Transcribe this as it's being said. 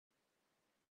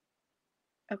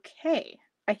Okay,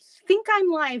 I think I'm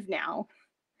live now.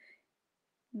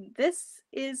 This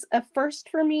is a first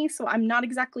for me, so I'm not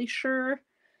exactly sure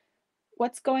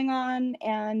what's going on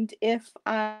and if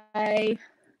I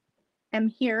am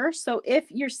here. So if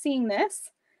you're seeing this,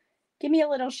 give me a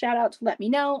little shout out to let me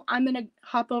know. I'm going to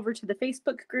hop over to the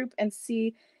Facebook group and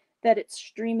see that it's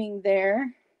streaming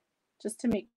there just to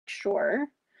make sure.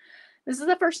 This is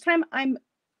the first time I'm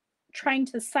trying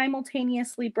to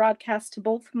simultaneously broadcast to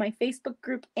both my Facebook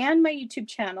group and my YouTube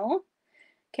channel.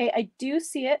 Okay, I do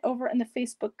see it over in the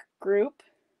Facebook group,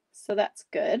 so that's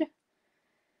good.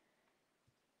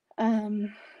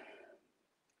 And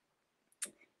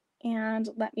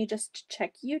let me just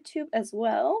check YouTube as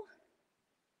well.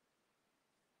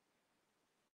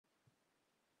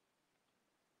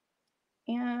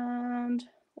 And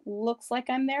looks like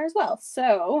I'm there as well.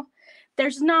 So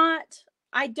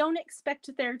I don't expect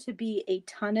there to be a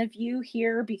ton of you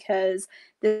here because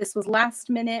this was last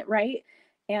minute, right?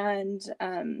 And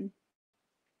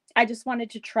I just wanted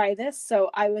to try this, so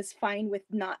I was fine with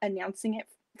not announcing it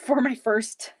for my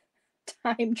first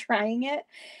time trying it.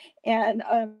 And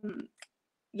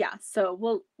yeah,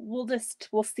 so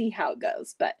we'll see how it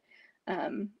goes, but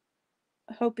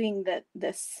hoping that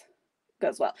this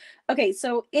goes well. Okay,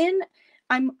 so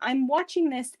I'm watching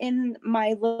this in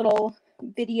my little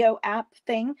video app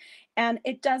thing, and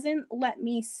it doesn't let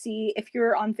me see, if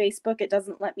you're on Facebook, it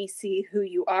doesn't let me see who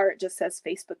you are. It just says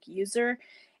Facebook user.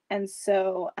 And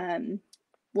so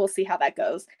we'll see how that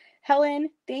goes. Helen,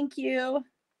 thank you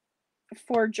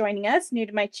for joining us, new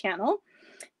to my channel.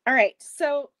 All right,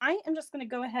 so I am just going to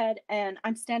go ahead, and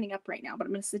I'm standing up right now, but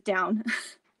I'm going to sit down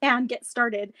and get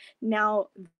started now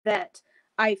that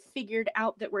I figured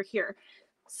out that we're here.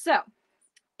 So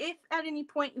if at any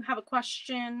point you have a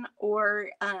question or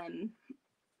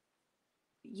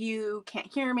you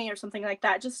can't hear me or something like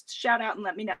that, just shout out and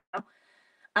let me know.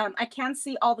 I can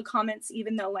see all the comments,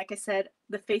 even though, like I said,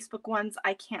 the Facebook ones,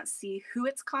 I can't see who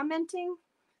it's commenting,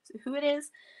 who it is.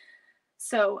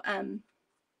 So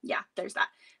yeah, there's that.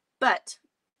 But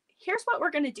here's what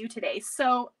we're going to do today.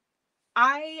 So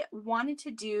I wanted to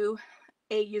do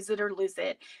a use it or lose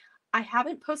it. I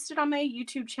haven't posted on my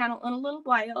YouTube channel in a little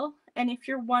while. And if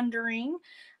you're wondering,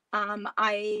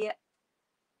 I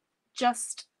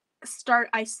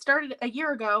started a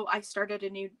year ago. I started a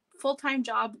new full-time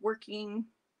job working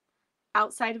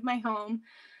outside of my home.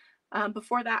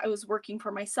 Before that, I was working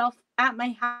for myself at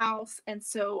my house. And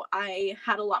so I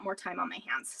had a lot more time on my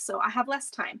hands. So I have less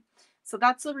time. So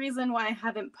that's the reason why I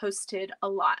haven't posted a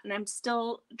lot. And I'm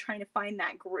still trying to find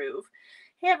that groove.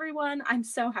 Hey, everyone. I'm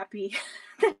so happy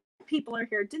that people are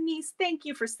here. Denise, thank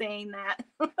you for saying that.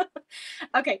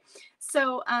 Okay.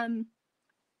 So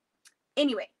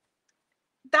anyway,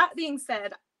 that being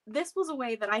said, this was a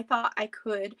way that I thought I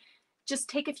could just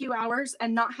take a few hours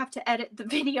and not have to edit the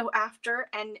video after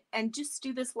and just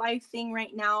do this live thing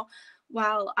right now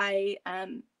while I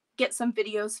get some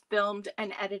videos filmed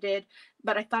and edited.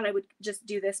 But I thought I would just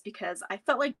do this because I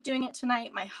felt like doing it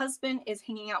tonight. My husband is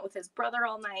hanging out with his brother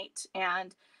all night,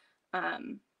 and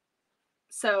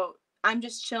so I'm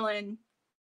just chilling,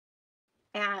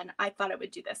 and I thought I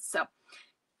would do this. So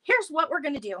here's what we're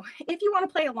going to do. If you want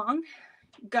to play along,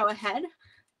 go ahead.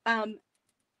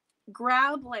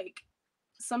 Grab like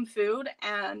some food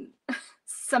and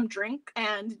some drink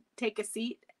and take a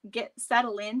seat,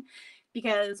 settle in,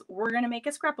 because we're going to make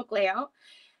a scrapbook layout.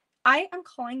 I am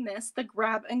calling this the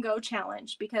grab and go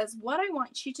challenge because what I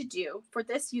want you to do for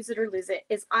this use it or lose it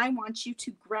is I want you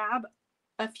to grab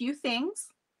a few things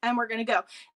and we're going to go.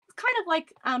 It's kind of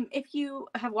like if you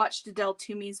have watched Adele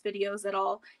Toomey's videos at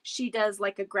all, she does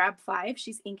like a grab 5.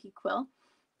 She's Inky Quill.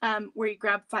 Where you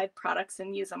grab 5 products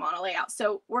and use them on a layout.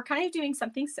 So we're kind of doing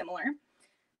something similar.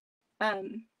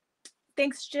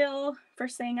 Thanks, Jill, for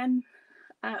saying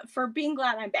for being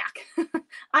glad I'm back.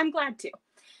 I'm glad too.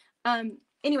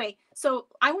 Anyway, so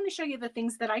I want to show you the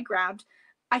things that I grabbed.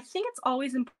 I think it's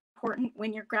always important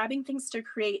when you're grabbing things to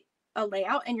create a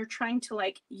layout and you're trying to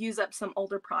like use up some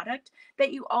older product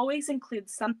that you always include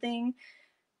something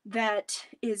that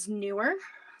is newer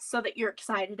so that you're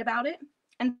excited about it.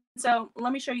 And so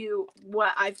let me show you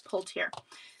what I've pulled here.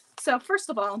 So first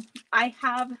of all, I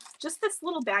have just this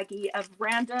little baggie of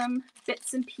random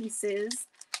bits and pieces.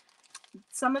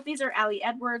 Some of these are Allie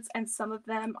Edwards, and some of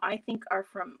them I think are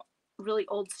from really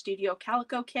old Studio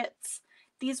Calico kits.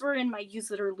 These were in my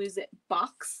use it or lose it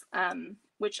box,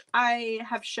 which I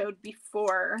have showed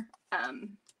before,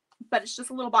 but it's just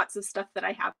a little box of stuff that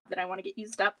I have that I want to get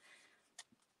used up.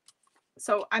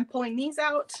 So I'm pulling these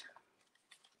out.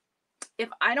 If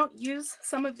I don't use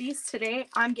some of these today,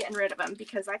 I'm getting rid of them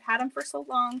because I've had them for so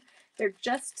long. They're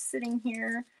just sitting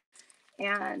here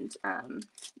And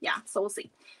yeah, so we'll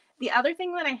see. The other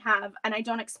thing that I have, and I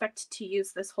don't expect to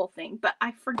use this whole thing, but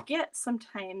I forget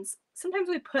sometimes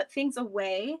we put things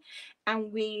away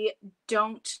and we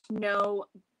don't know,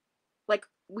 like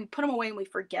we put them away and we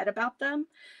forget about them.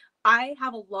 I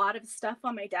have a lot of stuff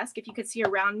on my desk. If you could see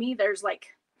around me, there's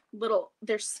like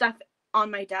there's stuff on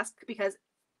my desk because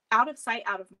out of sight,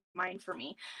 out of mind for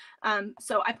me.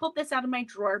 So I pulled this out of my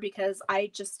drawer because I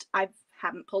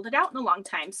haven't pulled it out in a long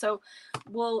time. So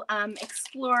we'll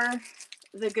explore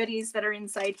the goodies that are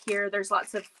inside here. There's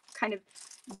lots of kind of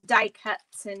die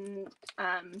cuts and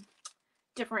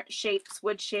different shapes,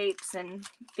 wood shapes and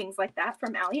things like that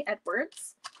from Allie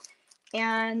Edwards.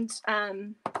 And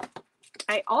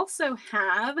I also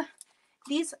have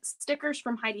these stickers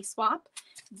from Heidi Swapp.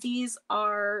 These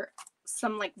are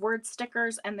some like word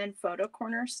stickers and then photo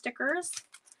corner stickers.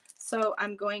 So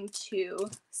I'm going to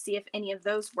see if any of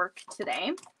those work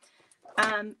today.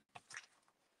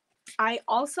 I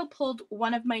also pulled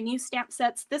one of my new stamp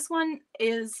sets. This one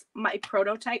is my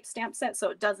prototype stamp set, so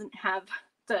it doesn't have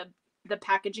the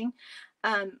packaging.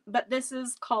 But this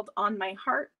is called On My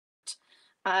Heart.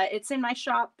 It's in my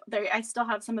shop. I still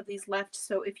have some of these left,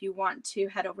 so if you want to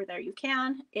head over there, you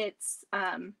can. It's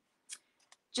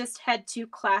just head to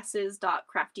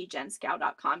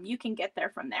classes.craftygenscow.com. You can get there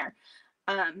from there.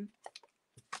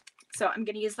 So I'm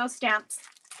going to use those stamps.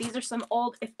 These are some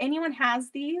old, if anyone has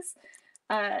these,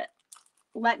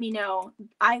 let me know.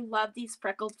 I love these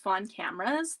freckled fawn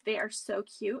cameras. They are so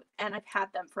cute, and I've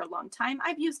had them for a long time.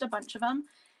 I've used a bunch of them,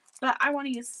 but I want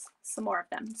to use some more of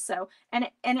them. So, and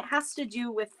it has to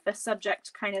do with the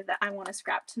subject kind of that I want to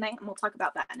scrap tonight, and we'll talk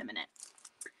about that in a minute.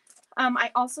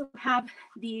 I also have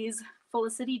these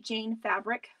Felicity Jane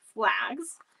fabric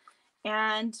flags,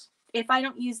 and if I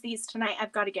don't use these tonight,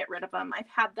 I've got to get rid of them. I've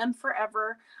had them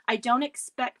forever. I don't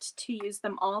expect to use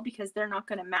them all because they're not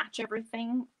going to match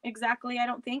everything exactly, I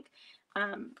don't think.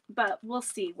 But we'll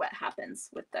see what happens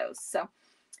with those. So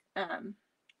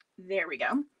there we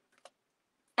go.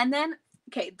 And then,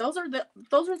 okay, those are the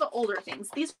older things.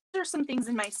 These are some things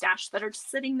in my stash that are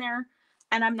just sitting there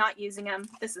and I'm not using them.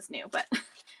 This is new, but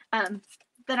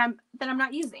that I'm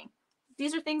not using.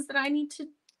 These are things that I need to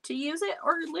use it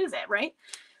or lose it, right?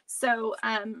 So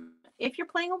if you're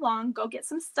playing along, go get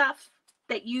some stuff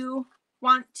that you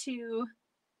want to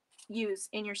use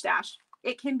in your stash.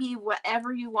 It can be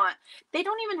whatever you want. They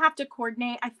don't even have to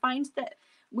coordinate. I find that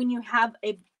when you have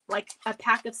a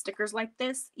pack of stickers like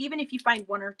this, even if you find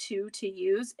one or two to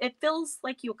use, it feels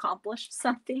like you accomplished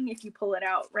something if you pull it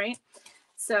out, right?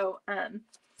 So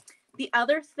the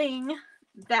other thing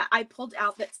that I pulled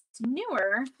out that's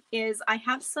newer is I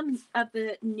have some of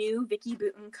the new Vicki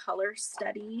Boutin color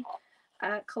study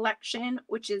collection,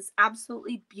 which is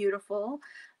absolutely beautiful.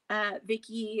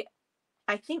 Vicki,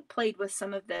 I think, played with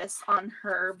some of this on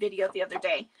her video the other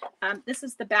day. This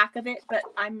is the back of it, but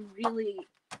I'm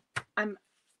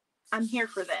here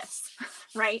for this,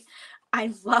 right?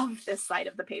 I love this side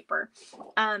of the paper.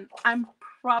 I'm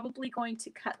probably going to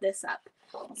cut this up.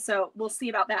 So we'll see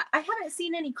about that. I haven't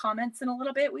seen any comments in a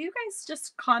little bit. Will you guys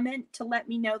just comment to let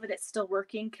me know that it's still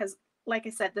working? Because like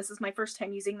I said, this is my first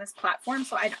time using this platform,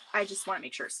 so I just want to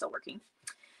make sure it's still working.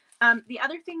 The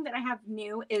other thing that I have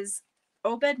new is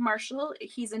Obed Marshall.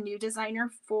 He's a new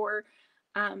designer for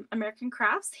American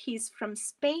Crafts. He's from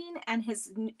Spain, and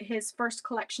his first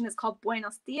collection is called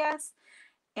Buenos Dias.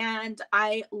 And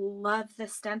I love the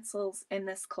stencils in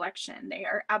this collection. They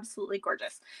are absolutely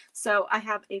gorgeous. So I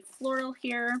have a floral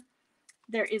here.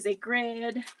 There is a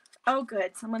grid. Oh,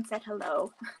 good. Someone said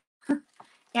hello.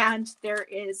 And there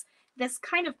is this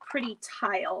kind of pretty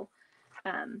tile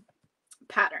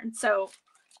pattern. So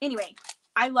anyway,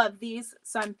 I love these.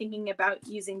 So I'm thinking about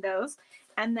using those.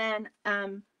 And then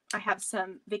I have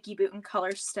some Vicki Boutin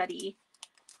color study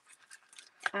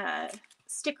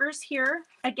stickers here.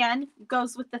 Again,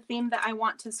 goes with the theme that I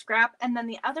want to scrap. And then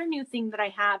the other new thing that I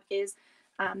have is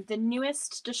the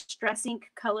newest Distress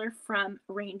Ink color from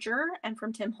Ranger and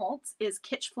from Tim Holtz is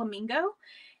Kitsch Flamingo.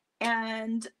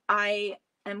 And I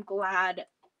am glad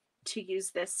to use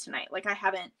this tonight. Like I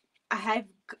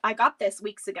got this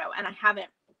weeks ago and I haven't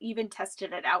even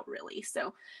tested it out really.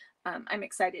 So I'm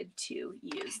excited to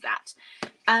use that.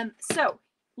 So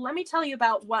let me tell you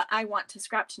about what I want to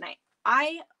scrap tonight.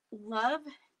 I love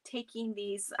taking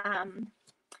these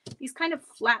kind of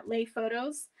flat lay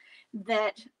photos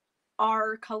that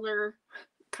are color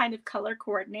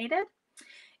coordinated.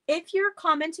 If you're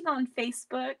commenting on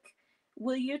Facebook,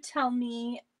 will you tell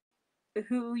me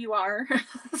who you are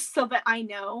so that I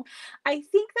know? I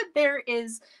think that there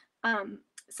is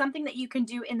something that you can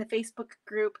do in the Facebook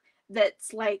group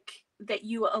that's like that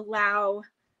you allow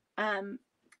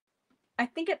I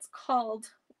think it's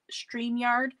called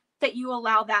StreamYard, that you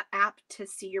allow that app to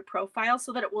see your profile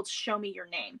so that it will show me your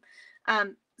name.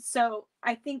 So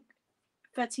I think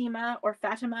Fatima,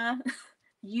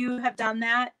 you have done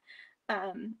that,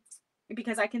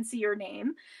 because I can see your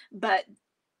name, but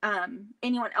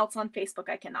anyone else on Facebook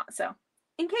I cannot. So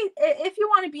in case, if you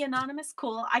want to be anonymous,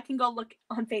 cool, I can go look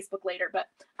on Facebook later, but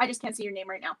I just can't see your name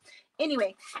right now.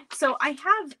 Anyway, so I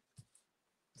have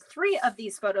 3 of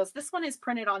these photos. This one is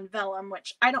printed on vellum,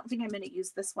 which I don't think I'm going to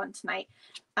use this one tonight.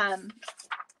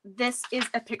 This is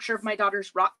a picture of my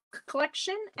daughter's rock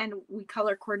collection, and we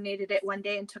color coordinated it one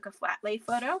day and took a flat lay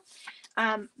photo.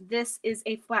 This is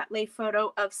a flat lay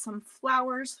photo of some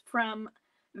flowers from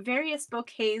various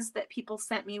bouquets that people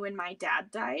sent me when my dad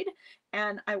died,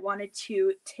 and I wanted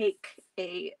to take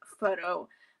a photo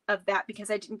of that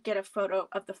because I didn't get a photo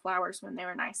of the flowers when they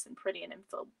were nice and pretty and in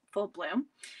full bloom.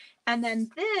 And then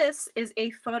this is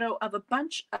a photo of a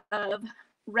bunch of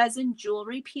resin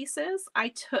jewelry pieces. I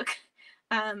took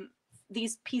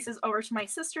these pieces over to my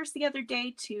sister's the other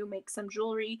day to make some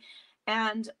jewelry,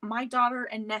 and my daughter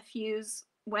and nephews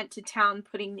went to town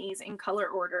putting these in color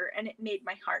order, and it made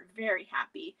my heart very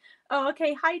happy. Oh,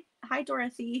 okay. Hi,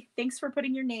 Dorothy. Thanks for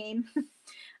putting your name.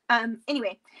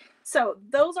 Anyway, so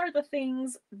those are the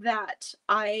things that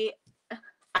I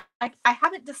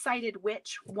haven't decided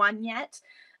which one yet,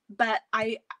 but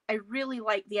I really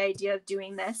like the idea of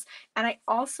doing this. And I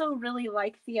also really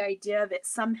like the idea of it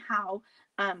somehow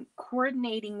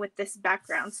coordinating with this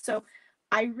background. So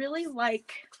I really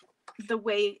like the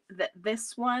way that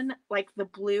this one, like the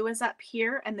blue is up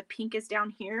here and the pink is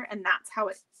down here, and that's how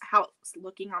it's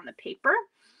looking on the paper.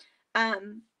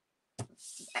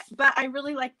 But I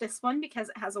really like this one because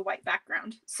it has a white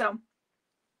background. So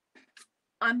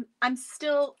I'm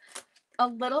still a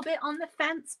little bit on the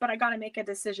fence, but I got to make a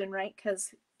decision, right?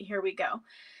 Because here we go.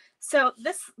 So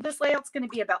this layout's going to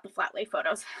be about the flat lay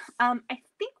photos. I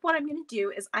think what I'm going to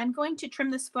do is I'm going to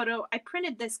trim this photo. I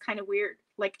printed this kind of weird,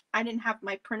 like I didn't have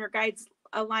my printer guides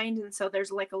aligned, and so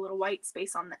there's like a little white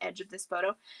space on the edge of this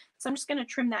photo. So I'm just going to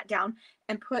trim that down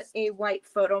and put a white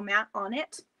photo mat on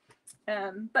it.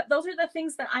 But those are the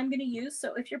things that I'm going to use.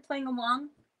 So if you're playing along,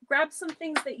 grab some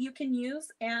things that you can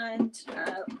use, and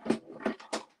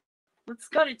let's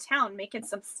go to town making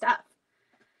some stuff.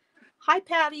 Hi,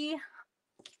 Patty.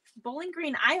 Bowling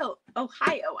Green,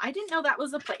 Ohio. I didn't know that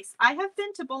was a place. I have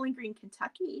been to Bowling Green,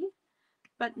 Kentucky,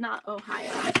 but not Ohio.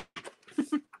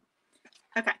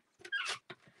 Okay.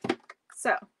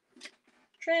 So,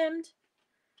 trimmed.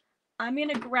 I'm going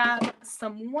to grab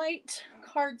some white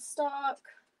cardstock.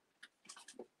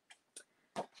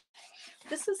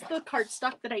 This is the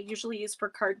cardstock that I usually use for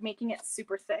card making. It's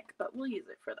super thick, but we'll use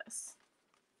it for this.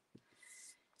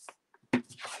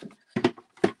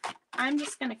 I'm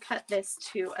just going to cut this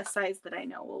to a size that I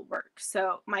know will work.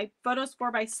 So my photo's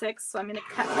 4x6, so I'm going to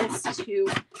cut this to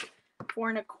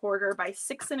 4 1/4 by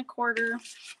 6 1/4.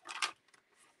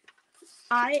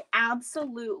 I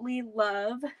absolutely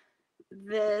love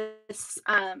this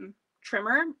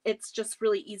trimmer. It's just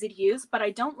really easy to use, but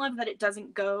I don't love that it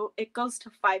doesn't go, it goes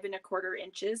to 5 1/4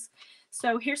 inches.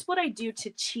 So here's what I do to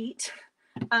cheat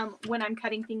when I'm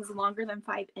cutting things longer than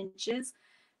 5 inches.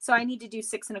 So I need to do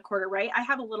 6 1/4, right? I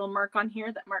have a little mark on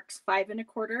here that marks 5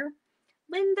 1/4.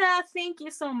 Linda, thank you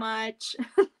so much.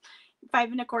 5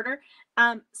 1/4.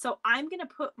 So I'm going to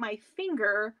put my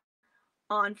finger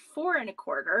on 4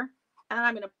 1/4, and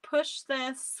I'm going to push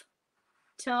this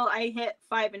till I hit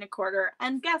 5 1/4.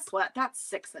 And guess what? That's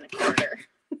 6 1/4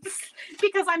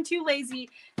 because I'm too lazy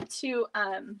to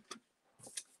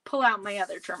pull out my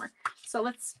other trimmer. So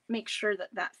let's make sure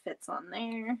that that fits on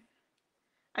there.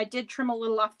 I did trim a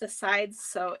little off the sides,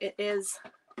 so it is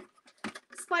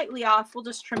slightly off. We'll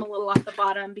just trim a little off the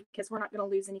bottom because we're not going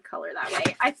to lose any color that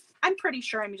way. I'm pretty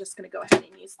sure I'm just going to go ahead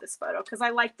and use this photo because I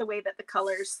like the way that the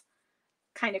colors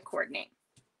kind of coordinate.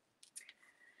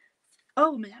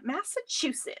 Oh,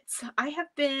 Massachusetts. I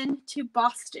have been to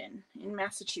Boston in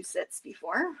Massachusetts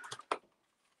before.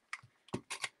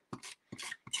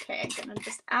 Okay, I'm going to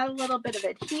just add a little bit of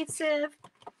adhesive.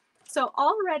 So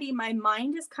already my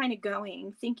mind is kind of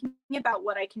going, thinking about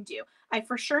what I can do. I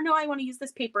for sure know I want to use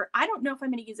this paper. I don't know if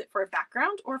I'm going to use it for a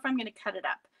background or if I'm going to cut it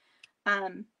up.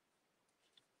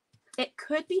 It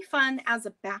could be fun as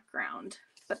a background,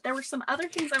 but there were some other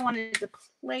things I wanted to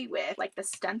play with, like the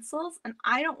stencils, and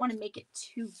I don't want to make it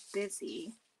too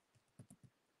busy.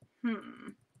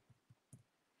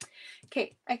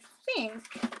 Okay, I think,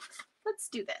 let's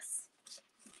do this.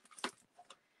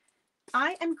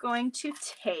 I am going to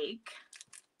take,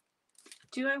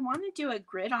 do I want to do a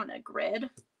grid on a grid?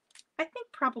 I think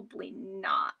probably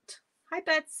not. Hi,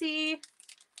 Betsy.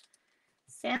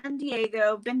 San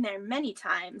Diego, been there many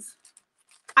times.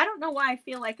 I don't know why I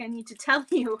feel like I need to tell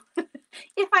you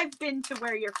if I've been to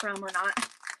where you're from or not,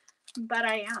 but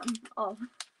I am all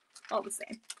the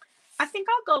same. I think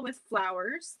I'll go with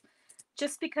flowers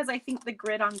just because I think the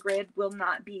grid on grid will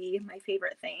not be my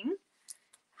favorite thing.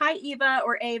 Hi, Eva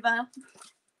or Ava.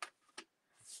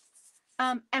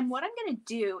 And what I'm going to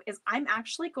do is I'm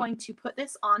actually going to put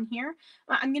this on here.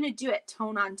 I'm going to do it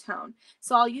tone on tone.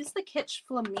 So I'll use the Kitsch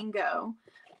Flamingo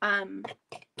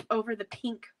over the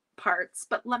pink parts,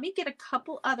 but let me get a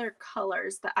couple other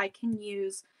colors that I can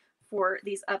use for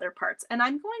these other parts. And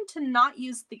I'm going to not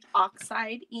use the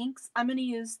oxide inks. I'm going to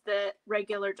use the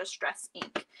regular distress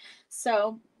ink.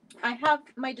 So I have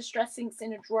my distress inks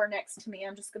in a drawer next to me.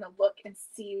 I'm just going to look and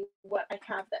see what I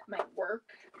have that might work.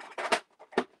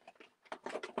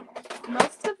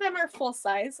 Most of them are full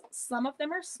size. Some of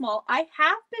them are small. I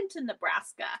have been to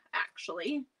Nebraska,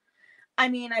 actually. I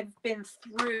mean, I've been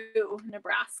through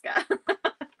Nebraska.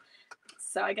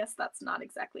 So I guess that's not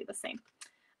exactly the same.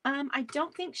 I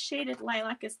don't think shaded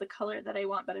lilac is the color that I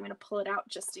want, but I'm going to pull it out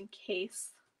just in case.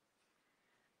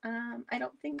 I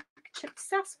don't think chipped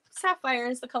sapphire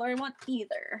is the color I want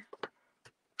either.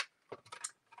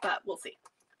 But we'll see.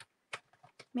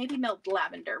 Maybe milled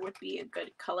lavender would be a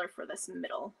good color for this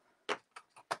middle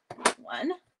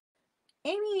one.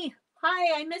 Amy,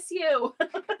 hi, I miss you.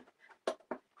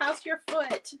 How's your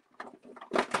foot?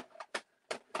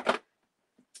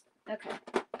 Okay,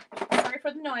 sorry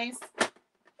for the noise.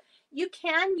 You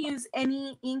can use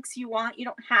any inks you want. You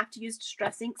don't have to use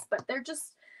distress inks, but they're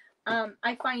just,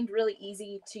 I find really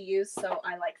easy to use, so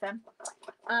I like them.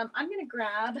 I'm gonna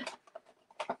grab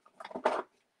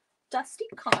Dusty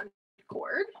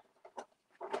Concord,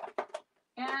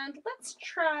 and let's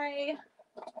try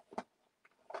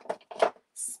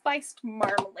Spiced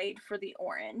Marmalade for the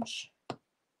orange.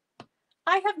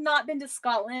 I have not been to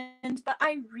Scotland, but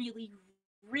I really,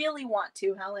 really want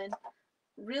to, Helen.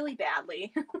 Really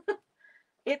badly.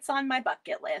 It's on my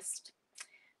bucket list.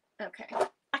 Okay.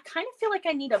 I kind of feel like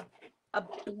I need a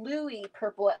bluey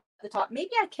purple at the top.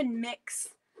 Maybe I can mix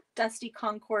Dusty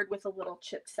Concord with a little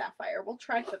chipped sapphire. We'll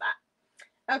try for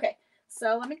that. Okay.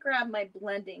 So let me grab my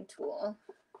blending tool.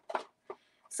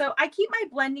 So I keep my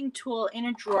blending tool in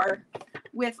a drawer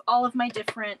with all of my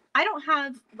different, I don't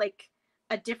have like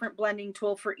a different blending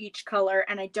tool for each color,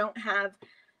 and I don't have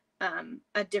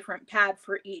a different pad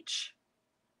for each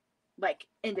like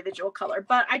individual color,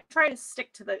 but I try to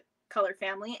stick to the color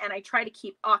family, and I try to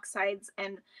keep oxides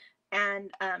and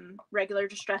regular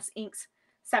distress inks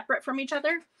separate from each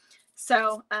other.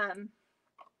 So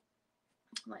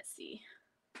let's see.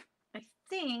 I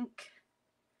think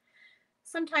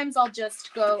sometimes I'll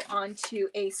just go onto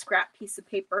a scrap piece of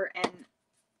paper and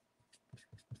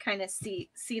kind of see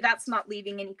that's not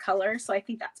leaving any color. So I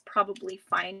think that's probably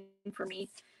fine for me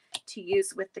to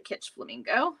use with the Kitsch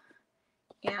Flamingo.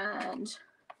 And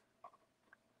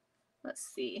let's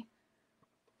see.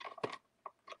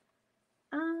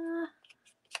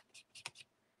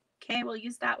 Okay, we'll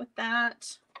use that with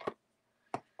that.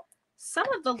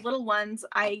 Some of the little ones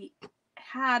I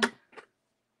had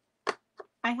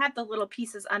the little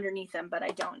pieces underneath them, but I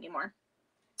don't anymore.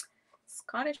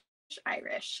 Scottish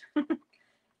Irish.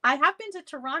 I have been to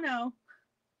Toronto.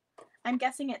 I'm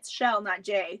guessing it's Shell, not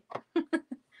J.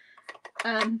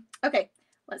 Okay,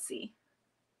 let's see.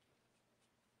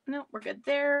 No, we're good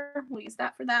there. We'll use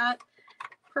that for that.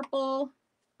 Purple.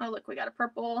 Oh, look, we got a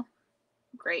purple.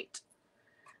 Great.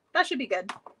 That should be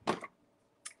good. All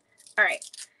right.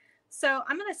 So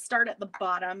I'm going to start at the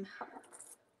bottom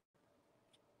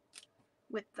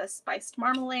with the Spiced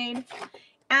Marmalade.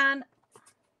 And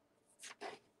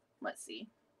let's see.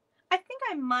 I think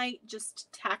I might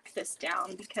just tack this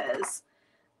down because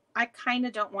I kind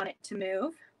of don't want it to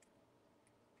move.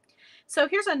 So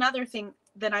here's another thing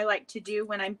that I like to do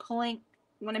when I'm pulling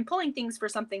things for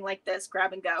something like this,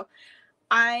 grab and go.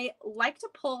 I like to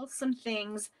pull some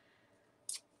things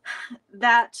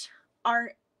that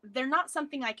they're not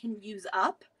something I can use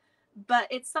up, but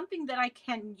it's something that I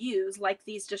can use, like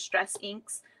these distress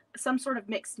inks, some sort of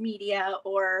mixed media,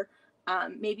 or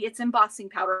maybe it's embossing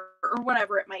powder or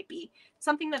whatever it might be.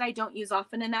 Something that I don't use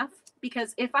often enough,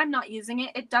 because if I'm not using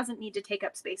it, it doesn't need to take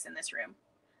up space in this room.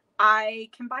 I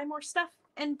can buy more stuff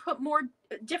and put more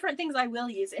different things I will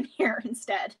use in here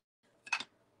instead.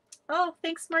 Oh,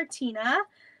 thanks, Martina.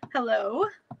 Hello,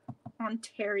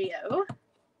 Ontario.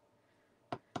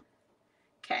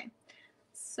 Okay,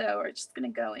 so we're just gonna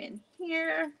go in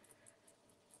here.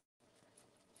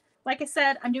 Like I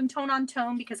said, I'm doing tone on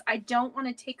tone because I don't want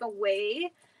to take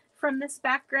away from this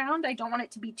background. I don't want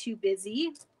it to be too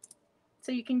busy.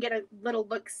 So you can get a little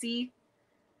look-see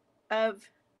of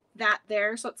that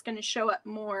there, so it's going to show up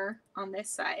more on this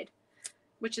side,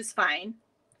 which is fine.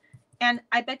 And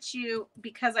I bet you,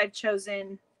 because I've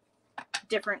chosen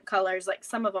different colors, like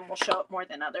some of them will show up more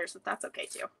than others, but that's okay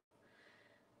too.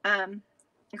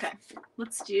 Okay,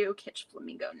 let's do Kitsch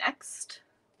Flamingo next.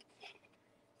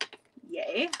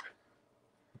 Yay.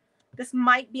 This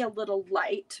might be a little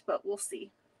light, but we'll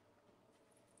see.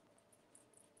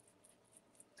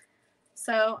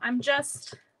 So I'm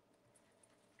just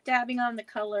dabbing on the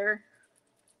color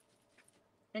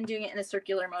and doing it in a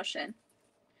circular motion.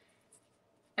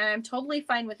 And I'm totally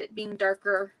fine with it being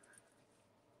darker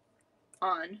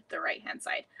on the right hand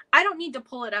side. I don't need to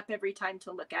pull it up every time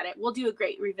to look at it. We'll do a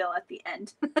great reveal at the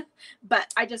end.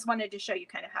 But I just wanted to show you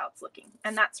kind of how it's looking.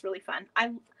 And that's really fun.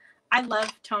 I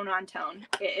love tone on tone.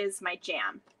 It is my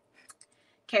jam.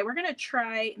 Okay, we're going to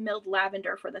try milled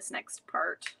lavender for this next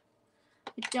part.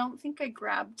 I don't think I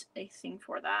grabbed a thing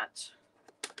for that.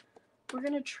 We're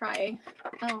going to try,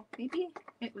 oh, maybe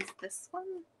it was this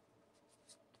one.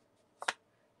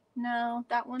 No,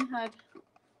 that one had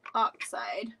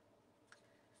oxide.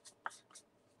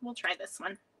 We'll try this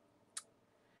one.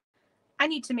 I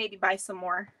need to maybe buy some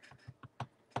more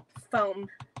foam.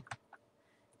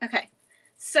 Okay,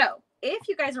 so if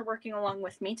you guys are working along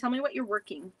with me, tell me what you're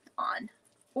working on.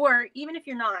 Or even if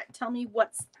you're not, tell me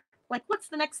what's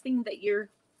the next thing that you're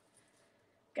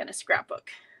gonna scrapbook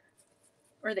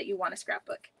or that you want to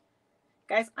scrapbook.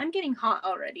 Guys, I'm getting hot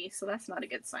already, so that's not a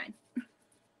good sign.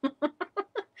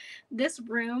 This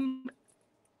room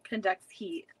conducts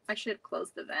heat. I should have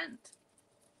closed the vent.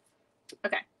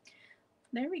 Okay,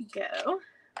 there we go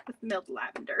with milled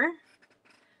lavender.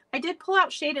 I did pull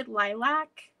out shaded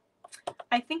lilac.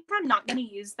 I think I'm not going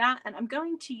to use that, and I'm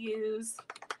going to use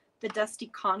the Dusty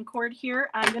Concord here.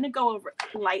 I'm going to go over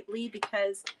it lightly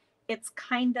because it's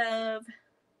kind of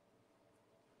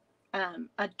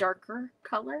a darker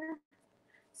color.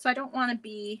 So I don't want to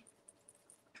be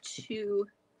too,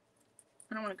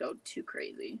 I don't want to go too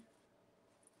crazy.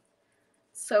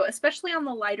 So especially on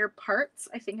the lighter parts,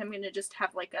 I think I'm going to just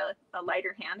have like a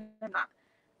lighter hand. I'm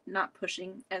not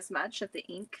pushing as much of the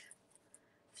ink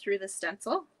through the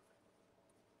stencil.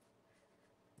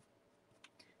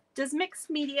 Does mixed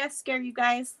media scare you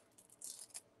guys?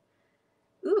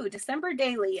 Ooh, December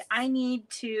Daily. I need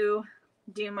to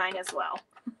do mine as well.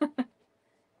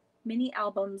 Mini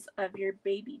albums of your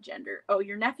baby gender. Oh,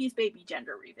 your nephew's baby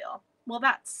gender reveal. Well,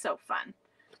 that's so fun.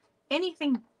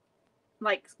 Anything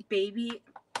like baby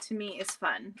to me is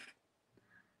fun.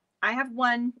 I have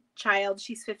one child.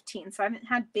 She's 15, so I haven't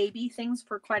had baby things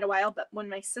for quite a while, but when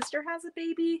my sister has a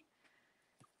baby,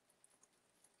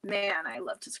 man, I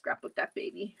love to scrapbook that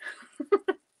baby.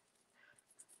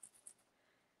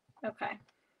 Okay.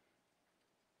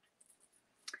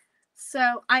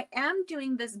 So I am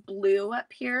doing this blue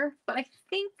up here, but I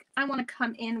think I want to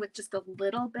come in with just a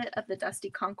little bit of the Dusty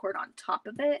Concord on top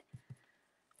of it.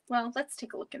 Well, let's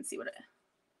take a look and see what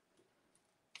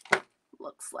it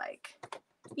looks like.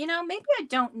 You know, maybe I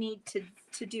don't need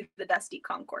to do the Dusty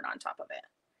Concord on top of it.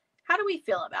 How do we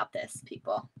feel about this,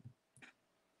 people?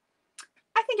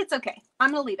 I think it's okay.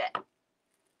 I'm going to leave it.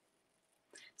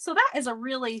 So that is a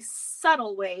really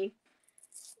subtle way.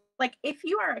 Like if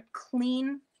you are a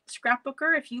clean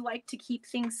scrapbooker, if you like to keep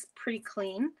things pretty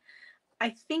clean, I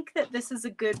think that this is a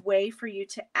good way for you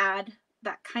to add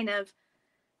that kind of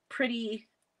pretty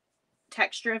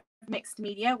texture of mixed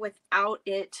media without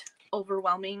it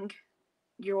overwhelming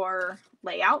your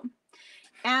layout.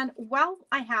 And while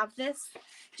I have this,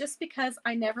 just because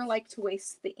I never like to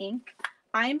waste the ink,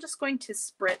 I'm just going to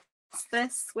spritz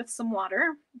this with some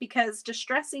water because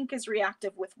Distress ink is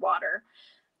reactive with water.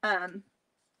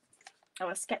 Oh,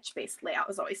 a sketch-based layout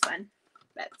is always fun.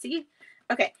 Betsy.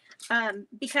 Okay,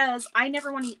 because I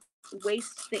never want to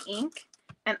waste the ink,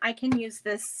 and I can use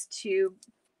this to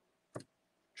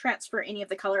transfer any of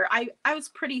the color. I was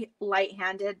pretty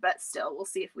light-handed, but still, we'll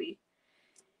see if we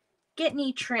get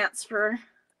any transfer.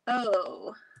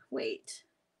 Oh, wait.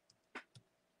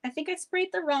 I think I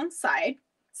sprayed the wrong side.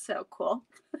 So cool.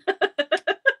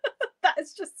 That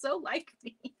is just so like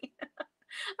me.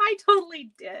 I totally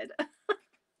did.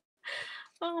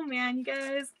 Oh man, you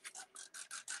guys.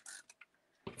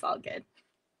 It's all good.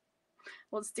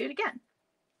 Well, let's do it again.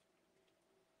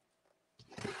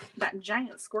 That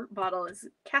giant squirt bottle is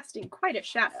casting quite a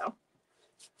shadow.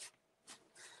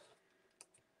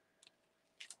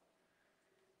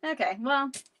 Okay,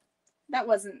 well, that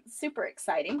wasn't super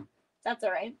exciting. That's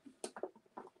all right.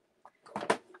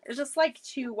 I just like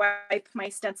to wipe my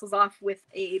stencils off with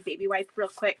a baby wipe real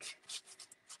quick.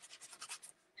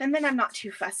 And then I'm not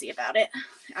too fussy about it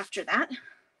after that.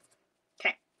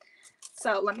 Okay,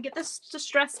 So let me get this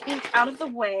distress ink out of the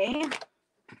way.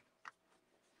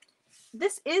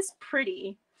 This is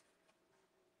pretty,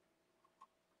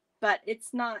 but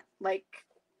it's not like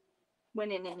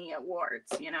winning any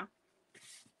awards, you know?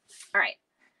 All right.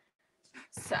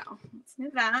 So let's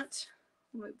move that.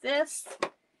 Move this.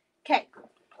 Okay.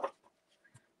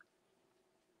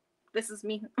 This is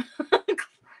me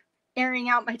airing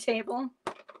out my table.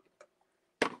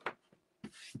 All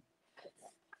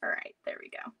right, there we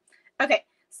go. Okay,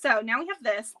 so now we have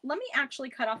this. Let me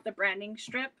actually cut off the branding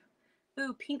strip.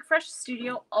 Ooh, Pink Fresh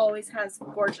Studio always has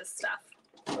gorgeous stuff.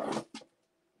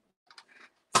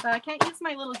 So I can't use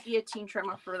my little guillotine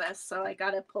trimmer for this, so I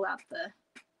gotta pull out the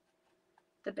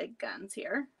big guns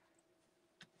here.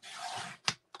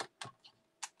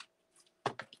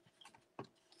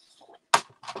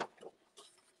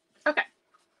 Okay.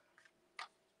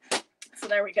 So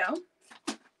there we go.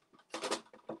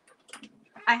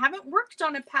 I haven't worked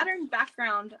on a pattern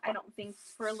background, I don't think,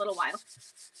 for a little while.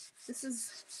 This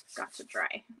has got to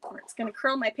dry or it's going to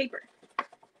curl my paper.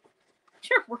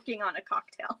 You're working on a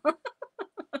cocktail.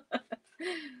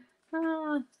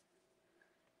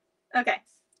 Okay.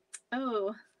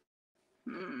 Oh.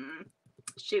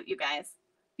 Shoot, you guys.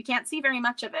 You can't see very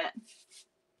much of it.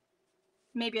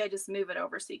 Maybe I just move it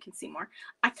over so you can see more.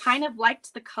 I kind of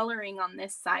liked the coloring on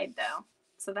this side, though.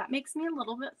 So that makes me a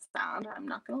little bit sad. I'm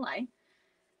not going to lie.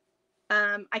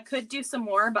 I could do some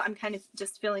more, but I'm kind of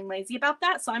just feeling lazy about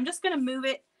that. So I'm just going to move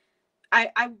it.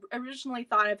 I originally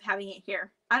thought of having it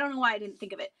here. I don't know why I didn't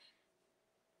think of it,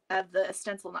 of the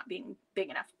stencil not being big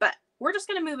enough, but we're just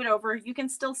going to move it over. You can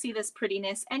still see this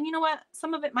prettiness. And you know what?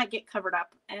 Some of it might get covered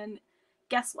up. And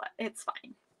guess what? It's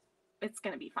fine. It's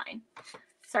going to be fine.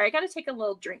 Sorry, I got to take a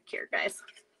little drink here, guys.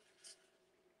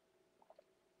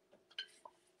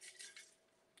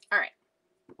 All right.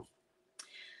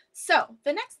 So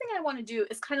the next thing I want to do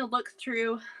is kind of look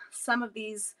through some of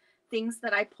these things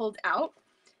that I pulled out,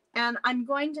 and I'm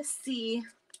going to see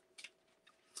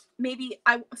maybe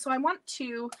I want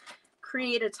to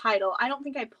create a title. I don't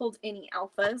think I pulled any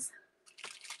alphas,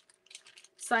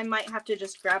 so I might have to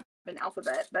just grab an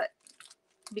alphabet, but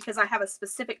because I have a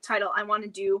specific title, I want to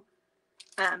do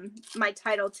my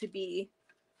title to be,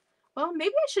 well,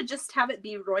 maybe I should just have it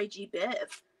be Roy G.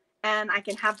 Biv, and I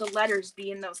can have the letters be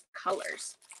in those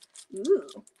colors.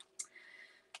 Ooh.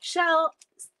 Shell,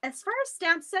 as far as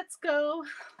stamp sets go,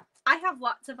 I have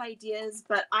lots of ideas,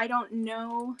 but I don't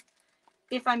know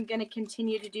if I'm going to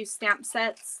continue to do stamp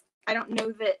sets. I don't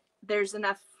know that there's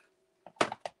enough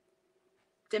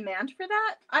demand for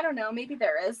that. I don't know. Maybe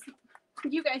there is.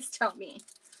 You guys tell me.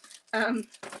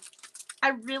 I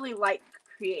really like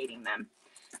creating them.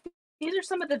 These are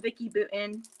some of the Vicki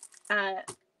Boutin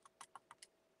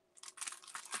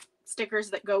stickers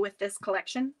that go with this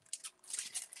collection.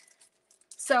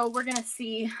 So we're going to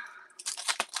see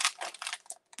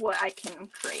what I can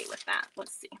create with that.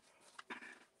 Let's see.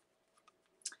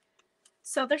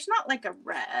 So there's not like a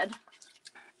red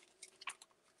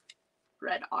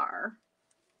R.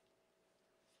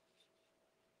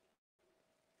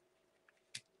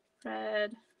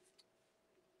 Red.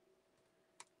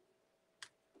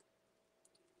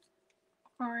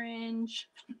 Orange.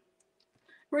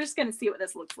 We're just going to see what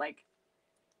this looks like.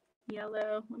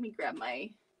 Yellow. Let me grab my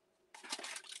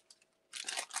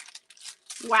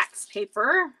wax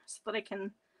paper so that I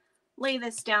can lay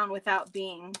this down without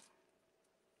being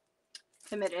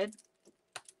committed.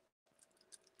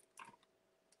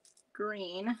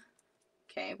 Green.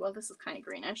 Okay, well, this is kind of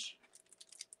greenish.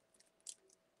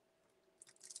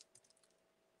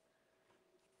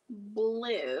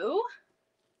 Blue.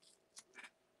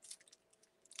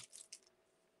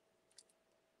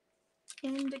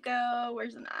 Indigo.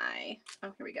 Where's an I?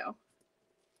 Oh, here we go.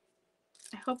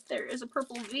 I hope there is a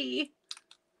purple V.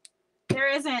 There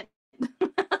isn't.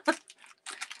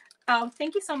 Oh,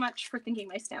 thank you so much for thinking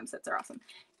my stamp sets are awesome.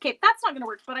 Okay, that's not going to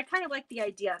work, but I kind of like the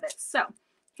idea of it. So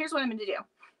here's what I'm going to do.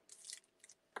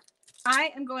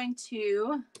 I am going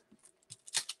to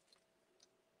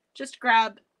just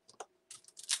grab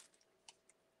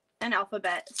an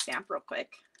alphabet stamp real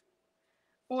quick.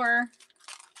 Or,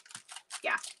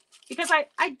 yeah, because I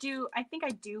think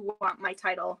I do want my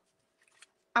title.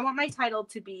 I want my title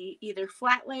to be either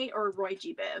Flatlay or Roy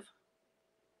G. Biv.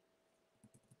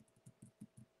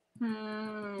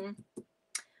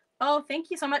 Oh, thank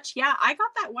you so much. Yeah, I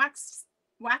got that wax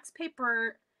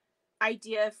paper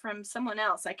idea from someone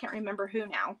else. I can't remember who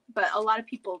now, but a lot of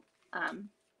people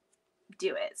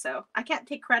do it. So I can't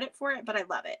take credit for it, but I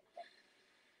love it.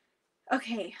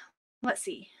 Okay, let's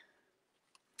see.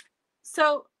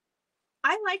 So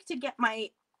I like to get my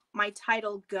my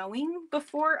title going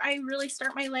before I really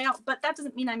start my layout, but that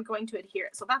doesn't mean I'm going to adhere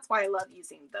it. So that's why I love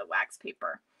using the wax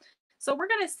paper. So we're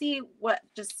going to see what,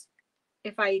 just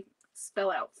if I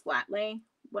spell out flat lay,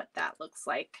 what that looks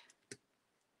like.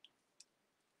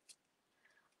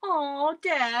 Oh,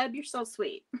 Deb, you're so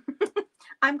sweet.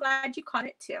 I'm glad you caught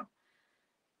it too.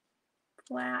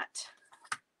 Flat.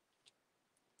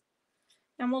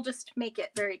 And we'll just make it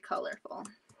very colorful.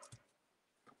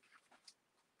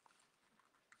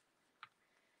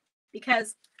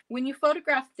 Because when you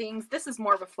photograph things, this is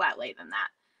more of a flat lay than that.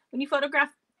 When you photograph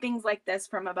things like this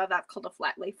from above, that's called a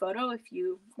flat lay photo. If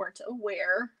you weren't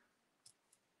aware,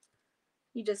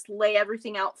 you just lay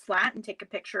everything out flat and take a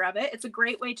picture of it. It's a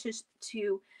great way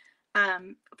to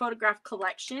photograph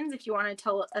collections if you want to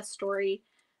tell a story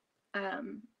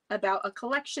about a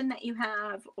collection that you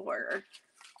have, or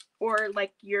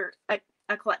like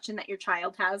a collection that your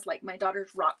child has, like my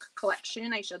daughter's rock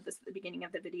collection. I showed this at the beginning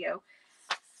of the video.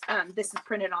 This is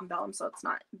printed on vellum, so it's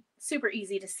not super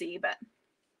easy to see, but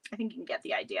I think you can get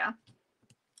the idea.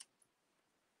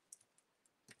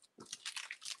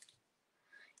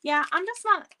 Yeah, I'm just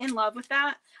not in love with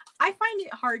that. I find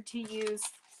it hard to use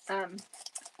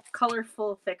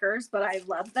colorful thickers, but I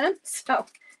love them, so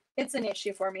it's an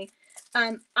issue for me.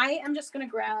 I am just going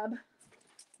to grab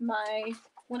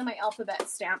one of my alphabet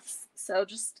stamps, so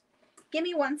just give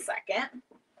me 1 second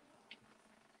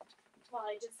while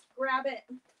I just grab it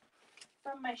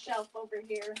from my shelf over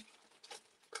here.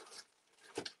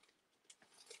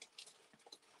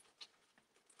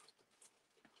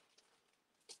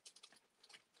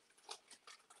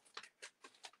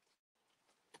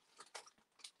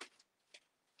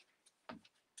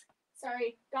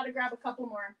 Sorry, gotta grab a couple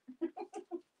more.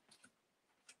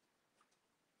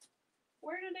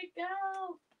 Where did it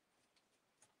go?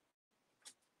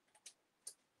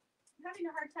 I'm having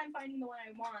a hard time finding the one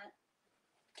I want.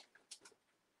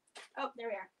 Oh, there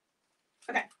we are.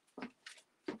 Okay.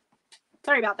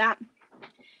 Sorry about that.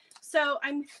 So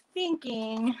I'm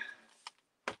thinking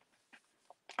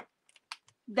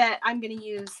that I'm going to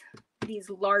use these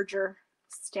larger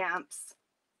stamps.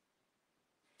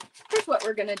 Here's what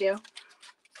we're going to do.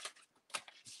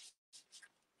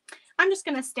 I'm just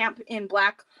going to stamp in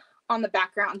black on the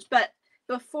background, but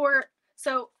before,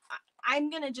 so I'm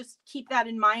going to just keep that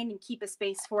in mind and keep a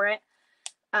space for it,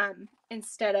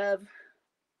 instead of,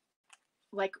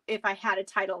 like, if I had a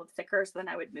title with thickers, then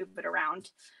I would move it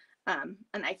around, and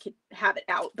I could have it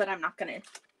out, but I'm not going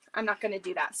to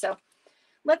do that. So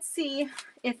let's see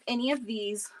if any of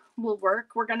these will work.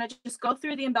 We're going to just go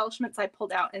through the embellishments I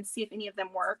pulled out and see if any of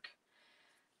them work.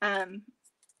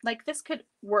 Like this could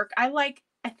work. I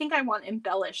think I want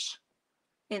embellish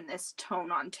in this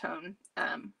tone on tone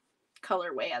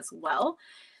colorway as well.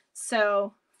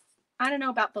 So I don't know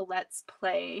about the let's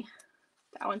play.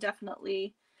 That one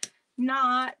definitely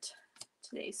not.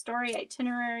 Today's story,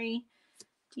 itinerary,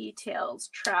 details,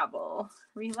 travel,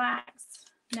 relax.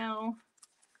 No,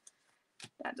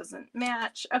 that doesn't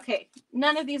match. Okay,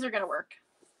 none of these are going to work.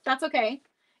 That's okay.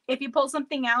 If you pull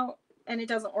something out and it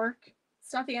doesn't work,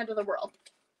 it's not the end of the world.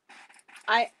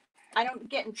 I don't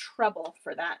get in trouble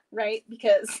for that, right?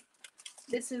 Because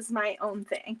this is my own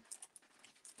thing.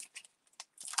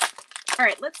 All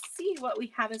right, let's see what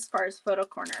we have as far as photo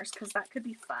corners, because that could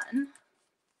be fun.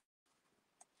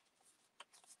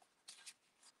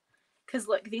 Because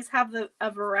look, these have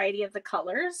a variety of the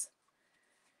colors.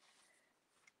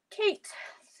 Kate,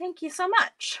 thank you so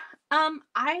much.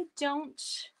 I don't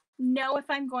know if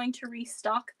I'm going to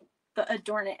restock the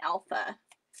Adorn It Alpha.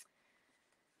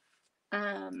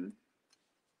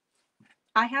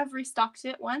 I have restocked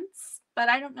it once, but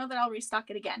I don't know that I'll restock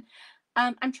it again.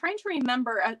 I'm trying to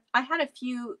remember, I had a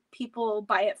few people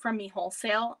buy it from me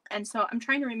wholesale, and so I'm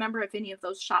trying to remember if any of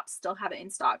those shops still have it in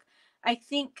stock. I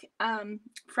think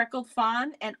Freckled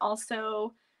Fawn, and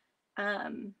also,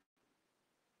 oh,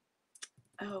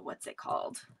 what's it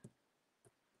called?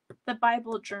 The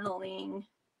Bible journaling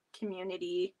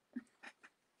community.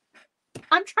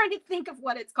 I'm trying to think of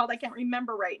what it's called. I can't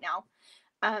remember right now.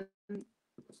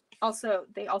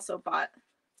 They also bought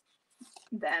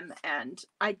them, and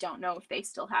I don't know if they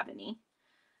still have any.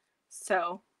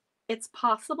 So it's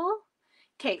possible.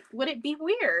 Okay, would it be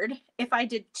weird if I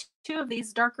did two of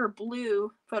these darker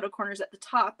blue photo corners at the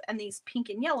top and these pink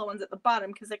and yellow ones at the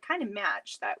bottom, because they kind of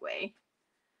match that way?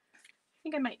 I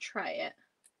think I might try it.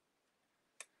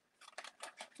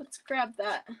 Let's grab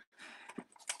that.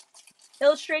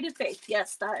 Illustrated Faith.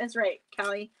 Yes, that is right,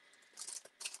 Callie.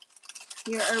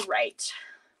 You're right.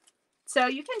 So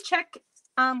you can check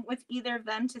with either of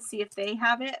them to see if they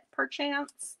have it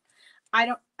perchance. I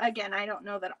don't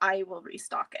know that I will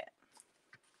restock it.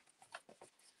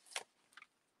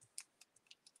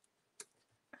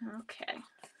 Okay.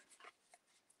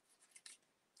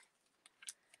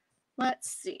 Let's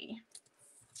see.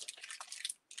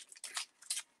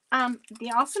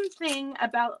 The awesome thing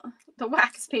about the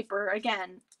wax paper,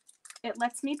 again, it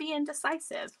lets me be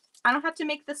indecisive. I don't have to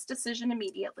make this decision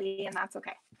immediately, and that's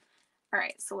okay. All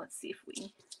right, so let's see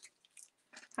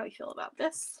how we feel about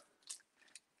this.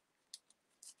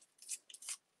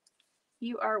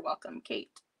 You are welcome,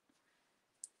 Kate.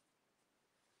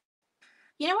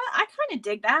 You know what? I kind of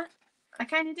dig that. I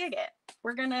kind of dig it.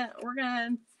 We're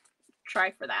gonna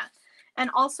try for that. And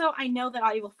also, I know that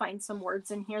I will find some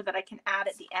words in here that I can add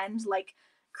at the end, like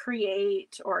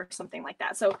create or something like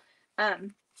that. So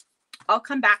I'll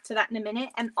come back to that in a minute.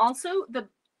 And also,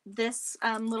 this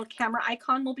little camera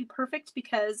icon will be perfect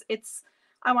because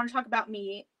I want to talk about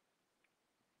me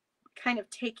kind of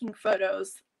taking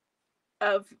photos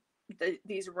of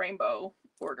these rainbow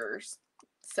orders.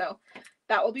 So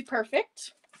that will be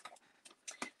perfect.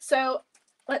 So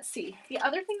let's see. The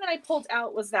other thing that I pulled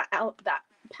out was that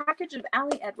package of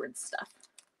Allie Edwards stuff.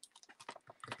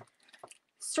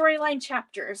 Storyline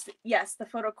chapters. Yes, the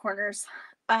photo corners.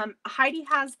 Heidi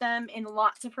has them in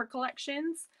lots of her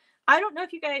collections. I don't know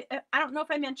if you guys, I don't know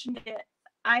if I mentioned it.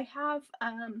 I have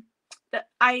that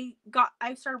I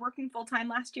started working full time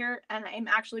last year, and I'm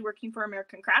actually working for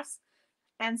American Crafts.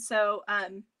 And so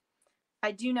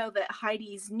I do know that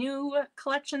Heidi's new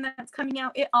collection that's coming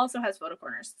out, it also has photo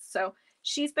corners. So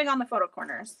she's big on the photo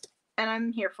corners, and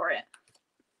I'm here for it.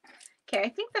 Okay, I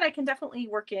think that I can definitely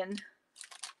work in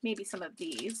maybe some of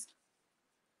these.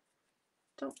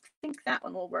 Don't think that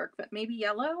one will work, but maybe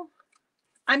yellow.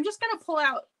 I'm just going to pull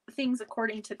out things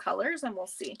according to colors, and we'll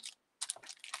see.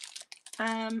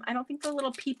 I don't think the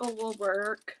little people will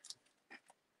work.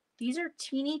 These are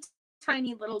teeny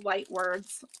tiny little white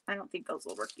words. I don't think those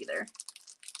will work either.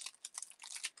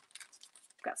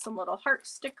 Got some little heart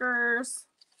stickers.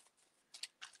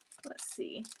 Let's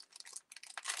see.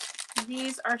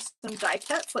 These are some die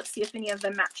cuts. Let's see if any of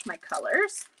them match my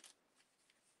colors.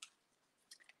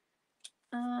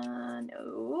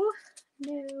 No.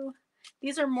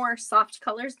 These are more soft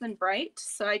colors than bright,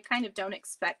 so I kind of don't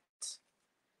expect.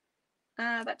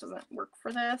 That doesn't work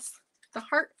for this. The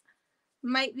heart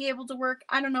might be able to work.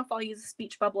 I don't know if I'll use a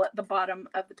speech bubble at the bottom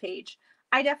of the page.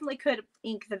 I definitely could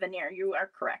ink the veneer. You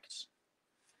are correct.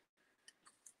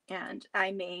 And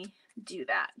I may do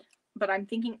that. But I'm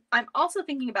also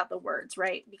thinking about the words,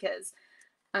 right? Because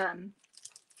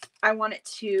I want it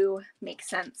to make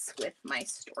sense with my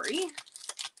story.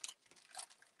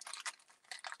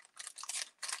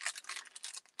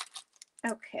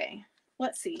 Okay,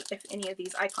 let's see if any of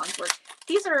these icons work.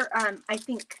 These are, I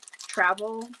think,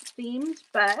 travel themed,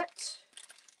 but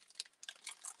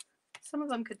some of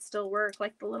them could still work.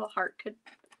 Like the little heart could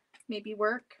maybe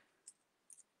work.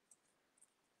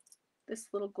 This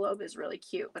little globe is really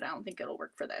cute, but I don't think it'll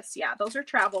work for this. Yeah, those are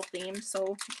travel themed,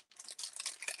 so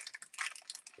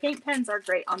paint pens are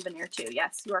great on veneer too.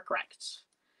 Yes, you are correct.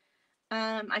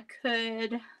 I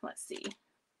could, let's see,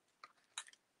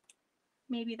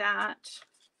 maybe that.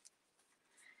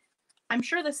 I'm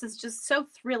sure this is just so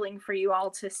thrilling for you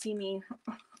all to see me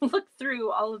look through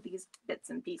all of these bits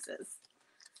and pieces.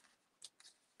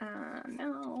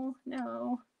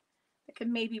 No. It could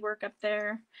maybe work up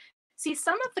there. See,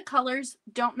 some of the colors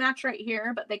don't match right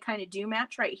here, but they kind of do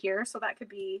match right here. So that could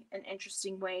be an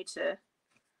interesting way to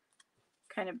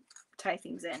kind of tie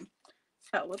things in.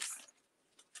 Oh, whoops.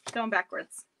 Going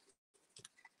backwards.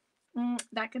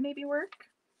 That could maybe work.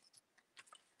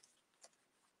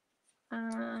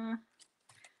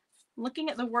 Looking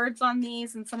at the words on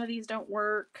these, and some of these don't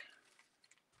work.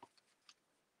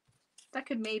 That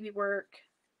could maybe work.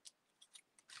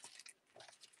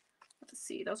 Let's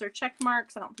see, those are check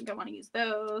marks. I don't think I want to use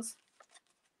those.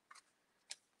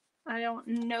 I don't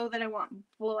know that I want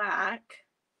black.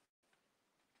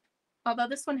 Although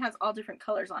this one has all different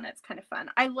colors on it. It's kind of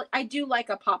fun. I do like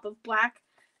a pop of black,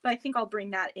 but I think I'll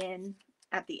bring that in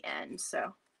at the end.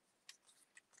 So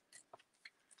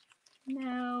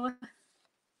no.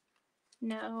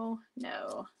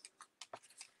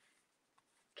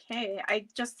 Okay, I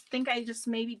just think I just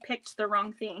maybe picked the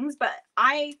wrong things, but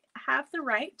I have the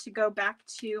right to go back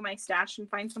to my stash and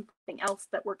find something else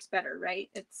that works better, right?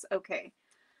 It's okay.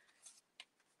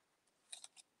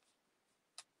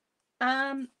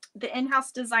 The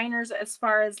in-house designers, as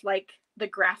far as like the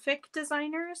graphic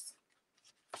designers,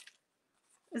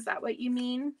 is that what you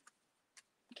mean,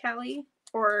 Kelly?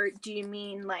 Or do you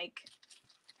mean like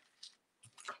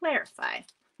clarify?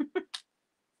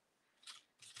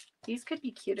 These could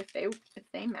be cute if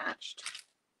they matched.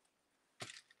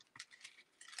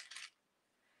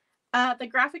 The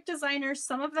graphic designers,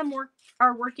 some of them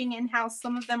are working in-house,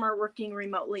 some of them are working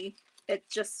remotely. It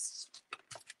just,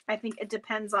 I think it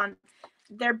depends on,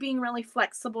 they're being really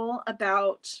flexible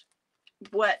about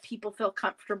what people feel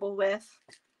comfortable with.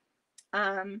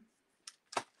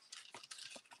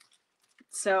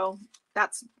 So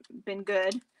that's been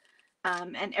good.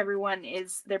 And everyone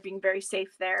they're being very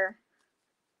safe there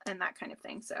and that kind of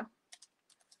thing. So,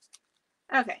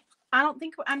 okay. I don't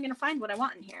think I'm going to find what I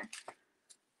want in here.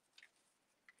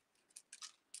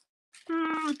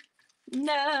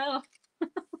 No.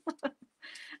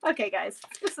 Okay, guys,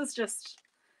 this is just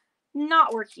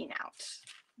not working out.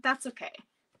 That's okay.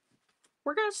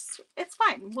 It's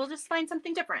fine. We'll just find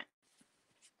something different.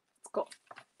 It's cool.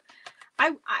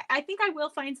 I think I will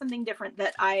find something different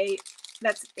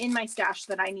that's in my stash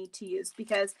that I need to use,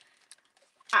 because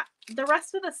the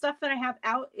rest of the stuff that I have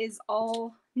out is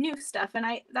all new stuff, and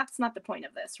that's not the point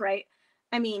of this, right?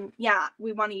 I mean, yeah,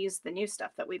 we want to use the new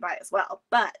stuff that we buy as well,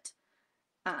 but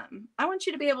I want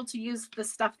you to be able to use the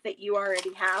stuff that you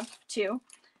already have too.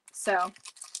 So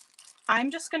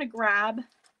I'm just going to grab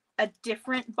a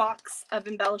different box of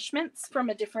embellishments from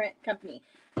a different company.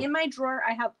 In my drawer,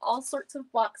 I have all sorts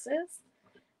of boxes.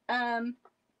 Guys,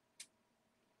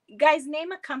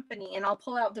 name a company and I'll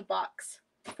pull out the box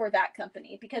for that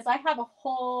company, because I have a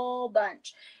whole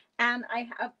bunch. And I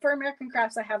have, for American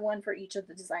Crafts, I have one for each of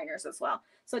the designers as well.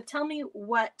 So tell me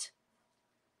what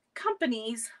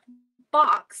company's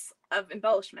box of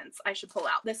embellishments I should pull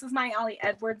out. This is my Ollie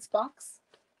Edwards box.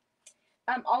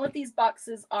 All of these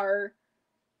boxes are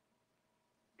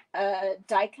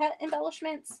die cut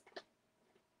embellishments.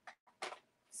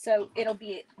 So it'll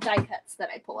be die cuts that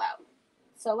I pull out.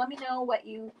 So let me know what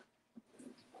you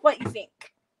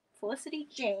think. Felicity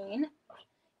Jane.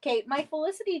 Okay, my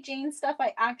Felicity Jane stuff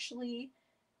I actually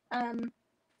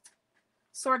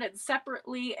sorted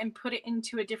separately and put it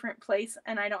into a different place,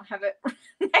 and I don't have it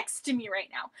next to me right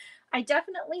now. I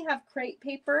definitely have crepe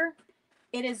paper.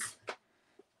 It is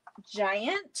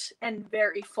giant and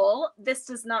very full. This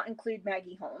does not include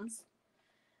Maggie Holmes.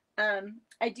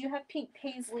 I do have pink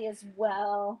paisley as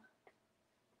well.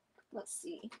 Let's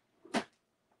see.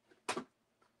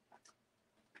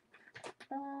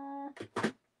 I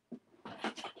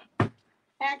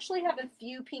actually have a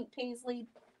few pink paisley.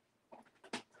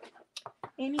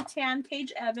 Amy Tan,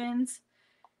 Paige Evans,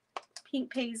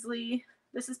 pink paisley.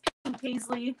 This is pink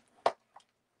paisley.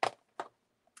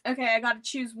 Okay, I got to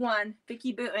choose one.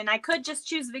 Vicki Boutin. I could just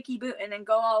choose Vicki Boutin and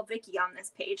go all Vicki on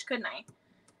this page, couldn't I?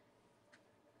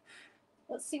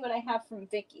 Let's see what I have from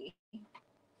Vicki.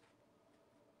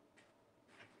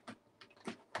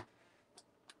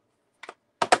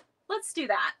 Let's do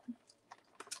that.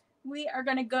 We are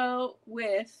going to go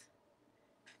with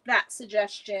that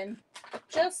suggestion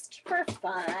just for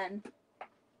fun,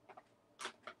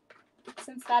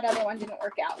 since that other one didn't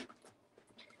work out.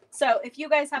 So if you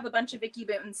guys have a bunch of Vicki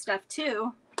Boutin stuff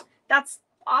too, that's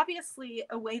obviously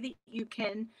a way that you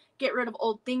can get rid of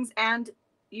old things and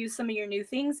use some of your new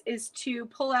things, is to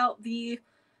pull out the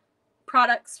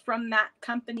products from that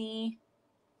company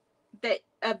that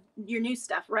your new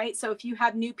stuff, right? So if you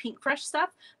have new Pink Fresh stuff,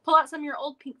 pull out some of your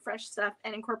old Pink Fresh stuff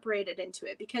and incorporate it into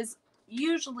it, because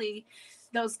usually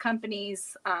those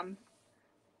companies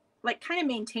like kind of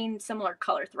maintain similar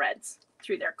color threads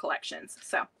through their collections.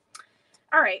 So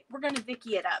all right, we're going to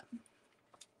Vicki it up.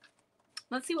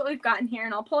 Let's see what we've got in here,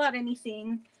 and I'll pull out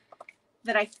anything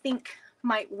that I think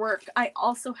might work. I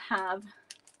also have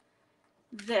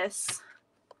this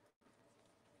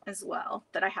as well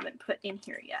that I haven't put in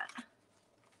here yet.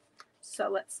 So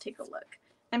let's take a look.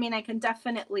 I mean, I can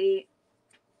definitely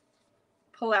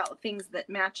pull out things that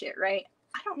match it, right?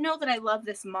 I don't know that I love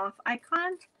this moth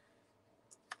icon.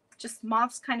 Just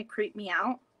moths kind of creep me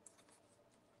out.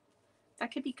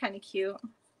 That could be kind of cute.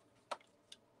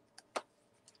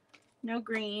 No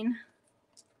green.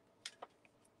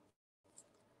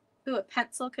 Ooh, a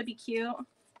pencil could be cute.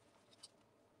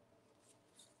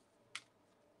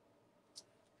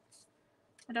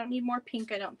 I don't need more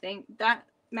pink, I don't think. That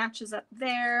matches up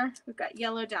there. We've got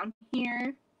yellow down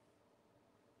here.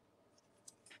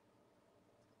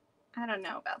 I don't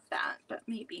know about that, but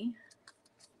maybe.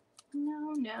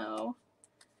 No.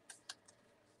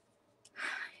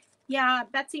 Yeah,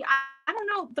 Betsy, I don't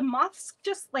know. The moths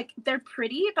just, like, they're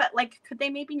pretty, but, like, could they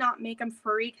maybe not make them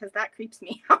furry? Because that creeps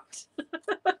me out.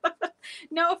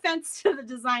 No offense to the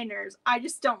designers. I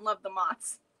just don't love the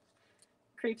moths.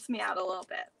 Creeps me out a little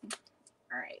bit.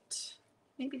 All right.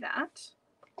 Maybe that.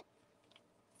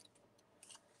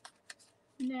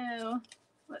 No.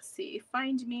 Let's see.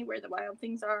 Find me where the wild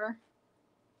things are.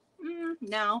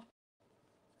 No.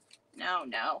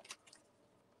 No.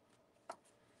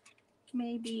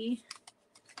 maybe.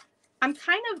 I'm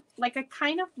kind of like, I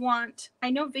kind of want,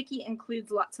 I know Vicki includes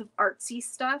lots of artsy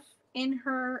stuff in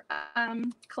her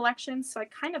collection, so I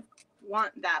kind of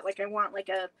want that. Like I want like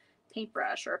a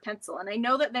paintbrush or a pencil, and I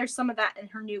know that there's some of that in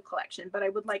her new collection, but I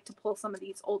would like to pull some of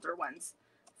these older ones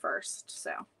first.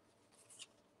 So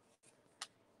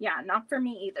yeah, not for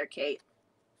me either, Kate.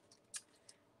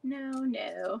 No,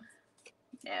 no,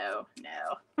 no,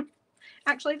 no.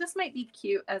 Actually, this might be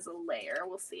cute as a layer.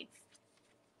 We'll see.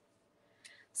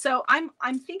 So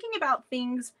I'm thinking about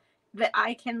things that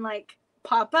I can like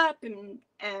pop up and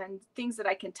things that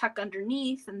I can tuck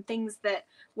underneath and things that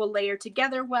will layer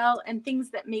together well and things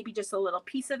that maybe just a little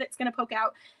piece of it's going to poke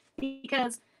out,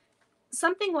 because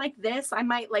something like this I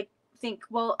might like think,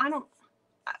 well, I don't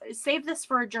save this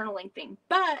for a journaling thing,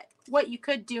 but what you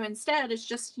could do instead is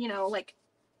just, you know, like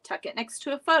tuck it next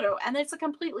to a photo, and it's a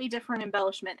completely different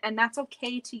embellishment, and that's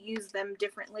okay to use them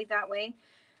differently that way.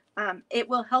 It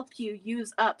will help you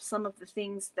use up some of the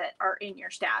things that are in your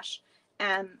stash,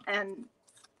 and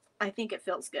I think it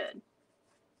feels good.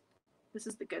 This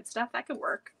is the good stuff that could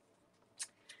work.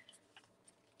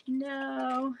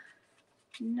 No,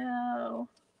 no.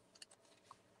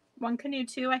 One Canoe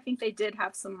too. I think they did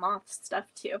have some moth stuff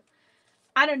too.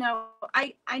 I don't know.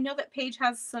 I know that Paige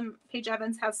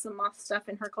Evans has some moth stuff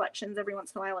in her collections every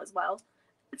once in a while as well.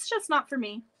 It's just not for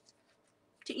me.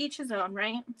 To each his own,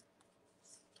 right?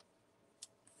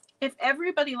 If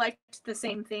everybody liked the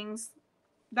same things,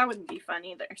 that wouldn't be fun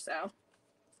either. So,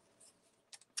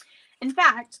 in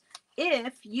fact,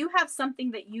 if you have something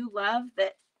that you love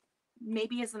that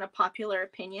maybe isn't a popular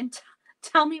opinion,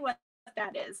 tell me what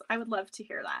that is. I would love to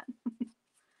hear that.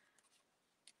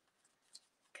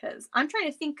 Because I'm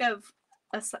trying to think of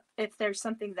if there's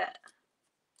something that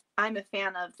I'm a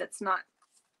fan of that's not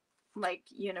like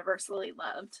universally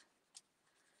loved.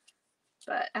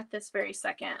 But at this very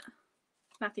second,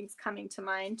 nothing's coming to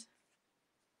mind.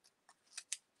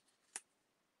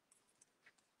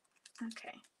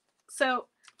 Okay, so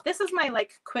this is my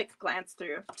like quick glance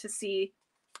through to see,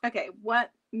 okay,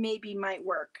 what maybe might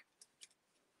work.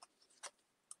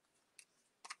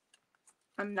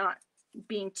 I'm not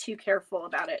being too careful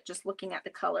about it, just looking at the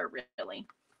color really.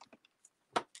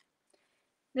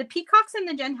 The peacocks in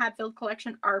the Jen Hadfield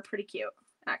collection are pretty cute,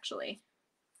 actually.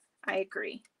 I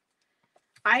agree.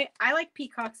 I like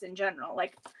peacocks in general.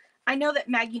 Like, I know that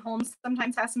Maggie Holmes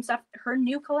sometimes has some stuff. Her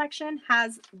new collection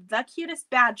has the cutest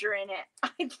badger in it.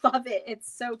 I love it.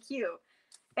 It's so cute.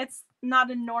 It's not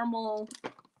a normal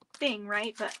thing,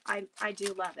 right? But I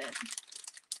do love it.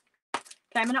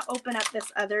 Okay, I'm going to open up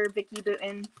this other Vicki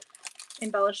Boutin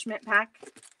embellishment pack.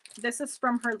 This is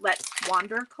from her Let's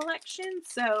Wander collection.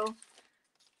 So,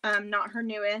 not her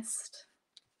newest,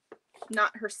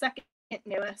 not her second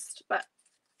newest, but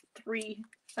 3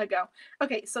 ago.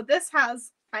 Okay, so this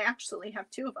has, I actually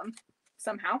have 2 of them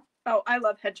somehow. Oh, I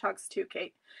love hedgehogs too,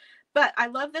 Kate. But I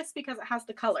love this because it has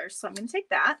the colors, so I'm going to take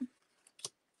that.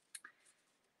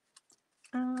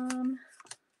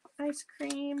 Ice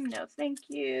cream, no thank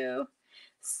you.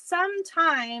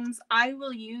 Sometimes I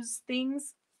will use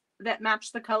things that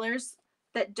match the colors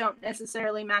that don't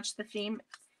necessarily match the theme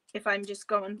if I'm just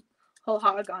going whole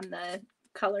hog on the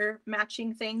color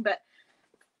matching thing, but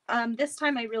this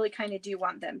time I really kind of do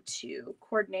want them to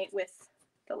coordinate with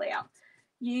the layout.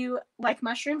 You like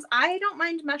mushrooms? I don't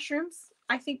mind mushrooms.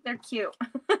 I think they're cute.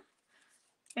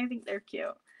 I think they're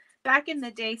cute. Back in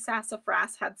the day,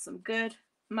 Sassafras had some good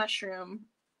mushroom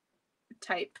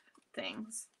type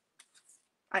things,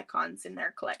 icons in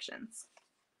their collections.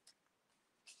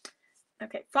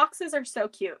 Okay, foxes are so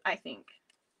cute, I think,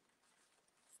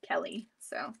 Kelly.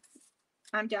 So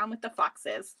I'm down with the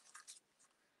foxes.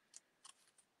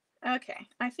 Okay,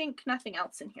 I think nothing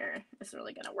else in here is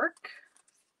really going to work.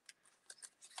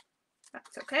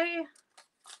 That's okay.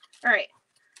 All right.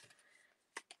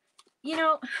 You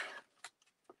know,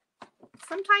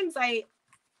 sometimes I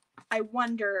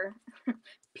wonder,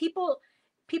 people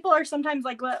are sometimes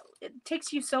like, well, it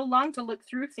takes you so long to look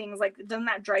through things. Like, doesn't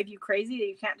that drive you crazy that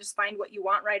you can't just find what you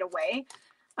want right away?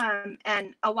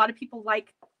 And a lot of people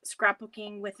like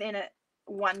scrapbooking within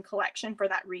one collection for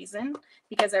that reason,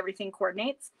 because everything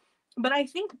coordinates. But I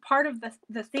think part of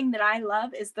the thing that I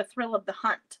love is the thrill of the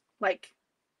hunt. Like,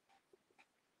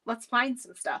 let's find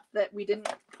some stuff that we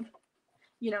didn't,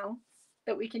 you know,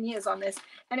 that we can use on this.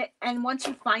 And once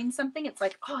you find something, it's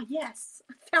like, oh yes,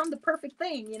 I found the perfect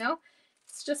thing, you know?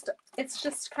 It's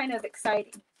just kind of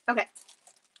exciting. Okay.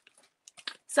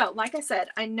 So, like I said,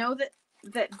 I know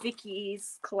that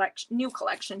Vicki's new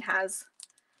collection has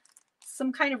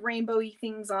some kind of rainbowy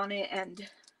things on it, and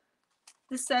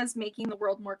This says making the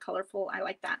world more colorful. I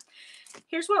like that.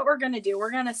 Here's what we're going to do.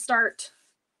 We're going to start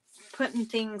putting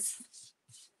things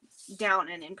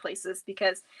down and in places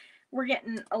because we're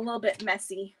getting a little bit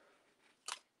messy.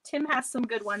 Tim has some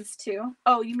good ones too.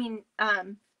 Oh, you mean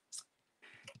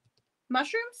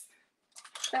mushrooms?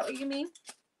 Is that what you mean?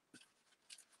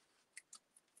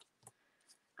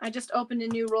 I just opened a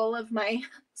new roll of my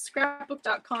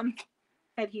scrapbook.com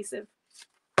adhesive.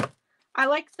 I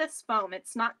like this foam.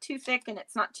 It's not too thick and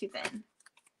it's not too thin.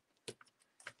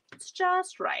 It's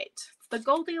just right. It's the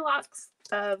Goldilocks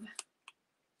of,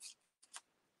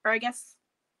 or I guess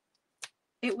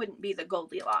it wouldn't be the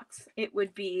Goldilocks. It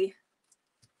would be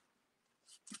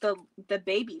the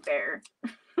baby bear.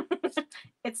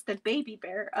 It's the baby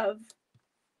bear of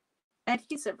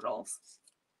adhesive rolls.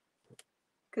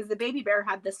 Because the baby bear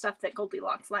had the stuff that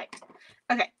Goldilocks liked.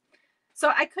 Okay,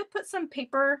 so I could put some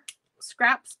paper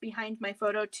scraps behind my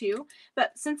photo too,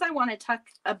 but since I want to tuck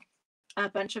a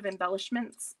bunch of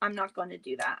embellishments, I'm not going to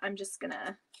do that. I'm just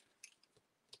gonna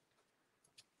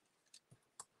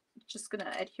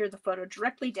adhere the photo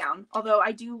directly down, although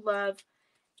I do love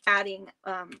adding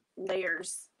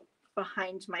layers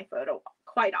behind my photo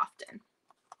quite often.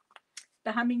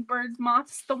 The hummingbird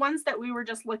moths, the ones that we were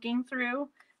just looking through,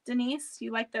 Denise,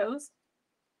 you like those? Is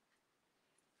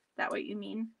that what you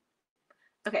mean?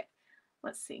 Okay,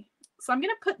 let's see. So I'm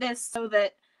going to put this so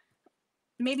that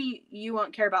maybe you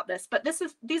won't care about this, but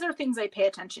these are things I pay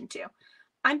attention to.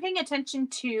 I'm paying attention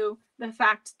to the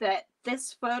fact that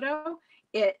this photo,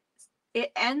 it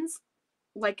ends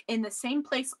like in the same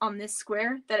place on this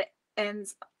square that it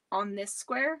ends on this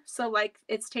square. So like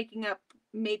it's taking up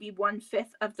maybe 1/5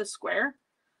 of the square.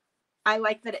 I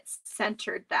like that it's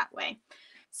centered that way.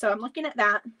 So I'm looking at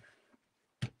that,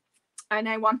 and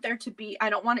I want there to be, I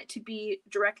don't want it to be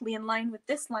directly in line with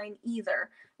this line either.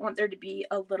 I want there to be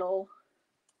a little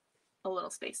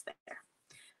space there.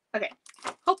 Okay,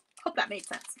 hope that made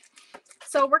sense.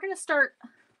 So we're going to start,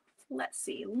 let's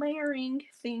see, layering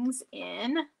things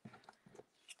in.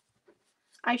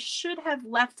 I should have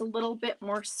left a little bit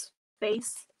more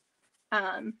space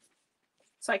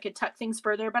so I could tuck things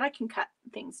further, but I can cut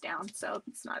things down, so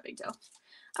it's not a big deal.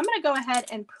 I'm going to go ahead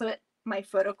and put my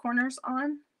photo corners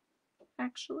on,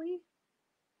 actually,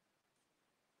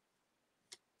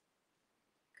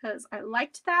 because I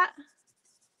liked that,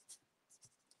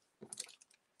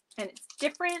 and it's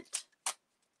different.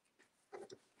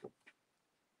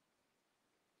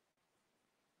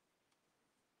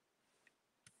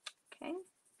 Okay,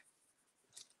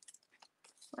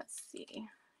 let's see.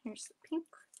 Here's the pink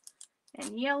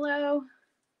and yellow.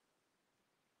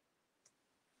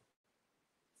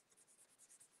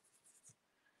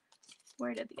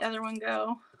 Where did the other one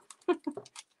go?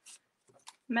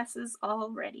 Messes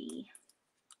already.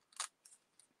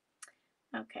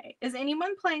 Okay, is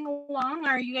anyone playing along?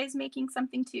 Are you guys making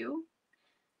something too?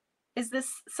 Is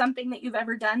this something that you've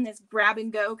ever done, this grab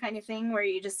and go kind of thing where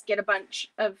you just get a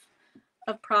bunch of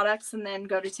products and then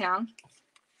go to town?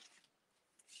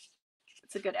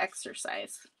 It's a good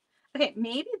exercise. Okay,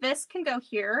 maybe this can go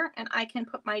here and I can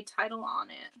put my title on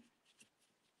it.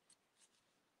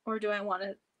 Or do I want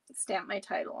to stamp my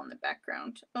title on the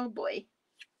background? Oh boy.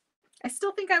 I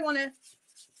still think I want to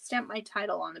stamp my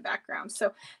title on the background.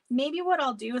 So maybe what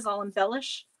I'll do is I'll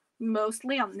embellish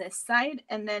mostly on this side,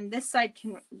 and then this side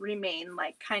can remain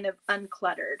like kind of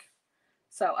uncluttered.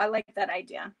 So I like that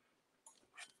idea.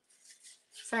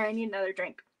 Sorry, I need another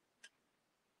drink.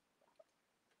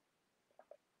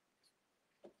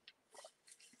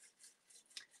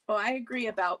 Oh, I agree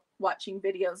about watching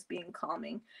videos being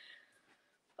calming.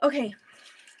 Okay,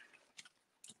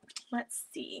 let's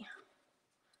see.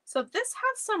 So this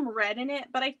has some red in it,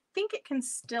 but I think it can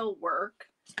still work.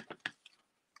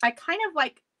 I kind of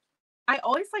like, I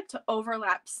always like to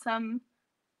overlap some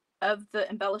of the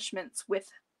embellishments with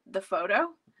the photo,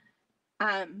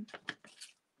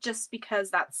 just because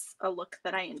that's a look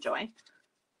that I enjoy.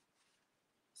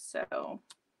 So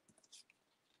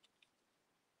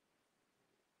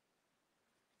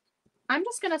I'm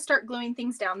just going to start gluing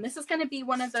things down. This is going to be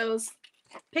one of those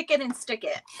pick it and stick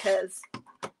it, because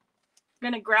I'm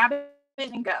going to grab it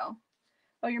and go.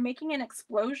 Oh, you're making an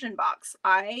explosion box.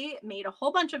 I made a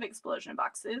whole bunch of explosion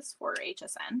boxes for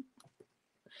HSN,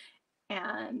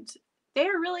 and they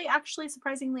are really actually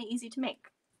surprisingly easy to make.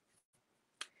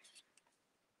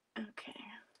 Okay,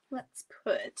 let's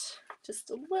put just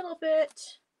a little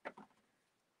bit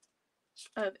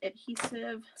of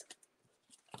adhesive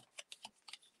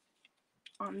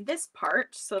on this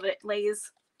part so that it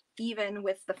lays even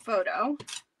with the photo.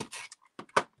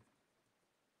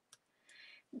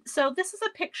 So this is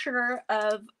a picture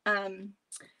of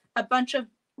a bunch of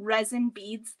resin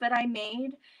beads that I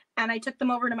made, and I took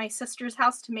them over to my sister's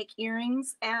house to make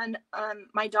earrings, and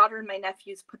my daughter and my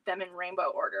nephews put them in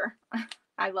rainbow order.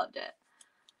 I loved it.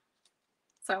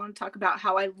 So I want to talk about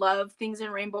how I love things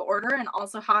in rainbow order, and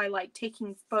also how I like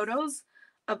taking photos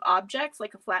of objects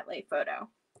like a flat lay photo.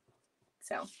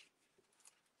 So,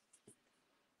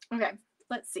 okay,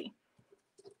 let's see.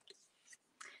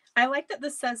 I like that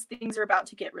this says things are about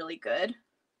to get really good.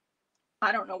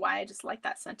 I don't know why, I just like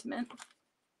that sentiment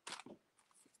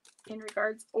in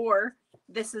regards, or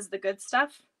this is the good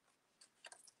stuff.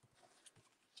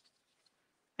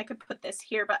 I could put this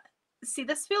here, but see,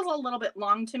 this feels a little bit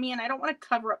long to me and I don't want to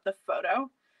cover up the photo.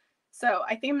 So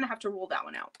I think I'm gonna have to rule that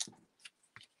one out.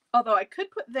 Although I could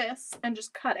put this and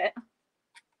just cut it.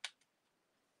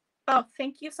 Oh,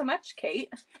 thank you so much,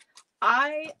 Kate.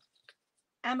 I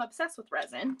am obsessed with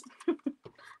resin.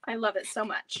 I love it so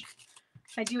much.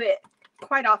 I do it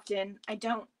quite often. I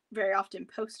don't very often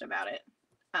post about it,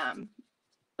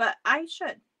 but I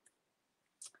should.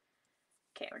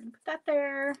 Okay, we're gonna put that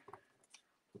there.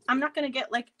 I'm not gonna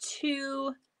get like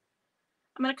too,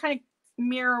 I'm gonna kind of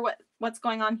mirror what's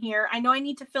going on here. I know I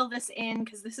need to fill this in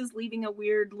because this is leaving a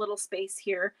weird little space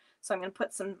here. So I'm gonna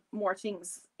put some more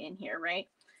things in here, right?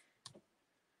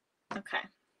 Okay.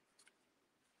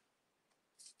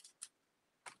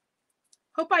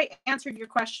 Hope I answered your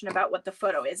question about what the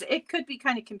photo is. It could be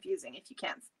kind of confusing if you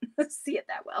can't see it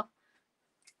that well.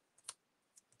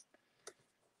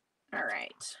 All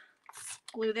right,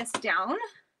 glue this down.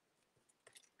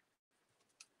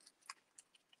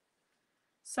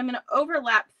 So I'm going to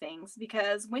overlap things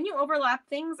because when you overlap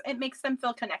things, it makes them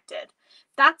feel connected.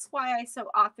 That's why I so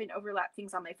often overlap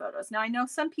things on my photos. Now, I know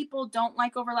some people don't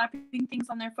like overlapping things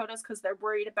on their photos because they're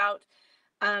worried about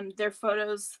their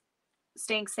photos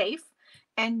staying safe.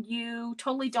 And you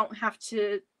totally don't have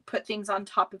to put things on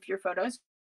top of your photos.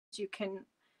 You can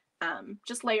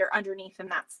just layer underneath, and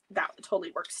that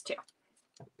totally works too.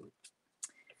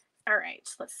 All right,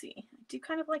 let's see. I do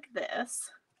kind of like this.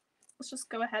 Let's just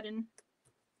go ahead and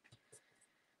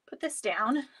put this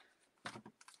down.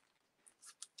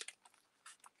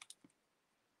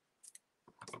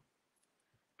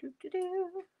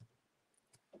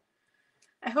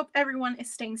 I hope everyone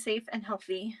is staying safe and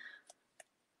healthy.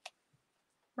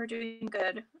 We're doing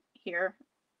good here,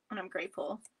 and I'm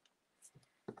grateful.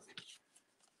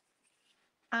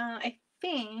 I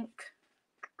think,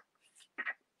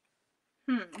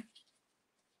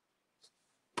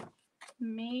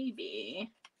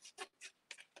 maybe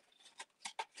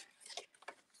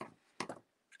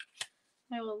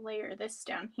I will layer this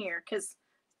down here because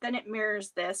then it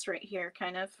mirrors this right here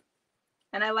kind of.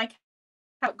 And I like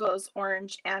how it goes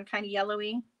orange and kind of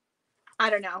yellowy. I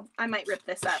don't know. I might rip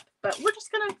this up, but we're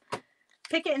just going to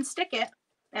pick it and stick it,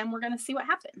 and we're going to see what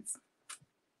happens.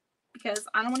 Because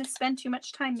I don't want to spend too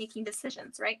much time making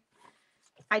decisions, right?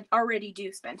 I already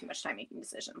do spend too much time making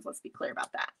decisions. Let's be clear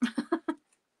about that.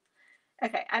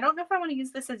 Okay, I don't know if I want to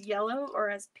use this as yellow or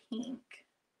as pink.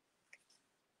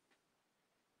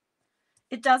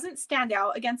 It doesn't stand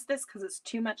out against this because it's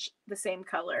too much the same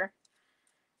color.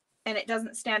 And it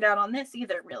doesn't stand out on this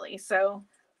either, really. So,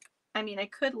 I mean, I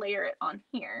could layer it on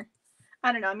here.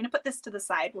 I don't know. I'm going to put this to the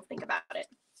side. We'll think about it.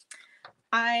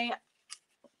 I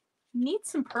need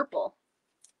some purple.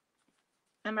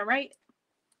 Am I right?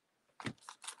 I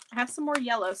have some more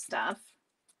yellow stuff.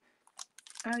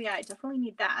 Oh yeah, I definitely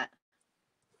need that.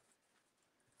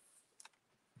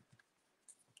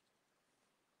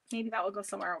 Maybe that will go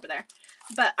somewhere over there.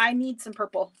 But I need some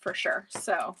purple for sure.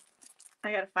 So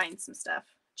I got to find some stuff.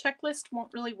 Checklist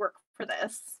won't really work for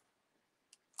this.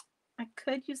 I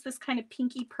could use this kind of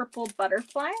pinky purple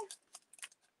butterfly.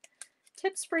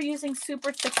 Tips for using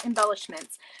super thick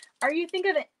embellishments. Are you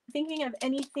thinking of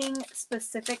anything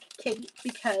specific, Kate?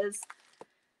 Because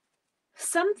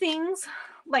some things,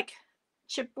 like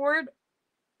chipboard,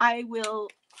 I will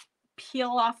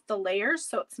peel off the layers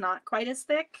so it's not quite as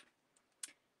thick.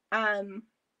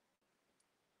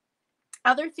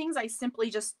 Other things I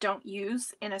simply just don't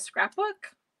use in a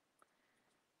scrapbook.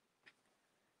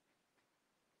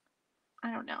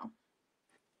 I don't know.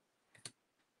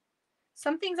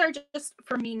 Some things are just,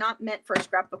 for me, not meant for a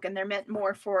scrapbook, and they're meant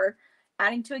more for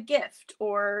adding to a gift,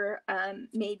 or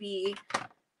maybe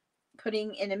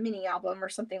putting in a mini album or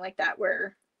something like that,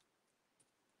 where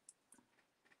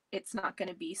it's not going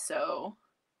to be so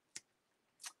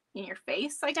in your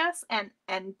face, I guess, and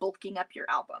bulking up your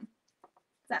album.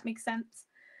 Does that make sense?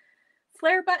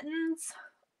 Flare buttons.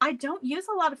 I don't use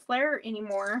a lot of flare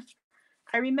anymore.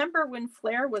 I remember when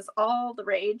flare was all the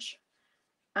rage.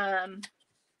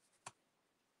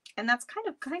 And that's kind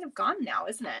of gone now,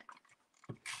 isn't it?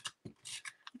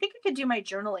 I think I could do my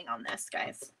journaling on this,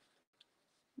 guys.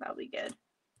 That'll be good.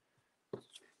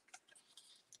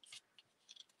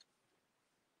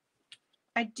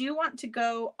 I do want to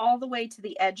go all the way to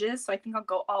the edges, so I think I'll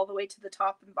go all the way to the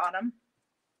top and bottom.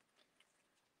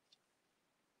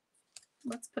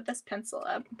 Let's put this pencil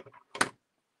up.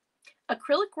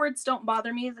 Acrylic words don't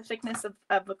bother me. The thickness of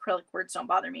acrylic words don't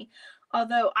bother me.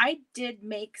 Although I did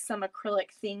make some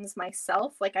acrylic things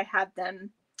myself. Like I had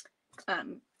them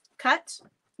cut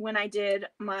when I did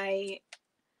my,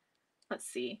 let's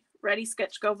see, Ready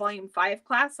Sketch Go Volume 5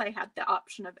 class. I had the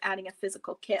option of adding a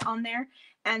physical kit on there.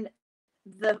 And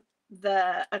the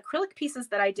acrylic pieces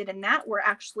that I did in that were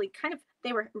actually kind of,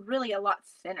 they were really a lot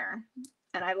thinner.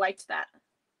 And I liked that.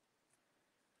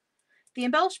 The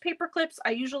embellished paper clips, I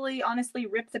usually honestly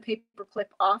rip the paper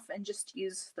clip off and just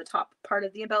use the top part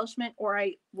of the embellishment, or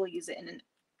I will use it in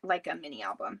like a mini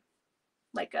album,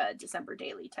 like a December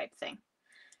daily type thing.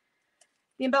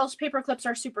 The embellished paper clips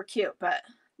are super cute, but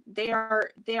they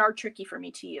are tricky for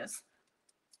me to use.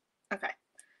 Okay.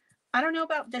 I don't know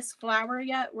about this flower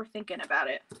yet. We're thinking about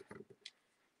it.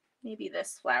 Maybe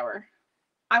this flower.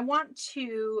 I want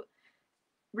to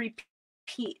repeat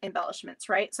embellishments,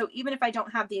 right? So even if I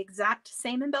don't have the exact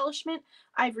same embellishment,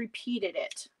 I've repeated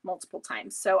it multiple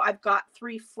times. So I've got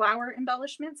 3 flower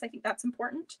embellishments. I think that's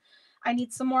important. I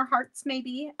need some more hearts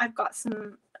maybe. I've got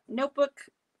some notebook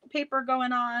paper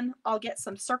going on. I'll get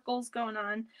some circles going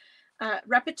on.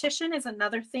 Repetition is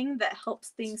another thing that helps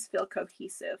things feel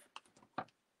cohesive.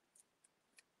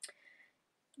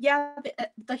 Yeah,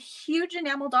 the huge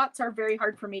enamel dots are very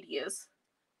hard for me to use,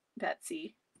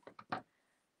 Betsy.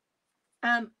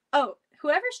 Oh,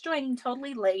 whoever's joining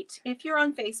totally late, if you're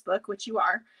on Facebook, which you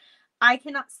are, I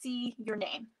cannot see your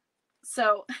name.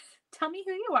 So tell me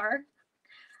who you are.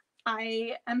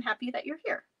 I am happy that you're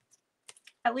here.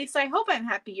 At least I hope I'm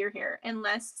happy you're here,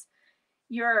 unless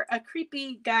you're a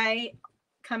creepy guy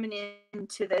coming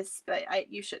into this, but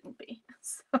you shouldn't be.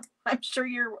 So I'm sure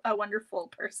you're a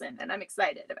wonderful person and I'm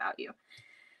excited about you.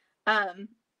 I'm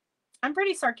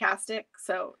pretty sarcastic,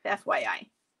 so FYI.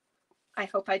 I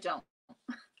hope I don't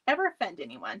ever offend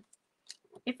anyone.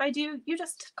 If I do, you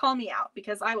just call me out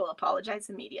because I will apologize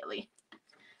immediately.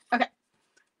 Okay,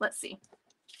 let's see.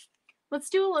 Let's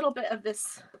do a little bit of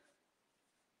this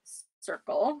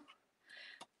circle.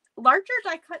 Larger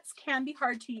die cuts can be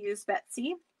hard to use,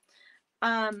 Betsy.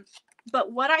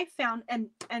 But what I found, and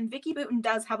Vicki Boutin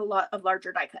does have a lot of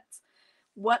larger die cuts.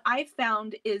 What I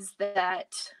found is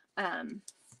that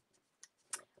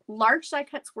large die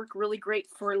cuts work really great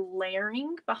for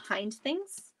layering behind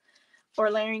things or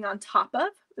layering on top of.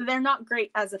 They're not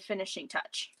great as a finishing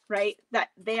touch, right? That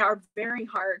they are very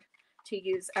hard to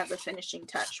use as a finishing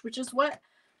touch, which is what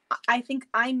I think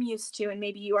I'm used to, and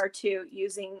maybe you are too,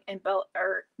 using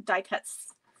die cuts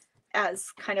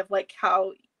as kind of like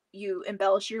how you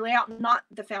embellish your layout, not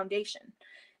the foundation.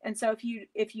 And so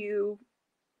if you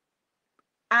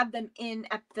add them in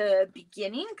at the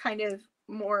beginning, kind of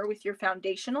more with your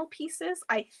foundational pieces,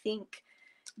 I think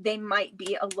they might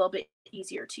be a little bit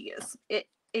easier to use.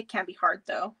 It can be hard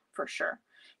though, for sure.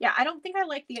 Yeah, I don't think I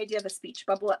like the idea of a speech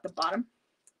bubble at the bottom.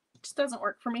 It just doesn't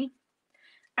work for me.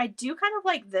 I do kind of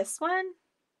like this one,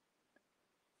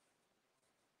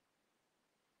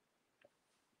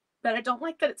 but I don't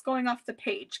like that it's going off the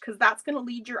page because that's going to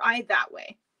lead your eye that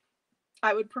way.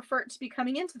 I would prefer it to be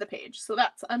coming into the page, so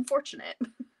that's unfortunate,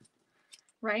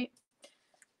 right?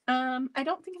 I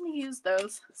don't think I'm going to use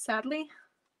those, sadly.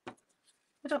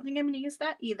 I don't think I'm going to use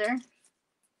that either,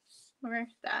 or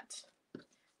that.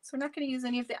 So we're not going to use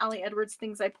any of the Ali Edwards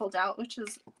things I pulled out, which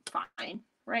is fine,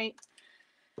 right?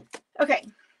 Okay,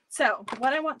 so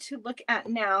what I want to look at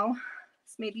now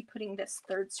is maybe putting this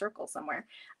third circle somewhere.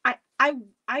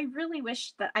 I really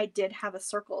wish that I did have a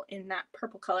circle in that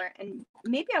purple color, and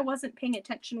maybe I wasn't paying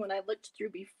attention when I looked through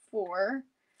before,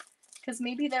 because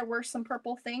maybe there were some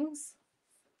purple things.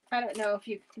 I don't know if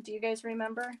do you guys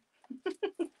remember?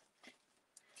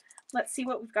 Let's see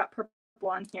what we've got purple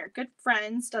on here. Good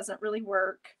Friends doesn't really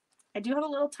work. I do have a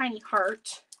little tiny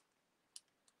heart.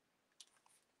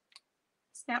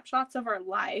 Snapshots of Our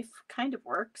Life kind of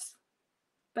works,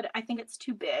 but I think it's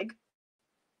too big.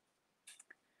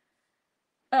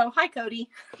 Oh, hi, Cody.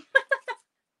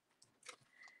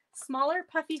 Smaller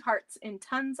puffy hearts in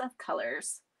tons of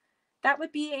colors. That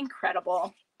would be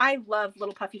incredible. I love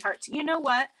little puffy hearts. You know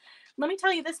what? Let me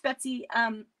tell you this, Betsy.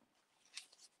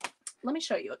 Let me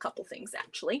show you a couple things,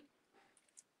 actually.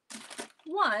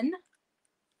 One,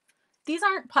 these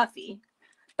aren't puffy,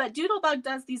 but Doodlebug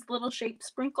does these little shape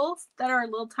sprinkles that are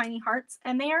little tiny hearts,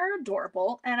 and they are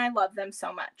adorable, and I love them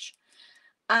so much.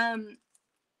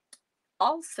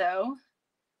 Also,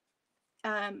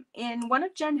 in one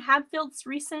of Jen Hadfield's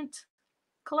recent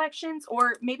collections,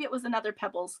 or maybe it was another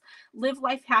Pebbles, Live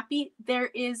Life Happy, there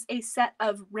is a set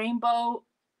of rainbow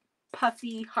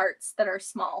puffy hearts that are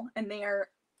small and they are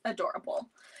adorable.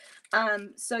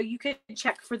 So you could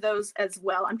check for those as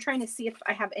well. I'm trying to see if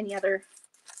I have any other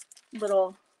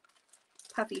little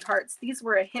puffy hearts. These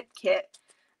were a hip kit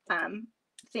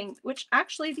thing, which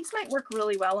actually these might work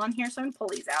really well on here. So I'm gonna pull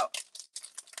these out.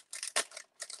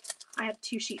 I have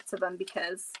 2 sheets of them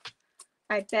because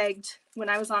I begged, when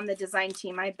I was on the design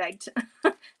team, I begged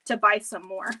to buy some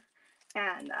more.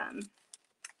 And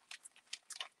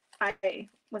I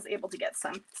was able to get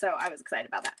some. So I was excited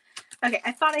about that. Okay,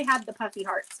 I thought I had the puffy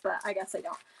hearts, but I guess I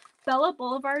don't. Bella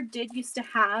Boulevard did used to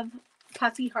have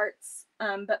puffy hearts,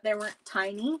 but they weren't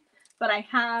tiny. But I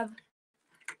have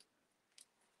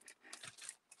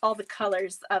all the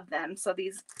colors of them. So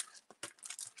these,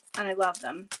 and I love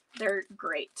them. They're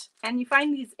great. And you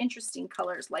find these interesting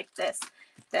colors like this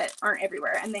that aren't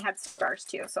everywhere. And they have stars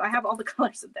too. So I have all the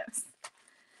colors of those.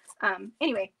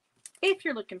 Anyway, if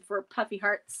you're looking for puffy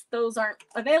hearts, those aren't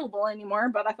available anymore.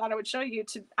 But I thought I would show you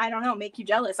to, I don't know, make you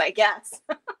jealous, I guess.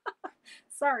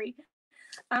 Sorry.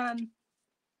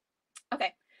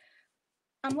 Okay.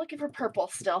 I'm looking for purple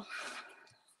still.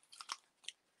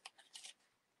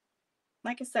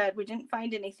 Like I said, we didn't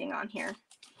find anything on here.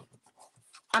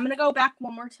 I'm going to go back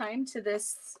one more time to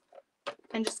this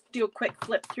and just do a quick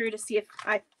flip through to see if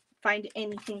I find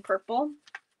anything purple.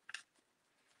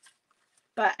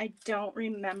 But I don't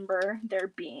remember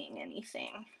there being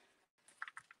anything.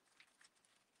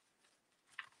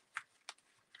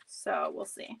 So we'll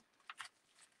see.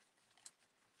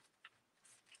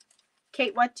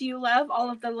 Kate, what do you love? All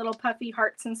of the little puffy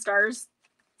hearts and stars.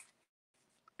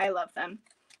 I love them.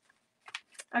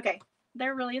 Okay,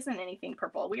 there really isn't anything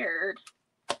purple. Weird.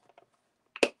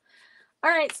 All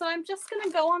right, so I'm just gonna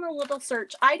go on a little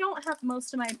search. I don't have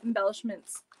most of my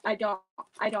embellishments. I don't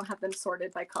have them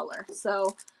sorted by color.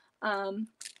 So I'm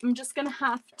just gonna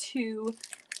have to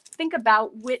think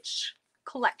about which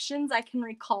collections I can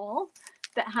recall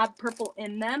that have purple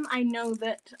in them. I know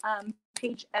that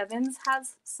Paige Evans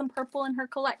has some purple in her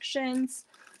collections.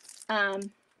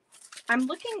 I'm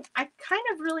looking, I kind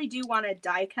of really do want a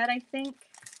die cut, I think.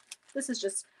 This is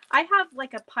just, I have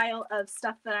like a pile of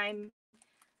stuff that I'm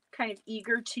kind of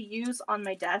eager to use on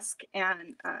my desk.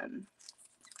 And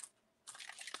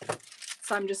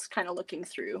so I'm just kind of looking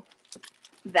through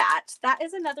that. That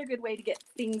is another good way to get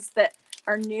things that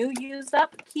are new used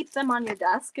up. Keep them on your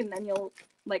desk and then you'll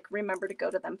like remember to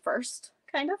go to them first,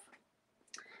 kind of.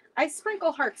 I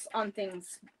sprinkle hearts on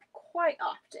things quite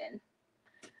often.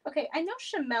 Okay, I know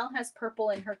Chamel has purple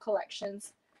in her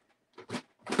collections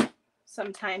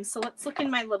sometimes. So let's look in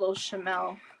my little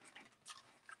Chamel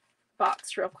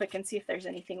box real quick and see if there's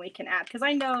anything we can add. Because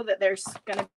I know that there's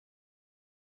going to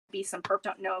be some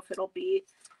purple. Don't know if it'll be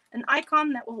an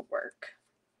icon that will work.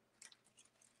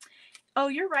 Oh,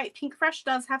 you're right. Pink Fresh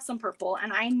does have some purple.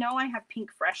 And I know I have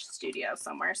Pink Fresh Studio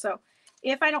somewhere. So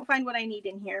if I don't find what I need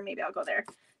in here, maybe I'll go there.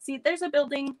 See, there's a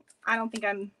building. I don't think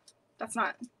that's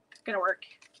not going to work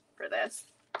for this.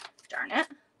 Darn it.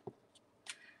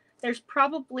 There's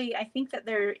probably, I think that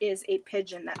there is a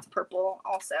pigeon that's purple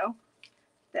also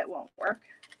that won't work.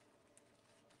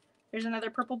 There's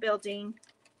another purple building.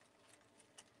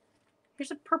 Here's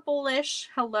a purplish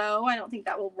hello. I don't think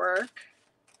that will work.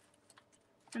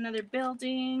 Another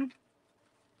building.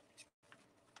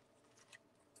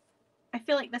 I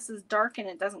feel like this is dark and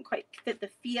it doesn't quite fit the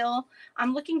feel.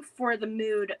 I'm looking for the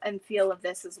mood and feel of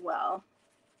this as well.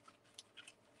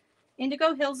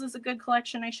 Indigo Hills is a good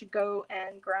collection. I should go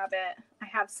and grab it. I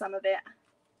have some of it.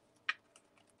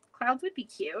 Clouds would be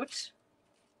cute.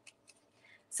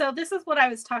 So this is what I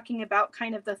was talking about,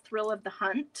 kind of the thrill of the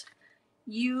hunt.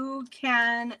 You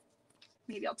can,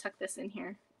 maybe I'll tuck this in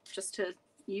here just to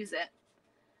use it.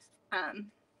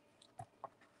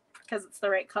 Because it's the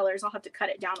right colors. I'll have to cut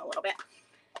it down a little bit.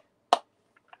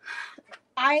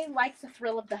 I like the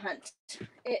thrill of the hunt.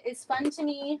 It is fun to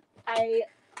me. I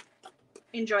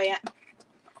enjoy it.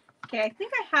 Okay, I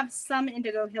think I have some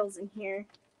Indigo Hills in here.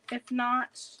 If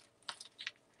not,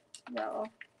 well,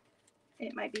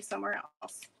 it might be somewhere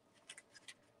else.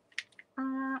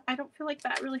 I don't feel like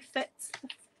that really fits the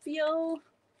feel.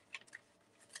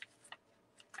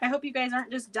 I hope you guys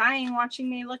aren't just dying watching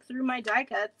me look through my die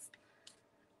cuts.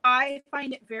 I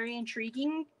find it very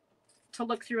intriguing to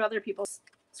look through other people's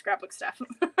scrapbook stuff.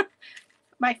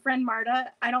 My friend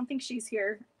Marta, I don't think she's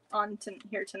here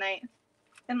here tonight.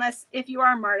 Unless, if you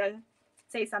are Marta,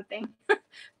 say something.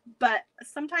 But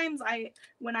sometimes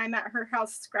when I'm at her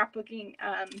house scrapbooking,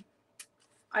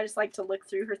 I just like to look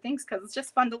through her things because it's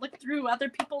just fun to look through other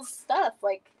people's stuff.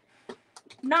 Like,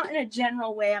 not in a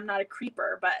general way, I'm not a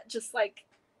creeper, but just like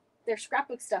their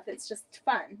scrapbook stuff, it's just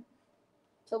fun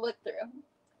to look through.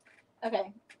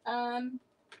 Okay,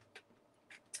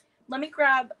 let me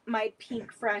grab my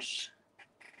Pink Fresh.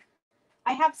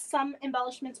 I have some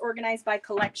embellishments organized by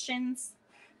collections,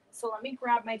 so let me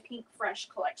grab my Pink Fresh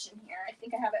collection here. I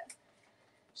think I have it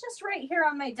just right here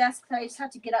on my desk, so I just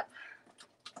have to get up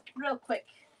real quick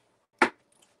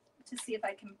to see if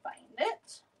I can find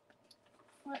it.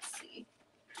 Let's see.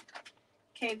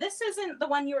 Okay, this isn't the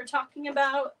one you were talking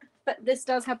about, but this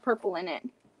does have purple in it.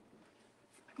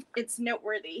 It's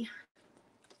noteworthy.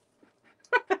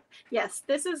 Yes,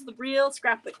 this is the real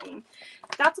scrapbooking.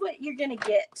 That's what you're gonna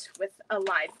get with a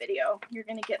live video. You're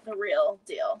gonna get the real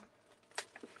deal.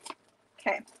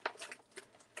 Okay,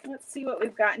 let's see what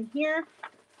we've got in here.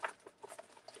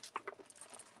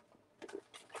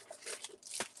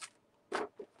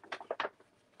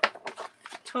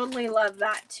 Totally love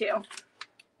that too.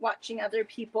 Watching other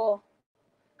people,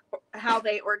 how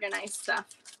they organize stuff.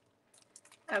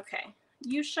 Okay,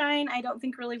 You Shine I don't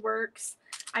think really works.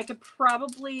 I could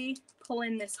probably pull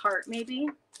in this heart maybe,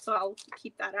 so I'll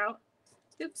keep that out.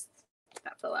 Oops,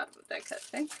 that fell out of the die cut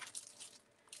thing.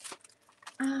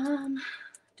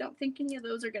 Don't think any of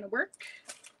those are gonna work.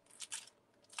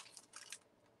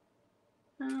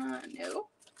 No.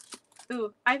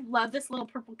 Ooh, I love this little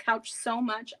purple couch so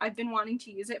much. I've been wanting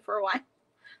to use it for a while,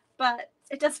 but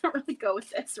it doesn't really go with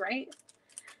this, right?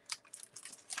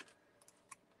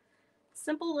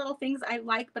 Simple little things I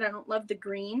like, but I don't love the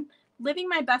green. Living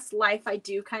My Best Life I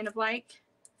do kind of like.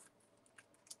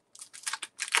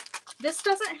 This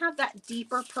doesn't have that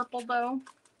deeper purple though.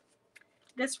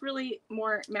 This really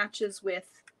more matches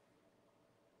with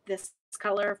this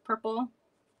color of purple,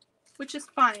 which is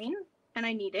fine, and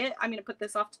I need it. I'm going to put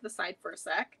this off to the side for a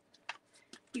sec.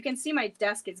 You can see my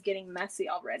desk is getting messy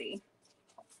already.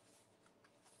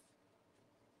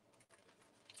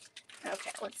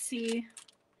 Okay, let's see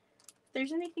if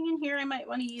there's anything in here I might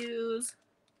want to use.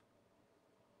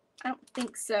 I don't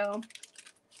think so.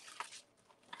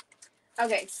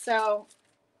 Okay, so,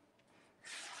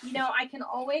 you know, I can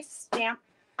always stamp.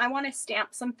 I want to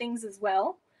stamp some things as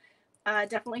well.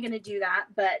 Definitely going to do that,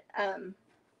 but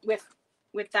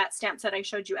with that stamp set I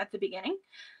showed you at the beginning.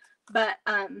 But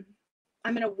I'm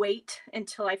going to wait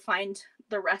until I find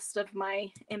the rest of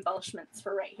my embellishments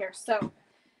for right here. So,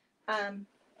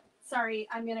 sorry,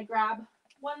 I'm going to grab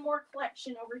one more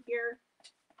collection over here.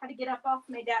 Had to get up off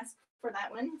my desk for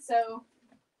that one, so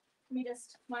let me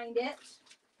just find it.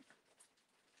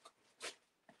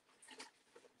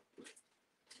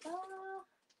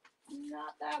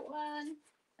 Not that one.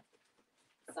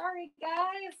 Sorry,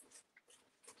 guys.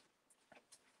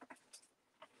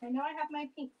 I know I have my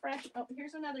Pink Fresh. Oh,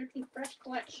 here's another Pink Fresh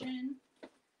collection.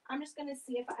 I'm just going to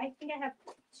see if I think I have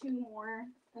two more,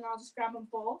 and I'll just grab them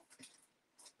both.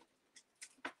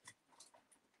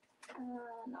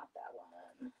 Not that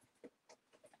one.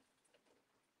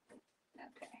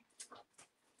 Okay.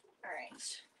 All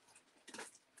right.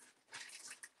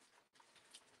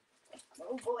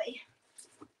 Oh boy.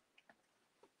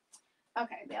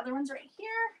 Okay, the other one's right here.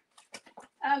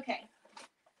 Okay.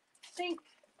 I think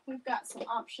we've got some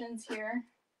options here.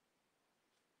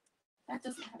 That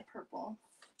doesn't have purple.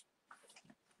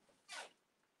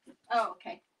 Oh,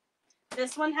 okay.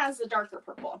 This one has the darker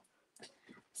purple.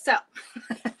 So,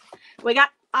 we got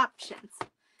options.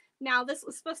 Now, this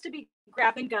was supposed to be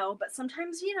grab and go, but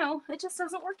sometimes, you know, it just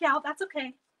doesn't work out. That's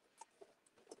okay.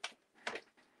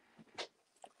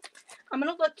 I'm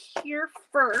going to look here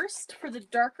first for the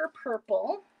darker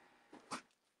purple.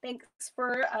 Thanks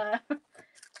for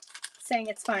saying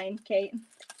it's fine, Kate.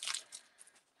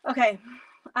 Okay.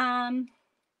 Don't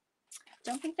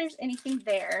think there's anything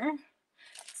there.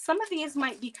 Some of these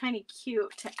might be kind of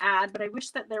cute to add, but I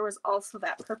wish that there was also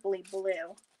that purpley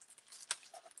blue.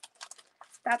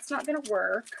 That's not going to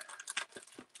work.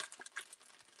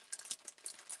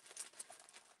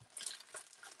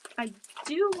 I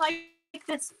do like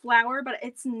this flower, but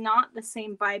it's not the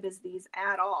same vibe as these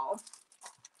at all.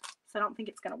 So I don't think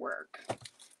it's going to work.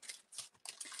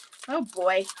 Oh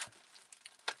boy.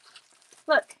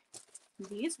 Look,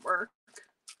 these work.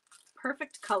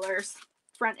 Perfect colors,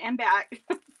 front and back.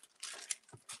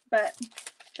 But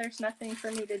there's nothing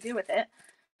for me to do with it.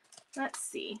 Let's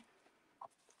see.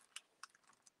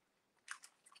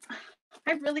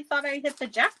 I really thought I hit the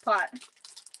jackpot.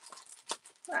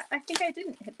 I think I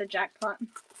didn't hit the jackpot.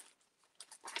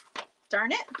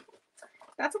 Darn it.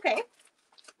 That's okay.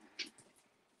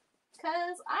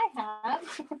 Because I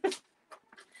have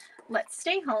Let's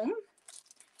Stay Home.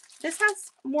 This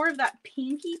has more of that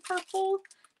pinky purple,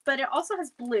 but it also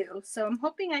has blue. So I'm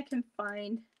hoping I can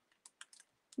find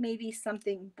maybe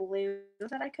something blue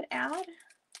that I could add.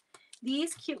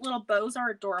 These cute little bows are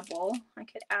adorable. I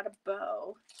could add a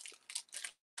bow.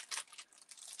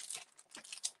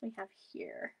 We have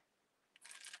here.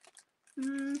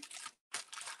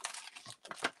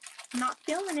 Not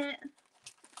feeling it.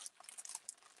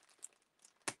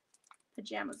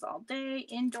 Pajamas all day,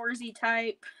 indoorsy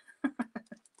type.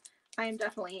 I am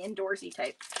definitely indoorsy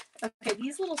type. Okay,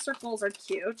 these little circles are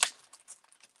cute.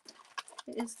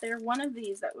 Is there one of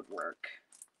these that would work?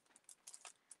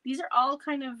 These are all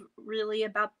kind of really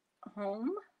about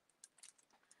home.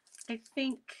 I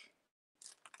think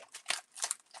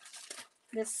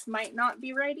this might not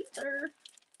be right either.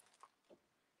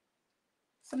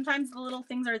 Sometimes the little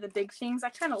things are the big things. I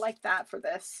kind of like that for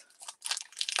this.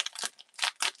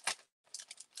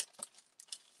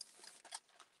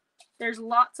 There's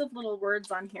lots of little words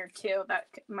on here too that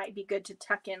might be good to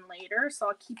tuck in later, so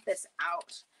I'll keep this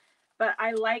out. But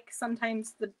I like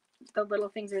sometimes the little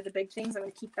things are the big things. I'm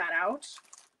going to keep that out.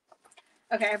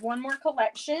 Okay, I have one more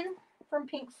collection from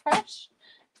Pink Fresh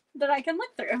that I can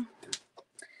look through.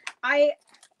 I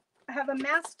have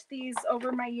amassed these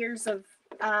over my years of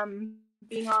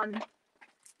being on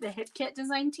the Hip Kit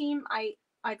design team. I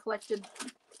collected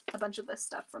a bunch of this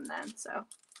stuff from them, so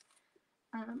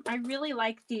I really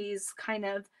like these kind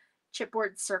of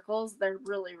chipboard circles. They're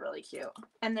really, really cute,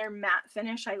 and they're matte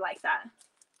finish. I like that.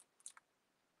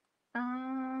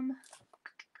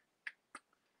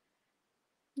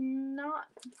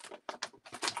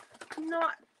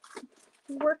 Not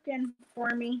working for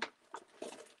me.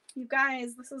 You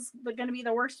guys, this is going to be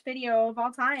the worst video of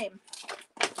all time.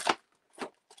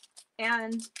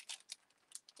 And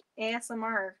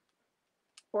ASMR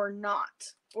or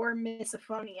not, or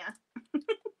misophonia.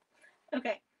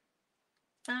 Okay.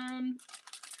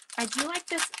 I do like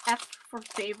this F for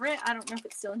favorite. I don't know if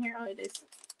it's still in here. Oh, it is.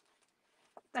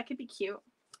 That could be cute.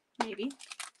 Maybe.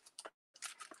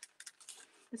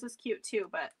 This is cute too,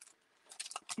 but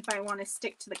if I want to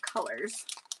stick to the colors.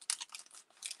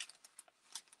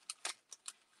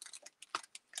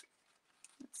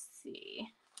 Let's see.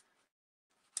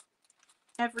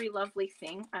 Every lovely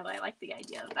thing. I like the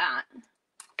idea of that.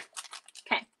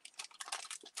 Okay.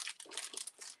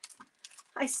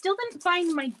 I still didn't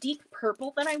find my deep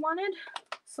purple that I wanted,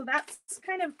 so that's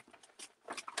kind of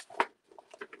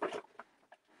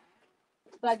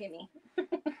bugging me.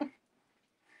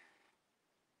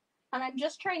 And I'm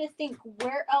just trying to think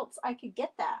where else I could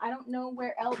get that. I don't know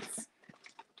where else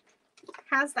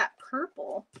has that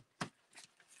purple. I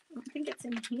don't think it's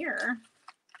in here.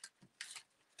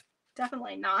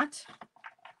 Definitely not.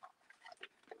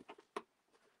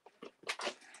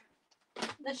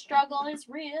 The struggle is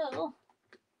real.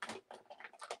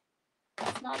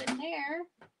 It's not in there.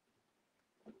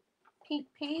 Pink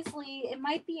paisley. It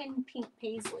might be in pink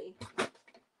paisley.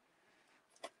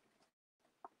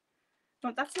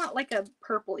 But that's not like a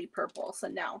purpley purple, so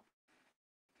no.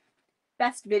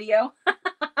 Best video.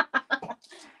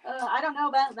 I don't know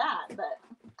about that,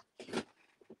 but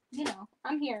you know,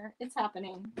 I'm here. It's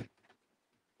happening.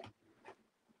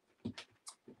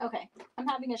 Okay, I'm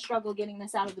having a struggle getting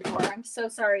this out of the door. I'm so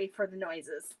sorry for the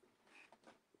noises.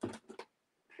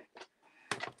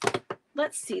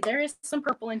 Let's see. There is some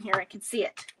purple in here. I can see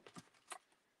it.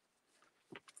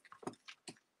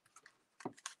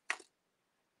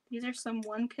 These are some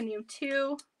One Canoe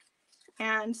 2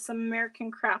 and some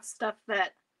American Craft stuff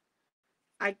that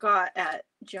I got at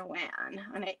Joann.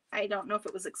 And I don't know if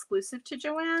it was exclusive to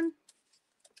Joann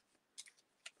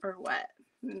or what.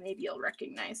 Maybe you'll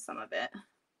recognize some of it.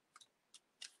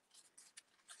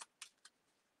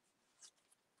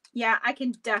 Yeah, I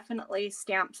can definitely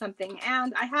stamp something.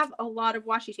 And I have a lot of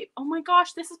washi tape. Oh my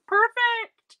gosh, this is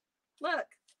perfect. Look,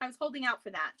 I was holding out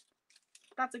for that.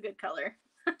 That's a good color.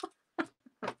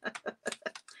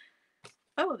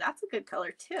 Oh, that's a good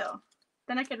color too.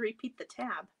 Then I could repeat the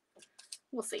tab.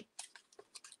 We'll see.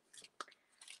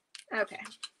 Okay,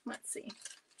 let's see.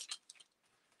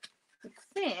 I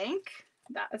think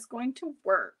that is going to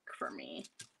work for me.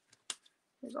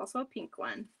 There's also a pink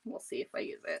one. We'll see if I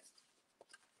use it.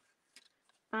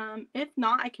 If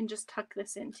not, I can just tuck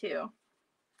this in too.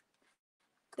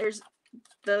 There's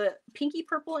the pinky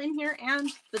purple in here and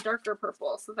the darker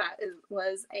purple. So that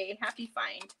was a happy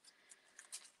find.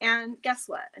 And guess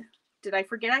what? Did I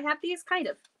forget I had these? Kind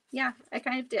of. Yeah, I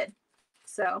kind of did.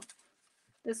 So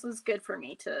this was good for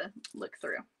me to look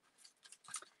through.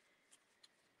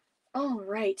 All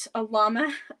right, a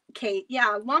llama. Okay,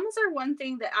 yeah, llamas are one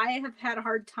thing that I have had a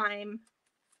hard time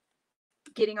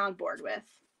getting on board with.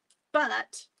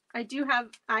 But I did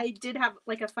have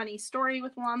like a funny story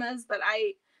with llamas that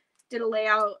I did a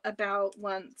layout about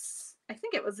once. I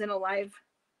think it was in a live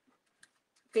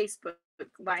Facebook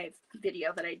live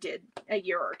video that I did a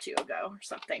year or two ago or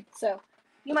something. So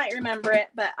you might remember it,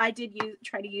 but I did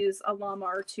try to use a llama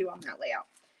or two on that layout.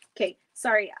 Okay,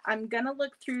 sorry, I'm gonna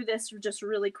look through this just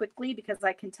really quickly because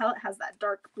I can tell it has that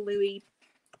dark bluey,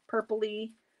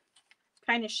 purpley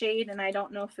kind of shade, and I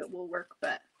don't know if it will work,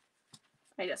 but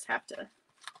I just have to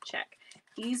check.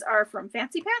 These are from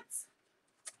Fancy Pants.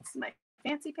 This is my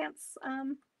Fancy Pants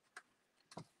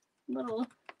little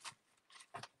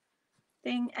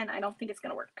thing, and I don't think it's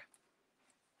gonna work.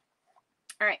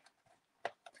 All right.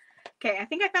 Okay, I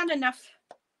think I found enough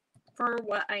for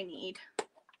what I need.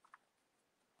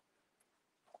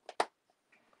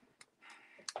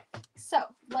 So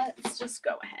let's just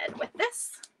go ahead with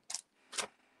this.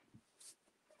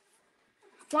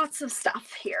 Lots of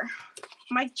stuff here.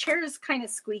 My chair is kind of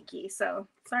squeaky, so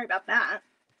sorry about that.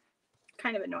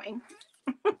 Kind of annoying.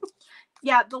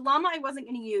 Yeah, the llama I wasn't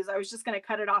going to use. I was just going to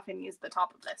cut it off and use the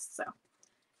top of this. So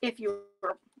if you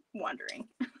were wondering.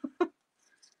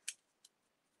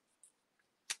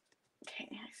 Okay,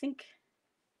 I think,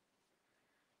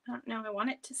 I don't know, I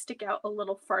want it to stick out a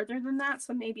little farther than that.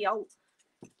 So maybe I'll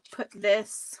put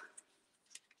this.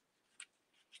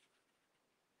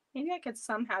 Maybe I could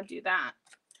somehow do that.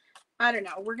 I don't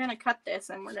know. We're going to cut this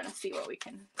and we're going to see what we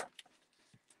can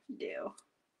do.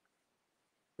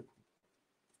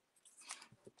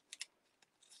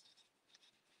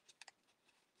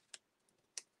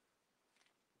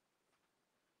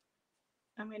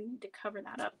 I'm going to need to cover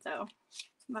that up though.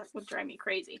 That would drive me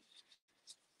crazy.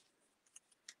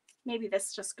 Maybe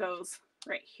this just goes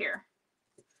right here.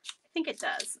 I think it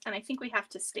does. And I think we have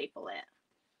to staple it.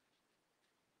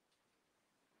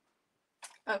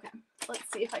 Okay, let's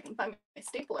see if I can find my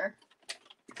stapler.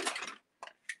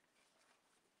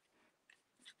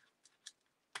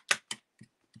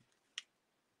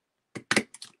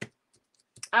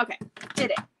 Okay,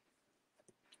 did it.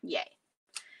 Yay.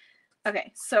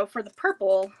 Okay, so for the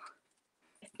purple,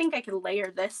 I think I can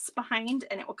layer this behind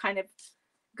and it will kind of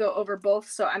go over both.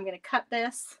 So I'm going to cut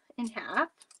this in half.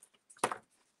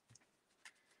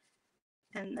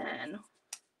 And then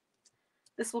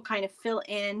this will kind of fill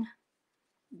in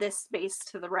this space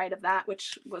to the right of that,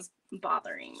 which was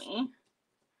bothering me.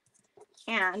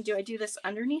 And do I do this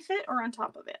underneath it or on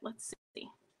top of it? Let's see.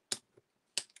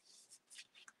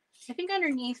 I think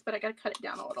underneath, but I got to cut it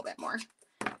down a little bit more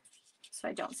so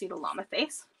I don't see the llama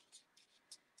face.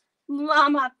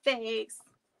 Llama face.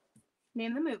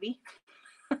 Name the movie.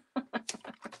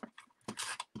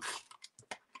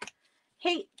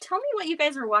 Hey, tell me what you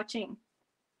guys are watching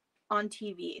on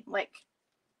TV. Like,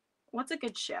 what's a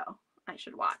good show I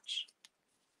should watch?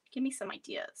 Give me some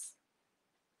ideas.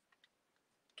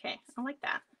 Okay, I like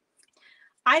that.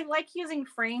 I like using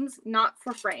frames, not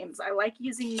for frames. I like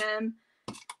using them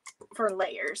for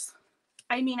layers.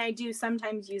 I mean, I do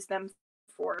sometimes use them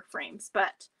for frames,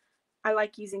 but I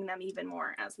like using them even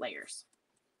more as layers.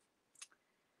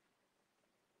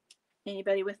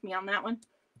 Anybody with me on that one?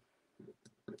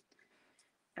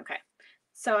 Okay,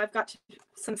 so I've got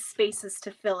some spaces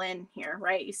to fill in here,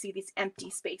 right? You see these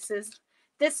empty spaces.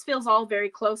 This feels all very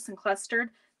close and clustered.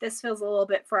 This feels a little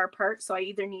bit far apart, so I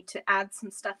either need to add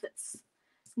some stuff that's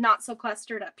not so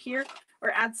clustered up here or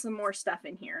add some more stuff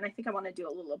in here. And I think I want to do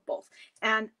a little of both.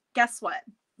 And guess what?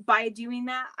 By doing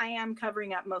that, I am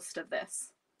covering up most of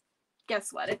this.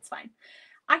 Guess what? It's fine.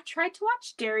 I tried to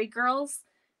watch Dairy Girls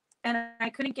and I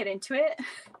couldn't get into it.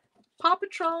 Paw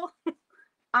Patrol.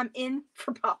 I'm in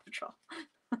for Paw Patrol.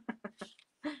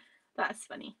 That's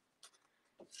funny.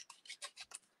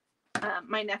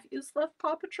 My nephews love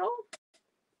Paw Patrol.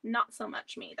 Not so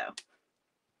much me, though.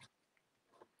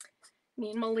 Me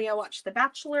and Malia watched The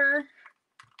Bachelor,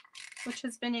 which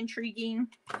has been intriguing.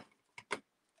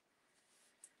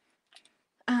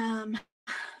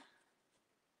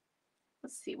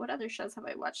 Let's see, what other shows have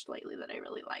I watched lately that I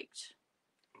really liked?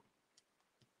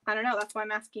 I don't know. That's why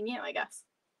I'm asking you, I guess.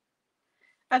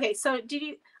 Okay, so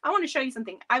I want to show you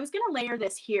something. I was going to layer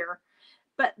this here,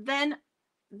 but then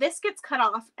this gets cut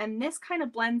off and this kind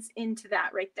of blends into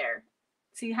that right there.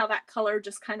 See how that color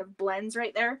just kind of blends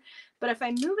right there? But if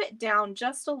I move it down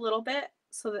just a little bit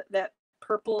so that that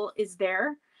purple is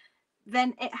there,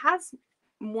 then it has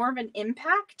more of an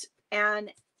impact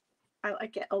and I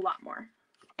like it a lot more.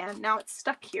 And now it's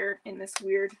stuck here in this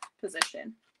weird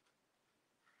position.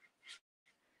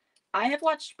 I have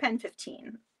watched Pen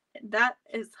 15. That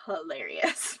is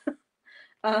hilarious.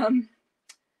 All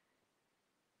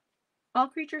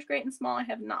Creatures Great and Small I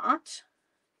have not.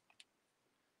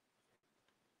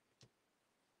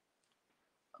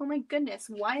 Oh my goodness,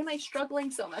 why am I struggling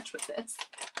so much with this?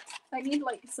 I need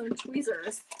like some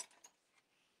tweezers.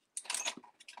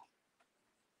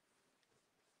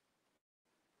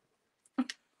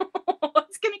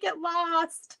 It's gonna get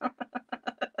lost.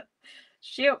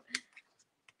 Shoot.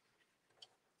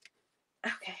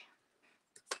 Okay.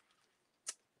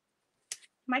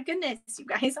 My goodness, you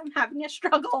guys, I'm having a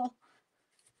struggle.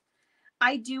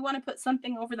 I do want to put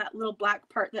something over that little black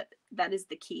part that is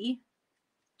the key,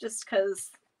 just because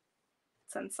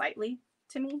it's unsightly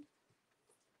to me.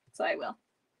 So I will.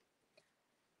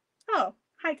 Oh,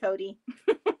 hi, Cody.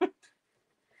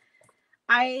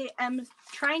 I am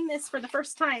trying this for the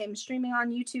first time, streaming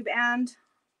on YouTube and,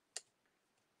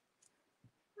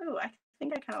 oh, I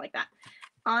think I kind of like that,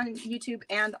 on YouTube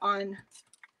and on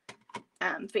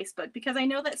Facebook, because I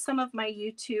know that some of my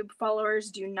YouTube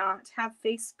followers do not have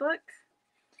Facebook.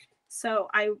 So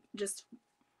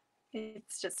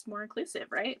it's just more inclusive,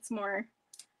 right? It's more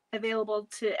available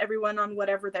to everyone on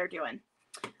whatever they're doing.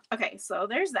 Okay, so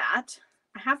there's that.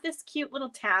 I have this cute little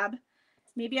tab.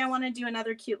 Maybe I want to do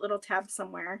another cute little tab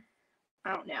somewhere.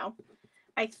 I don't know.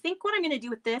 I think what I'm going to do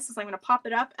with this is I'm going to pop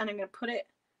it up and I'm going to put it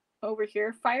over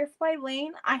here. Firefly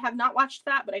Lane. I have not watched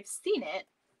that, but I've seen it.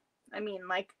 I mean,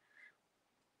 like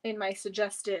in my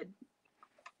suggested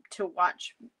to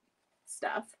watch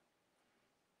stuff.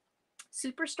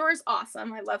 Superstore is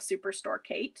awesome. I love Superstore,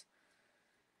 Kate.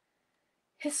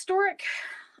 Historic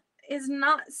is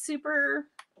not a super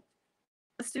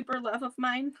love of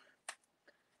mine.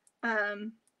 I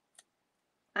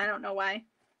don't know why.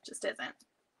 Just isn't.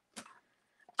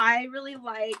 I really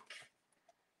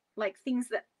like things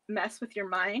that mess with your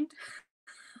mind.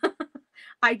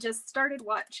 I just started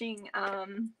watching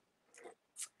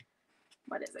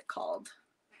what is it called?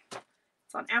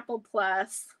 It's on Apple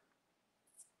Plus.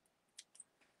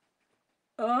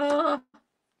 Oh,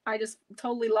 I just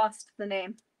totally lost the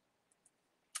name.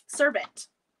 Servant.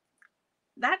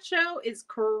 That show is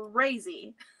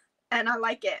crazy and I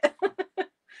like it.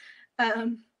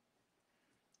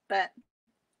 But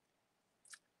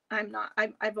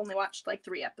I've only watched like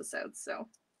 3 episodes, so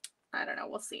I don't know.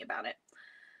 We'll see about it.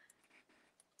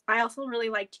 I also really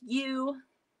liked You,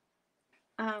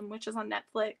 which is on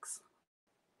Netflix.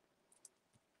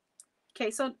 Okay,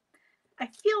 so I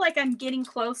feel like I'm getting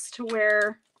close to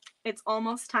where it's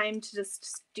almost time to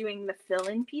just doing the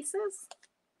fill-in pieces.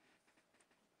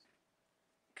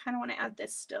 Kind of want to add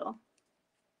this still.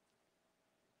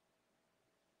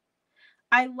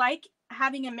 I like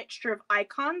having a mixture of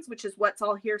icons, which is what's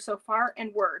all here so far,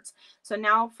 and words. So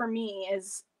now for me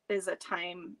is a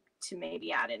time to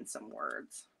maybe add in some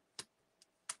words.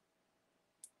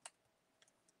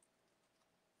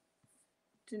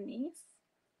 Denise?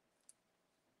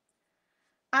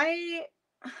 I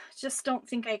just don't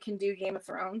think I can do Game of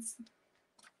Thrones.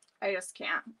 I just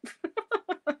can't.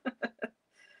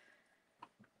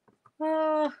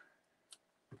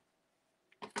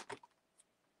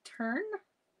 Turn?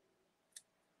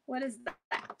 What is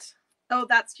that? Oh,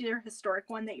 that's your historic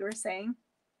one that you were saying.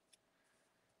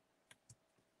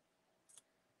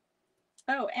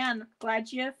 Oh, and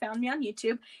glad you found me on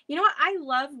YouTube. You know what? I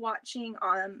love watching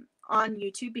on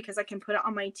YouTube because I can put it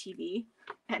on my TV,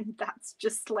 and that's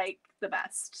just like the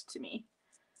best to me.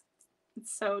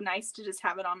 It's so nice to just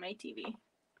have it on my TV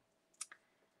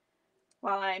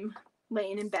while I'm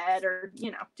laying in bed or,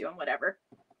 you know, doing whatever.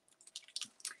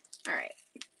 All right.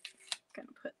 Gonna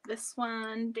put this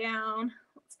one down.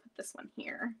 Let's put this one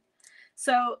here.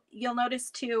 So you'll notice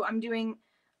too, I'm doing,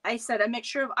 I said a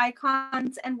mixture of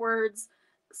icons and words.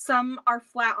 Some are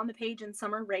flat on the page and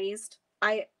some are raised.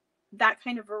 That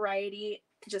kind of variety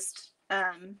just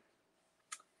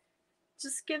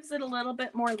gives it a little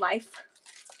bit more life.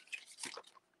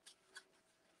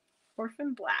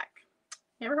 Orphan Black.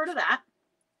 Never heard of that.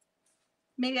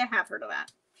 Maybe I have heard of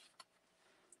that,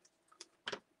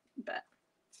 but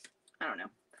I don't know.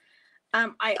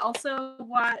 I also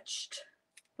watched,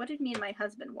 what did me and my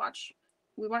husband watch?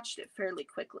 We watched it fairly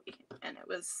quickly, and it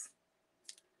was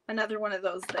another one of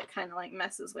those that kind of like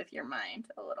messes with your mind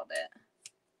a little bit.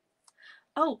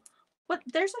 Oh,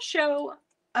 there's a show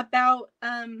about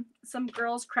some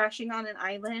girls crashing on an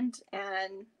island,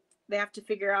 and they have to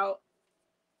figure out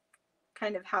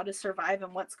kind of how to survive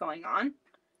and what's going on.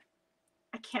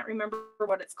 I can't remember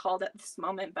what it's called at this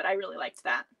moment, but I really liked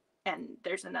that. And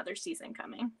there's another season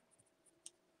coming.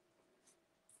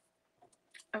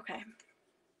 Okay.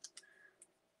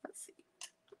 Let's see.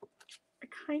 I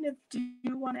kind of do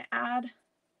want to add.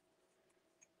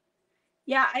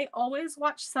 Yeah, I always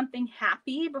watch something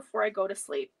happy before I go to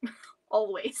sleep.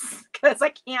 Always. Because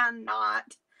I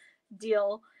cannot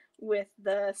deal with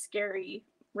the scary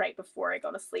right before I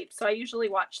go to sleep. So I usually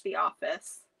watch The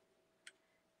Office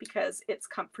because it's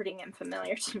comforting and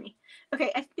familiar to me.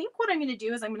 Okay, I think what I'm going to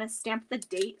do is I'm going to stamp the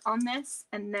date on this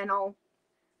and then I'll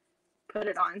put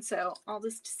it on. So I'll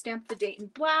just stamp the date in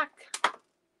black.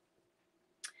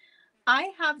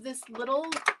 I have this little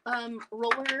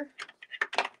roller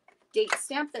date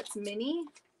stamp that's mini.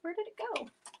 Where did it go?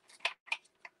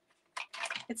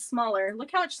 It's smaller.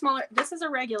 Look how much smaller. This is a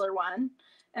regular one.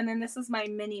 And then this is my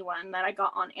mini one that I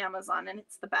got on Amazon, and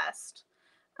it's the best.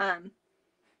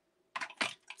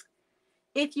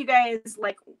 If you guys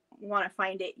like want to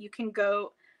find it, you can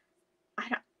go.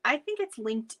 I think it's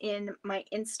linked in my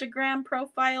Instagram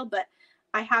profile, but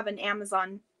I have an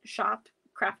Amazon shop,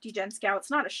 Crafty Jen Scout. It's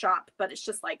not a shop, but it's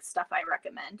just like stuff I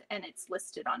recommend, and it's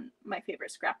listed on my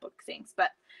favorite scrapbook things.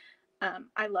 But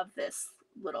I love this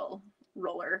little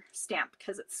roller stamp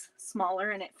because it's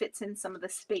smaller and it fits in some of the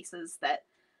spaces that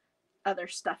other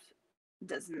stuff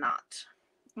does not.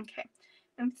 Okay,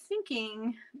 I'm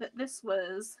thinking that this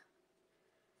was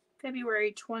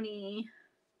February 20.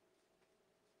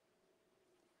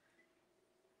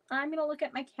 I'm going to look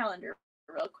at my calendar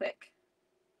real quick.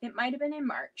 It might have been in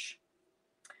March.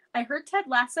 I heard Ted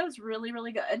Lasso is really,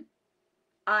 really good.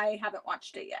 I haven't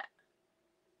watched it yet.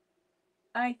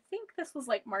 I think this was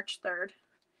like March 3rd.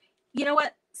 You know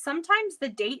what? Sometimes the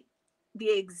date, the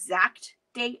exact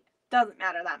date, doesn't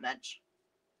matter that much.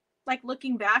 Like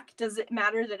looking back, does it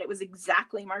matter that it was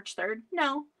exactly March 3rd?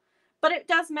 No. But it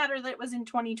does matter that it was in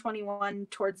 2021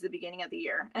 towards the beginning of the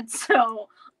year. And so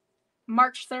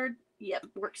March 3rd, yep,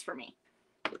 works for me.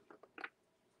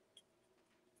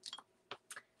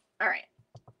 All right.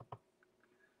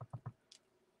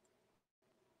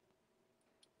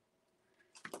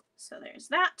 So there's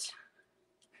that.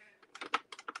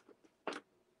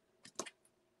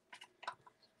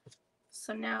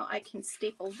 So now I can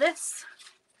staple this,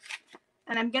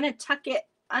 and I'm going to tuck it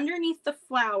underneath the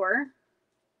flower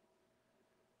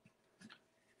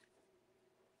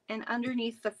and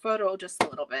underneath the photo just a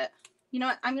little bit. You know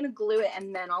what? I'm going to glue it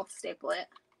and then I'll staple it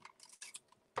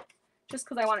just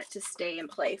because I want it to stay in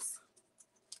place.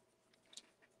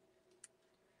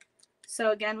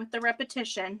 So again, with the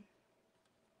repetition,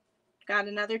 got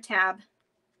another tab.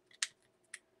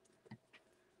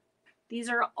 These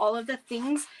are all of the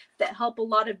things that help a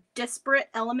lot of disparate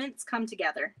elements come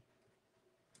together.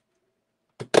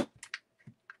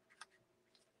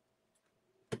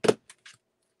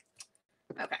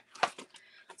 Okay,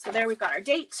 so there we've got our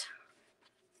date.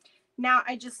 Now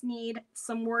I just need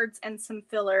some words and some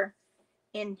filler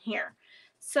in here.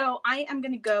 So I am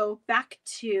going to go back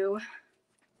to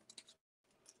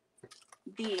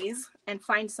these and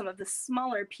find some of the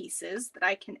smaller pieces that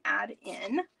I can add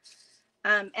in.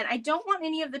 And I don't want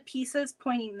any of the pieces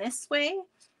pointing this way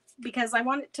because I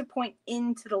want it to point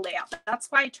into the layout. That's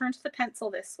why I turned the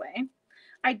pencil this way.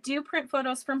 I do print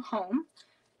photos from home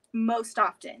most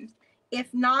often.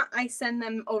 If not, I send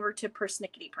them over to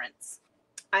Persnickety Prints.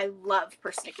 I love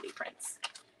Persnickety Prints.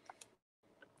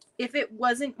 If it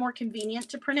wasn't more convenient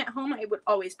to print at home, I would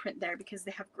always print there because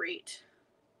they have great,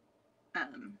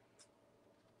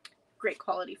 great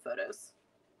quality photos.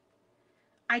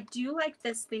 I do like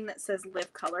this thing that says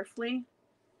Live Colorfully,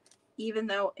 even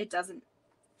though it doesn't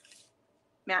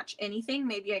match anything.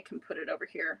 Maybe I can put it over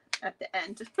here at the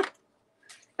end.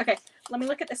 Okay, let me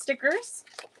look at the stickers.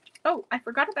 Oh, I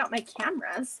forgot about my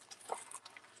cameras.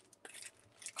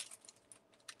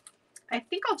 I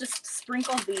think I'll just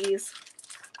sprinkle these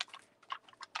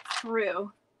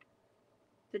through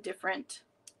the different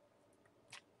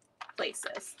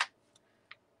places.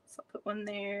 So I'll put one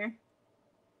there.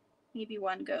 Maybe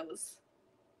one goes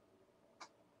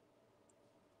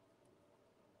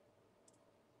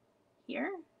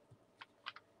here.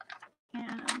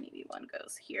 And maybe one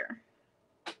goes here.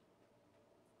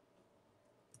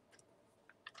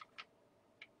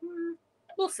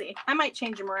 We'll see. I might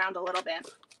change them around a little bit.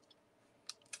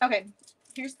 Okay,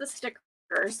 here's the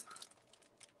stickers.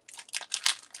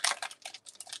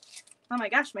 Oh my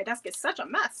gosh, my desk is such a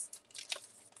mess.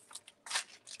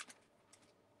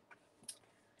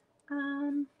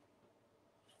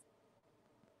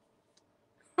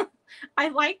 I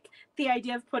like the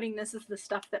idea of putting this as the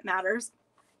stuff that matters.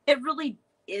 It really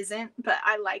isn't, but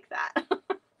I like that.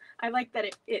 I like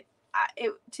that it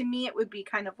to me it would be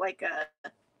kind of like a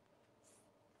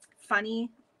funny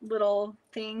little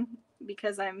thing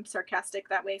because I'm sarcastic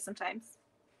that way sometimes.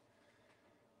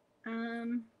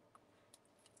 I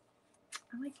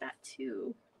like that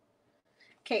too.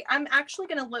 Okay, I'm actually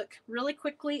going to look really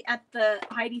quickly at the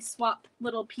Heidi Swapp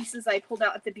little pieces I pulled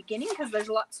out at the beginning because there's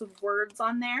lots of words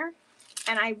on there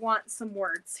and I want some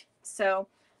words. So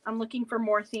I'm looking for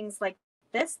more things like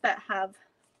this that have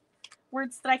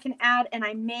words that I can add, and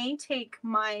I may take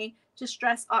my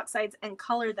Distress Oxides and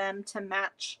color them to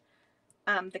match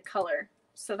the color.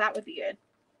 So that would be good.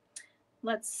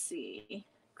 Let's see.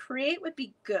 Create would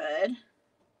be good.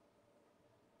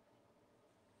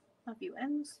 Love you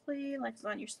endlessly. Life is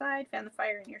on your side. Fan the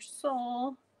fire in your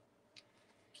soul.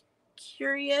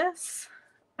 Curious.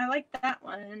 I like that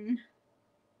one.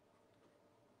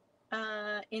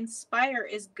 Inspire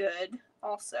is good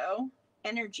also.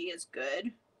 Energy is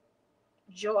good.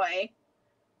 Joy.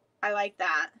 I like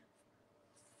that.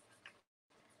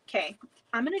 Okay,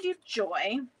 I'm going to do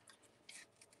joy.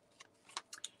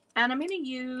 And I'm going to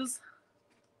use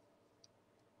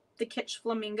the Kitsch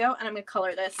Flamingo, and I'm going to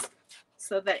color this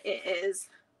so that it is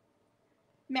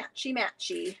matchy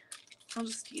matchy. I'll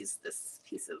just use this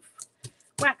piece of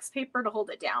wax paper to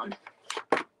hold it down.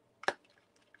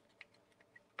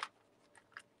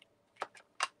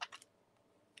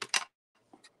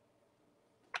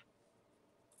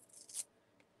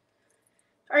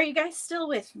 Are you guys still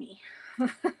with me?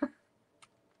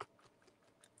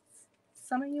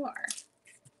 Some of you are.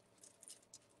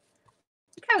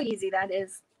 Look how easy that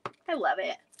is. I love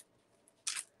it.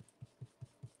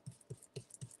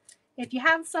 If you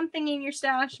have something in your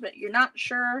stash but you're not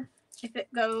sure if it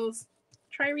goes,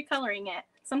 try recoloring it.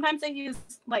 Sometimes I use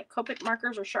like Copic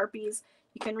markers or Sharpies.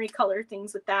 You can recolor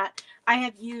things with that. I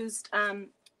have used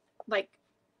like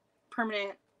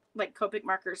permanent like Copic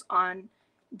markers on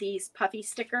these puffy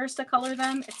stickers to color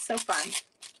them. It's so fun.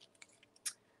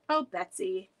 Oh,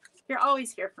 Betsy, you're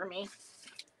always here for me.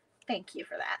 Thank you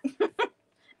for that.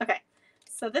 Okay,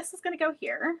 so this is going to go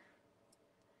here.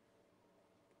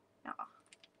 Oh,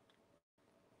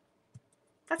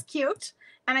 that's cute.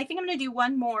 And I think I'm going to do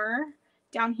one more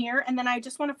down here, and then I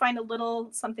just want to find a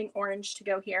little something orange to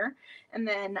go here, and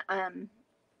then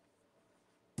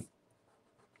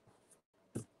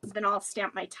I'll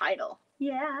stamp my title.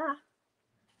 Yeah.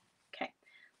 Okay,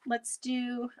 let's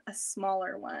do a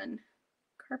smaller one.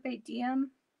 Carpe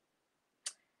Diem.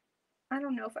 I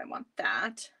don't know if I want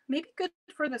that. Maybe good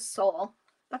for the soul.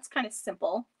 That's kind of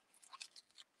simple.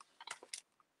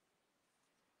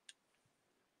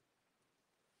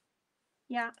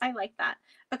 Yeah, I like that.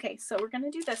 Okay, so we're going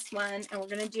to do this one, and we're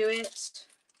going to do it.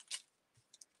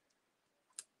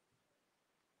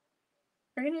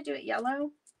 We're going to do it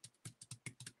yellow.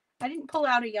 I didn't pull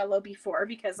out a yellow before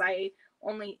because I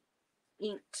only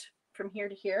inked from here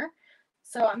to here.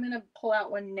 So I'm going to pull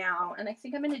out one now, and I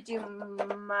think I'm going to do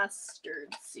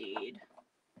mustard seed.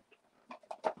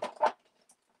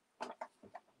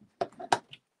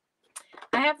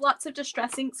 I have lots of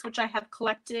distress inks, which I have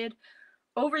collected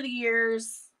over the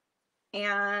years,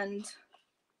 and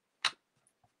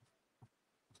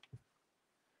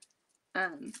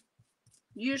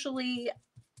usually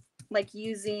like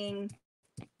using,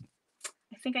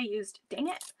 I think I used, dang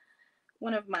it,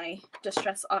 one of my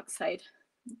Distress Oxide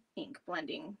ink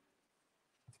blending.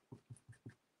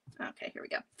 Okay, here we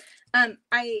go.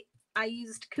 I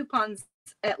used coupons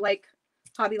at like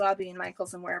Hobby Lobby and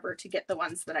Michael's and wherever to get the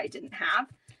ones that I didn't have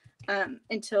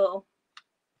until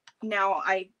now.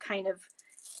 I kind of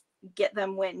get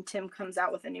them when Tim comes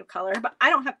out with a new color, but I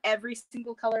don't have every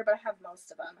single color, but I have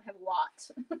most of them. I have a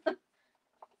lot.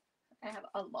 I have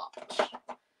a lot,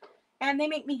 and they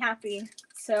make me happy.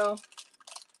 So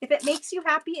if it makes you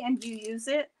happy and you use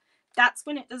it, that's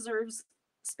when it deserves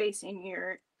space in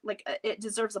your, like, it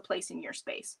deserves a place in your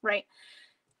space, right?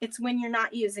 It's when you're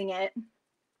not using it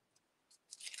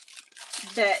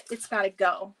that it's got to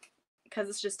go because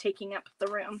it's just taking up the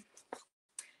room.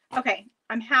 Okay,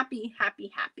 I'm happy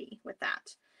with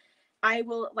that. I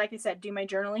will, like I said, do my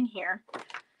journaling here.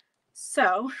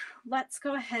 So let's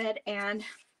go ahead and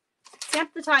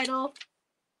stamp the title.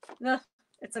 Ugh,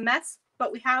 it's a mess,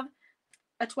 but we have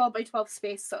a 12 by 12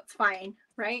 space, so it's fine,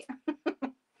 right?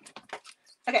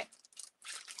 Okay.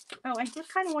 Oh, I did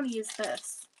kind of want to use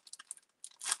this.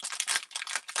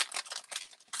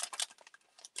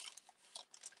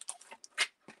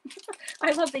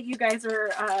 I love that you guys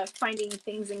are finding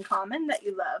things in common that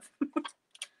you love.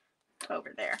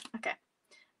 Over there. Okay.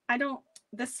 I don't,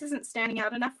 this isn't standing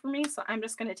out enough for me, so I'm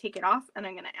just going to take it off, and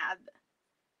I'm going to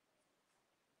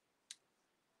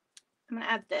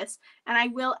add this, and I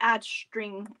will add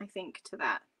string, I think, to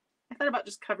that. I thought about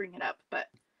just covering it up, but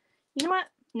you know what?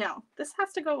 No, this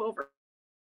has to go over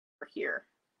here.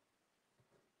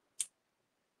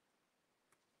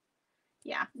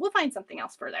 Yeah, we'll find something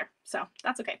else for there, so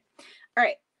that's okay. All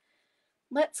right,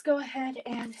 let's go ahead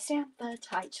and stamp the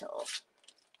title.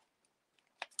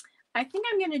 I think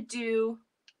I'm going to do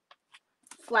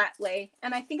flat lay,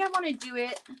 and I think I want to do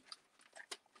it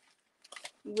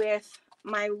with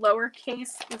my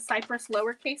lowercase, the Cypress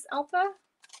lowercase alpha.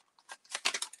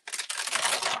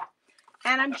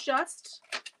 And I'm just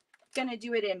gonna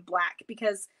do it in black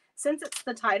because since it's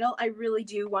the title, I really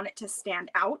do want it to stand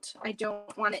out. I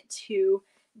don't want it to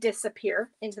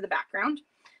disappear into the background.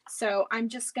 So I'm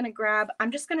just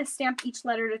gonna stamp each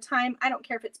letter at a time. I don't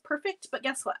care if it's perfect, but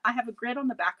guess what? I have a grid on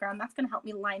the background. That's gonna help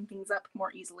me line things up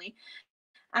more easily.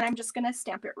 And I'm just gonna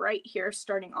stamp it right here,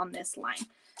 starting on this line.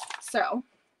 So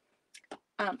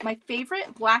my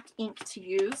favorite black ink to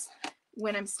use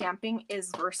when I'm stamping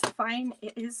is VersaFine.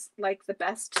 It is like the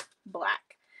best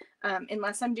black.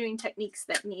 Unless I'm doing techniques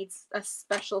that needs a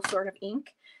special sort of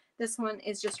ink. This one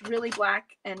is just really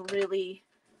black and really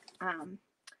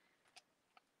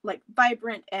like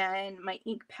vibrant, and my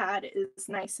ink pad is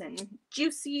nice and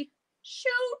juicy.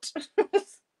 Shoot!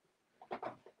 It's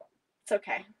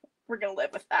okay. We're gonna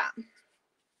live with that.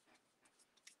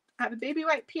 I have a baby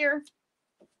wipe here.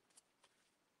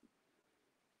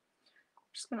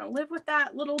 Just gonna live with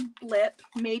that little blip.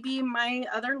 Maybe my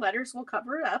other letters will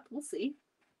cover it up. We'll see.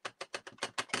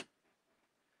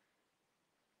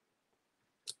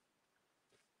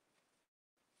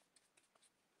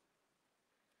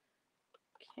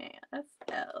 Okay,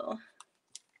 FL.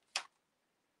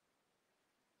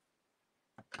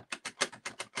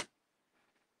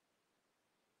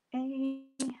 A.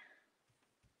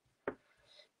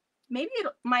 Maybe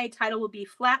my title will be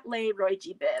Flat Lay Roy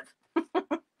G. Biv.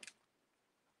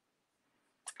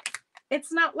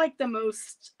 It's not like the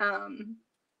most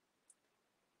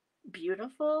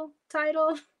beautiful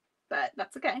title, but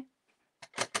that's okay.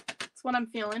 It's what I'm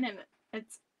feeling, and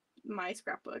it's my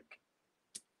scrapbook.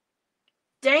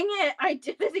 Dang it, I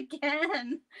did it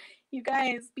again. You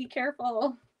guys, be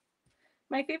careful.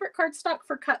 My favorite cardstock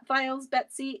for cut files,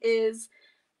 Betsy, is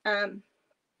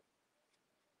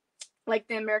like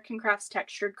the American Crafts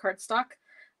textured cardstock.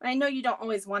 I know you don't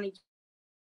always want to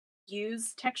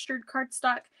use textured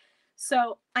cardstock,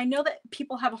 so I know that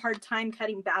people have a hard time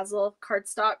cutting basil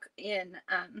cardstock in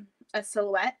a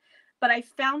silhouette, but I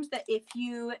found that if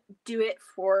you do it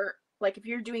for, like, if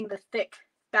you're doing the thick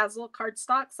basil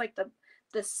cardstocks, like the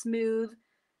smooth,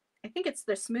 I think it's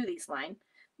the Smoothies line,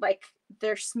 like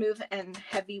they're smooth and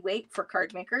heavyweight for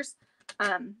card makers,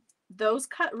 those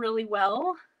cut really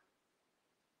well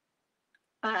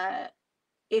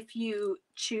if you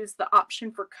choose the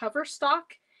option for cover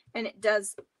stock, and it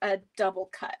does a double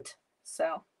cut.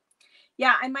 So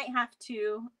yeah, I might have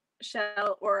to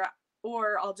shell, or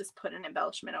I'll just put an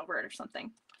embellishment over it or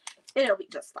something. It'll be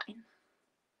just fine.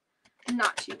 I'm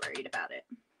not too worried about it.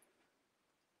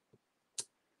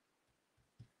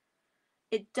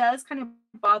 It does kind of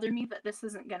bother me that this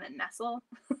isn't going to nestle,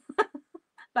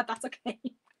 but that's okay.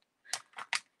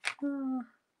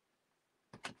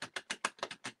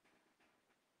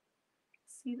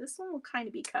 See, this one will kind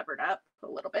of be covered up a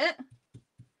little bit.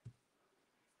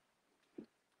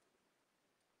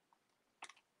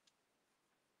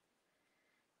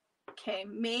 Okay,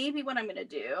 maybe what I'm going to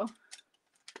do,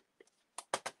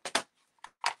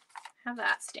 have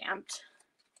that stamped.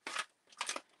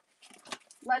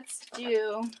 Let's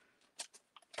do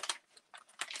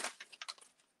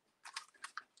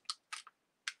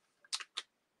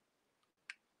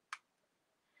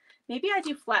maybe I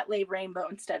do Flat Lay Rainbow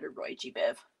instead of Roy G.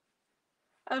 Biv.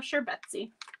 Oh, sure,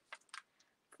 Betsy.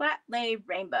 Flat Lay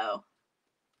Rainbow.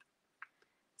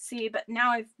 See, but now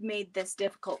I've made this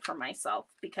difficult for myself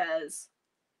because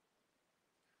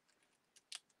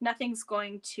nothing's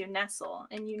going to nestle.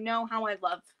 And you know how I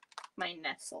love my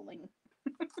nestling.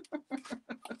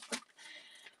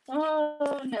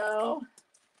 Oh, no.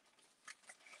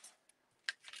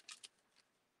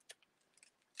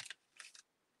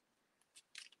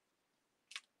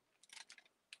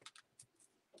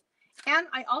 And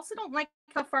I also don't like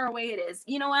how far away it is.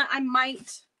 You know what? I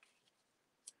might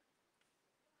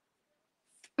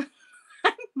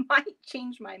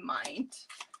change my mind,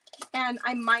 and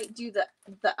I might do the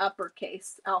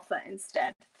uppercase alpha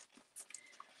instead.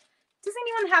 Does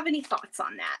anyone have any thoughts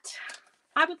on that?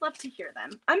 I would love to hear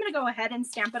them. I'm going to go ahead and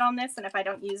stamp it on this, and if I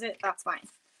don't use it, that's fine.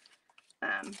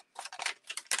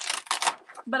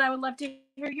 But I would love to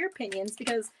hear your opinions,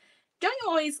 because don't you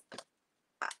always,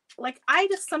 like, I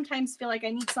just sometimes feel like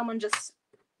I need someone just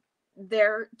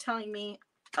there telling me,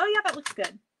 oh yeah, that looks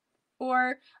good.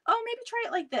 Or, oh, maybe try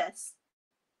it like this.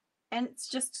 And it's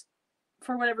just,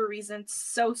 for whatever reason,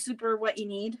 so super what you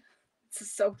need.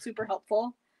 It's so super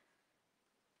helpful.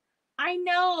 I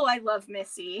know I love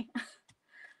Missy.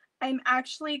 I'm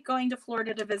actually going to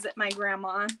Florida to visit my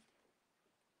grandma.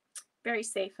 Very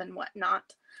safe and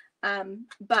whatnot.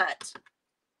 But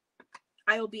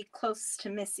I will be close to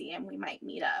Missy and we might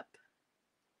meet up.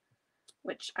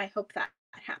 which I hope that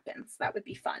happens. That would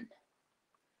be fun.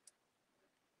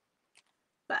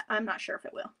 But I'm not sure if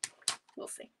it will. We'll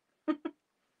see.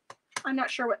 I'm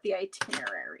not sure what the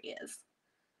itinerary is.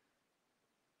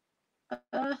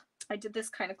 I did this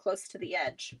kind of close to the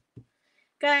edge.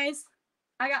 Guys,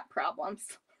 I got problems.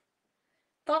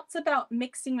 Thoughts about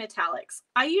mixing metallics.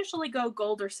 I usually go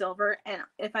gold or silver, and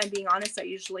if I'm being honest, I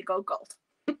usually go gold.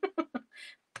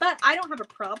 But I don't have a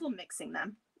problem mixing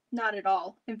them. Not at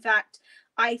all. In fact,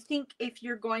 I think if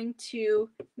you're going to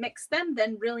mix them,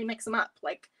 then really mix them up.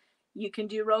 Like, you can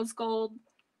do rose gold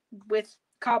with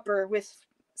copper, with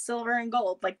silver and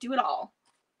gold. Like, do it all.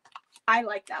 I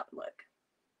like that look,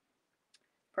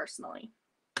 personally.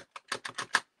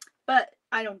 But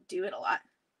I don't do it a lot.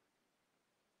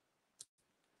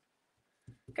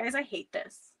 Guys, I hate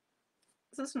this.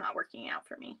 This is not working out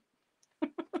for me.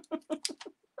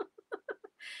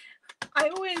 I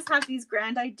always have these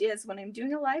grand ideas when I'm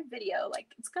doing a live video, like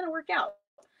it's gonna work out.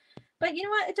 But you know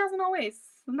what? It doesn't always,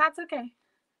 and that's okay.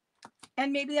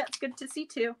 And maybe that's good to see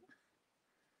too.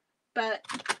 But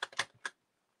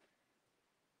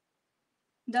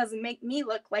doesn't make me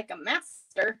look like a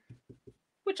master,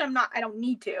 which I'm not. I don't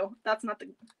need to. That's not the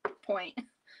point.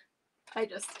 I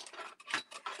just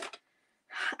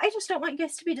don't want you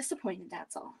guys to be disappointed,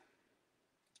 that's all.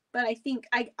 But I think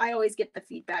I always get the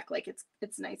feedback, like it's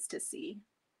nice to see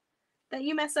that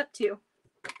you mess up too.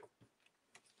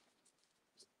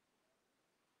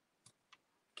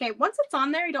 Okay, once it's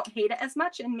on there, I don't hate it as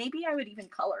much, and maybe I would even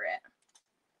color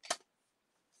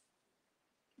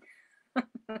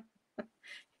it.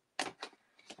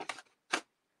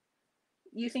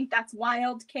 You think that's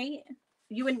wild, Kate?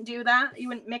 You wouldn't do that? You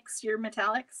wouldn't mix your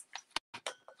metallics?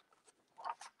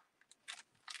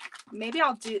 Maybe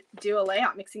I'll do a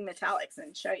layout mixing metallics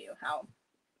and show you how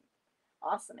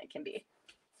awesome it can be.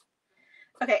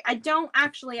 Okay, I don't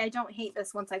hate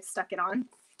this once I've stuck it on.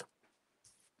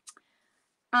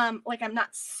 Like I'm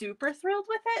not super thrilled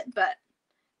with it, but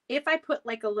if I put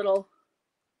like a little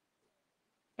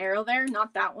arrow there,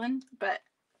 not that one, but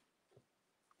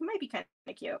it might be kind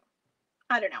of cute.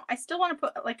 I don't know. I still want to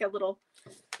put like a little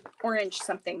orange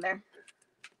something there.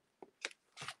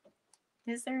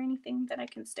 Is there anything that I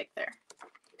can stick there?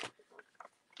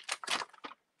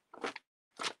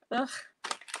 Ugh.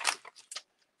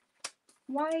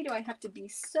 Why do I have to be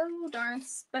so darn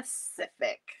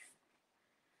specific?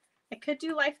 I could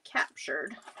do life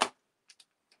captured.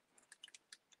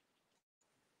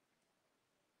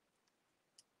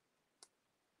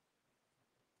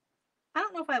 I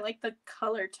don't know if I like the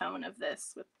color tone of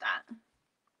this with that.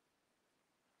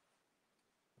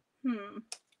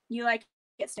 You like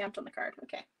it stamped on the card.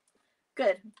 Okay,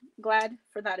 good. Glad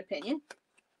for that opinion.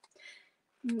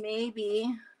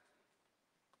 Maybe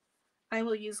I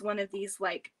will use one of these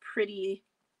like pretty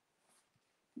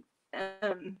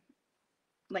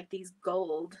like these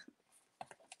gold,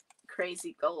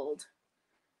 crazy gold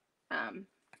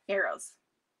arrows.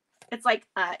 It's like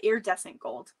iridescent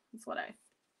gold. That's what I was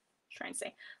trying to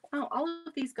say. Oh, all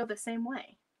of these go the same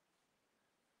way.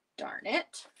 Darn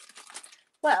it.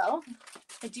 Well,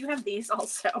 I do have these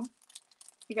also.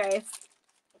 You guys,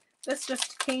 this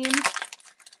just came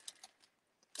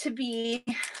to be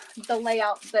the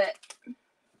layout that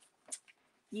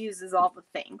uses all the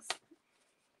things.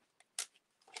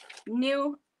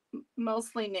 New,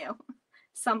 mostly new,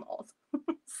 some old.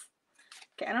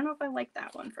 Okay, I don't know if I like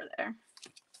that one for there.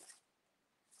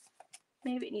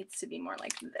 Maybe it needs to be more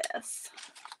like this.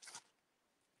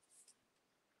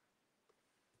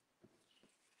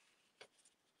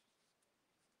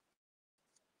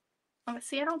 Oh,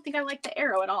 see, I don't think I like the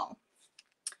arrow at all.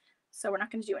 So we're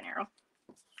not going to do an arrow.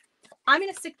 I'm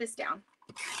going to stick this down.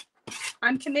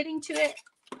 I'm committing to it,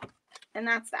 and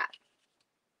that's that.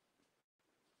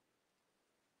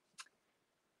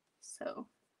 So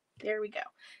there we go.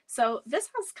 So this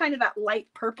has kind of that light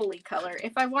purpley color.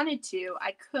 If I wanted to,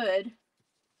 I could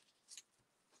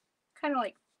kind of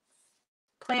like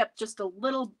play up just a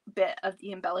little bit of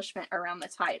the embellishment around the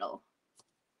title.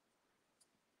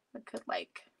 I could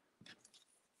like,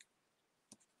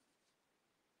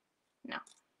 no.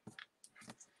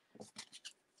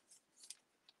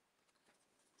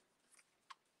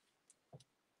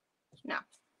 No.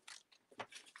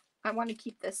 I want to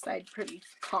keep this side pretty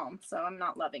calm, so I'm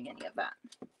not loving any of that.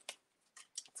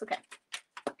 It's okay.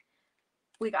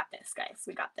 We got this, guys.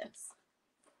 We got this.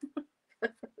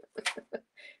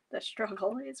 The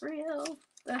struggle is real.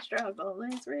 The struggle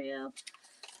is real.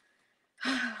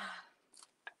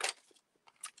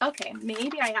 Okay,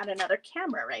 maybe I add another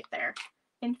camera right there.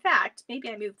 In fact, maybe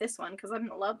I move this one because I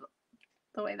didn't love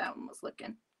the way that one was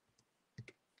looking.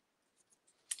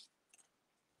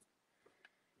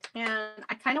 And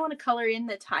I kind of want to color in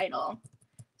the title.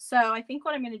 So I think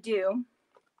what I'm going to do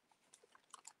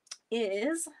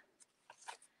is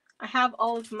I have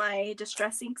all of my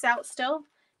distress inks out still,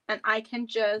 and I can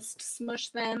just smush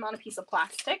them on a piece of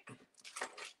plastic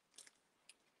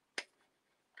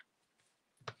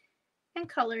and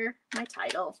color my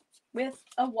title with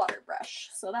a water brush.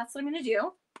 So that's what I'm going to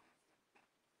do.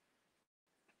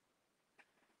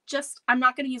 Just, I'm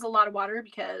not going to use a lot of water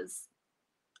because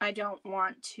I don't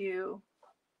want to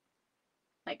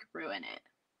like ruin it.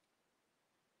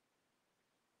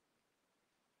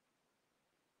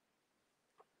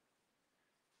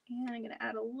 And I'm going to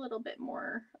add a little bit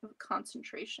more of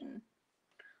concentration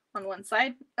on one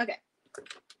side. Okay.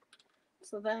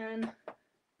 So then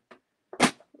we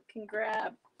can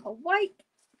grab a white,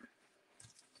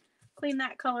 clean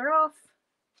that color off,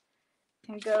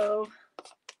 and go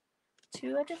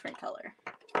to a different color.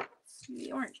 Let's do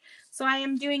the orange. So I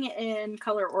am doing it in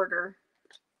color order.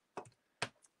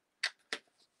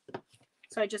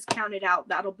 So I just counted out,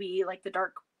 that'll be like the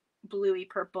dark bluey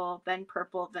purple, then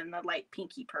the light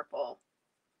pinky purple.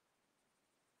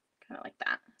 Kind of like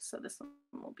that. So this one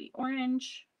will be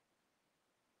orange.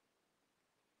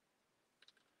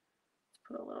 Let's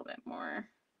put a little bit more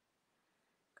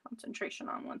concentration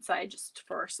on one side just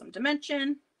for some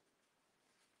dimension.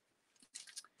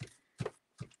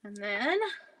 And then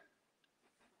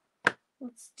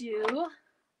let's do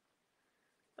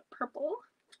the purple.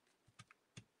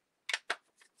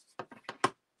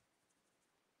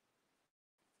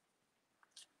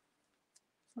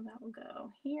 So that will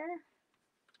go here.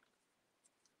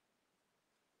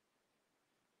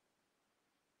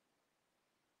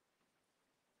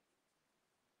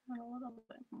 Add a little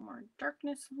bit more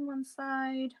darkness on one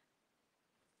side.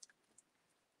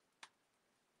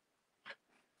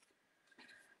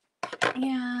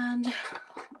 And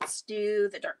let's do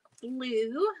the dark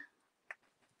blue.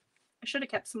 I should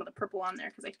have kept some of the purple on there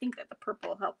because I think that the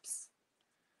purple helps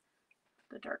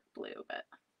the dark blue, but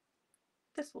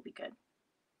this will be good.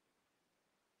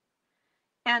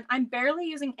 And I'm barely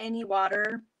using any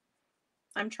water.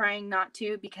 I'm trying not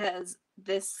to because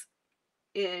this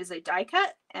is a die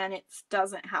cut and it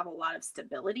doesn't have a lot of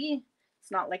stability.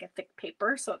 It's not like a thick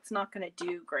paper, so it's not going to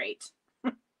do great.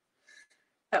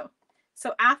 Oh,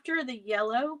 so after the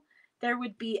yellow, there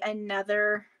would be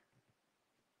another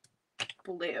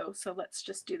blue. So let's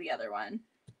just do the other one.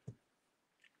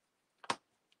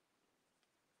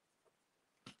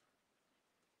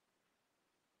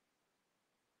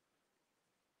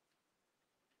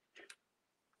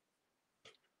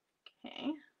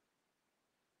 Okay.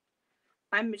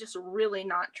 I'm just really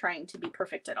not trying to be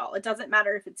perfect at all. It doesn't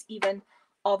matter if it's even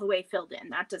all the way filled in.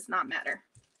 That does not matter.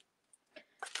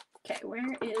 Okay,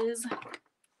 where is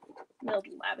milled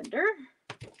lavender?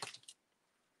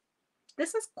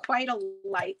 This is quite a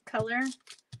light color,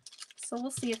 so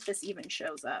we'll see if this even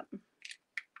shows up.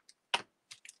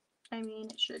 I mean,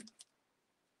 it should.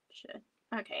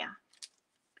 Okay, yeah.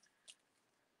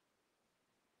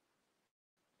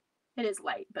 It is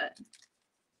light, but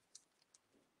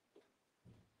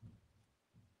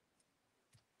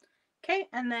okay,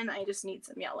 and then I just need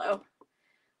some yellow,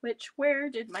 which, where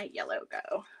did my yellow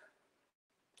go?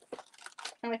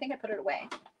 Oh, I think I put it away.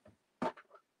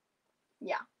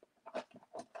 Yeah.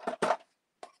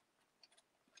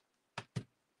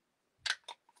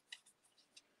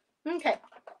 Okay.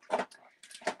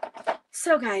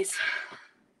 So guys,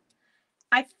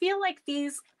 I feel like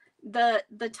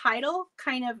the title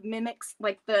kind of mimics,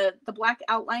 like the black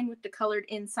outline with the colored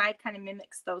inside kind of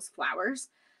mimics those flowers.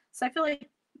 So I feel like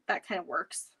that kind of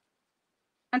works.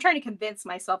 I'm trying to convince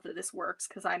myself that this works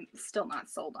because I'm still not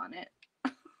sold on it.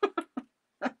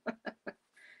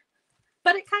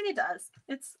 But it kind of does.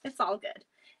 It's all good.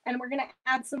 And we're going to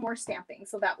add some more stamping,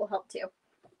 so that will help too.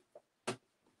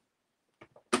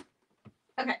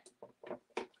 Okay.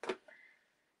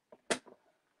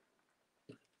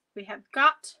 We have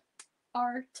got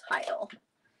our title.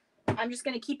 I'm just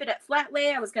going to keep it at flat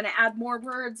lay. I was going to add more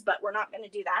words, but we're not going to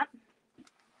do that.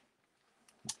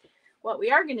 What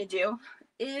we are going to do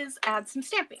is add some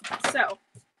stamping. So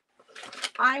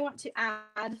I want to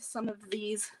add some of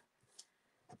these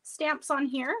stamps on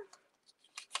here.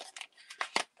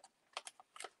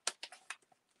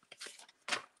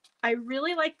 I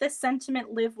really like this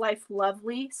sentiment, live life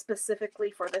lovely,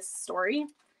 specifically for this story.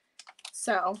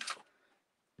 So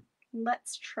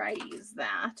let's try to use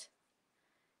that.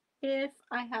 If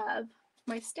I have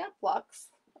my stamp blocks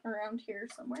around here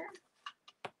somewhere.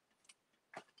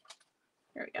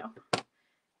 There we go.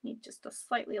 Need just a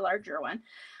slightly larger one.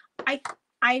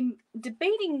 I'm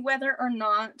debating whether or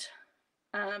not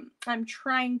I'm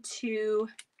trying to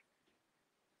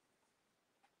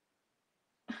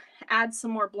add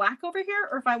some more black over here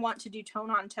or if I want to do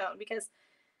tone on tone, because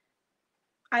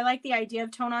I like the idea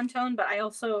of tone on tone, but I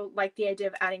also like the idea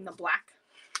of adding the black.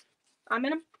 I'm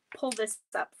going to pull this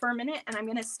up for a minute and I'm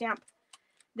going to stamp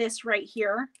this right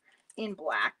here in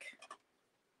black.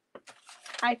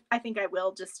 I think I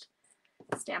will just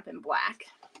stamp in black.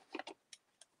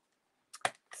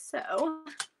 So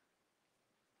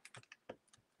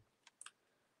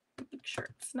make sure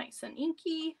it's nice and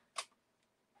inky.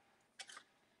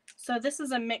 So this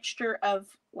is a mixture of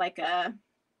like a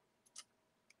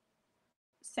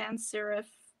sans serif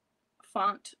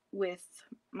font with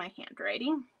my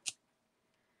handwriting,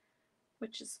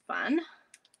 which is fun.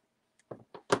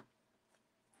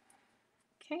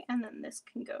 Okay, and then this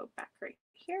can go back right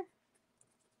here.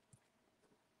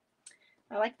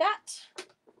 I like that.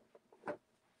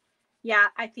 Yeah,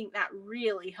 I think that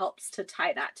really helps to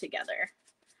tie that together.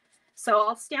 So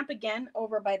I'll stamp again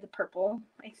over by the purple,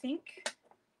 I think.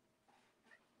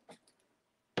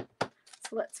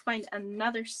 So let's find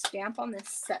another stamp on this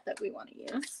set that we want to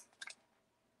use.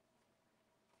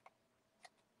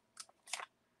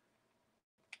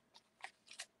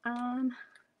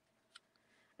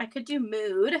 I could do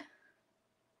mood.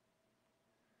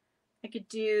 I could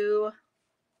do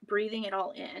breathing it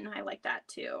all in. I like that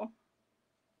too.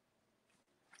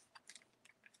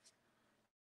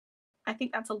 I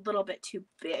think that's a little bit too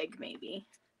big, maybe.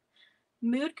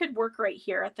 Mood could work right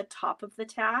here at the top of the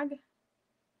tag.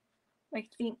 I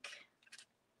think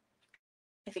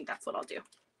that's what I'll do.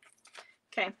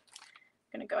 Okay, I'm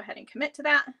gonna go ahead and commit to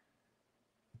that.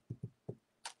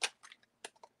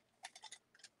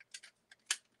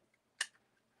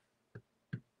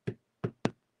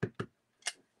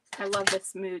 I love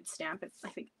this mood stamp. I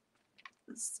think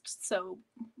it's so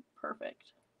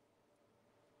perfect.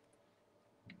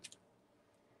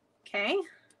 Okay,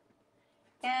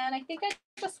 and I think I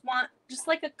just want just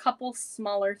like a couple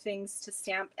smaller things to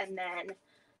stamp, and then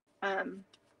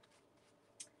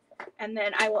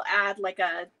I will add like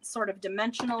a sort of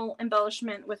dimensional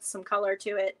embellishment with some color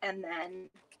to it, and then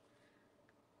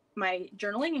my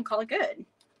journaling, and call it good.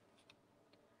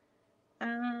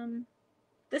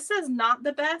 This says not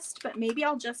the best, but maybe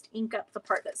I'll just ink up the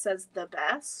part that says the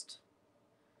best.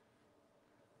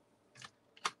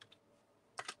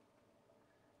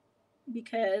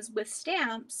 Because with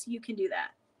stamps, you can do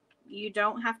that. You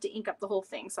don't have to ink up the whole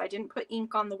thing. So I didn't put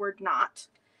ink on the word not.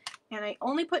 And I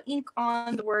only put ink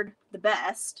on the word the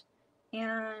best.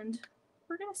 And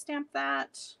we're going to stamp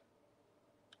that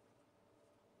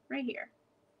right here.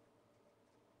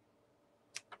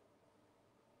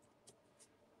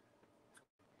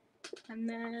 And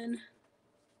then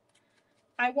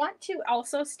I want to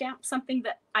also stamp something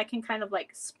that I can kind of like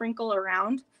sprinkle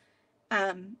around,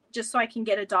 just so I can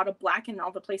get a dot of black in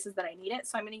all the places that I need it.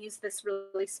 So I'm going to use this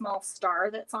really small star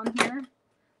that's on here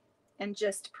and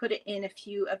just put it in a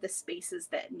few of the spaces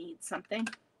that need something.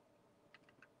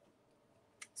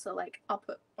 So like I'll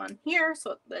put one here,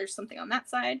 so there's something on that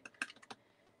side.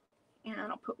 And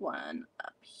I'll put one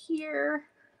up here.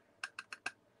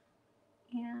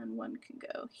 And one can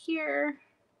go here.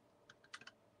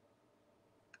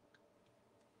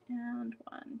 And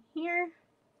one here.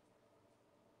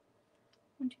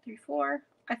 1, 2, 3, 4.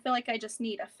 I feel like I just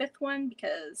need a fifth one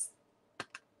because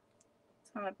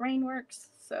that's how my brain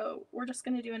works. So we're just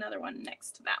going to do another one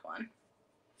next to that one.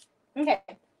 Okay.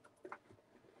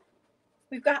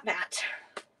 We've got that.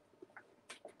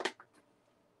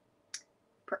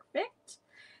 Perfect.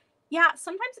 Yeah,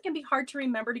 sometimes it can be hard to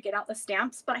remember to get out the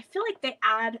stamps, but I feel like they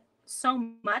add so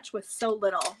much with so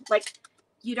little. Like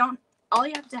you don't, all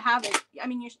you have to have is, I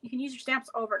mean, you can use your stamps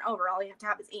over and over. All you have to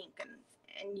have is ink,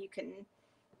 and you can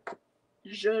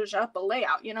zhuzh up a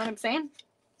layout. You know what I'm saying?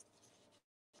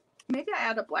 Maybe I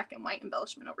add a black and white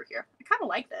embellishment over here. I kind of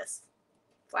like this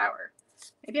flower.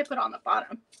 Maybe I put it on the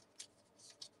bottom.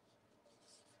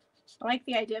 I like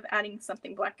the idea of adding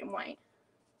something black and white.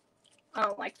 I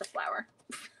don't like the flower.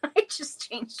 I just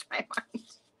changed my mind.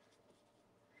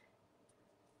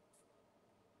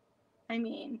 I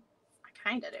mean, I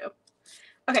kind of do.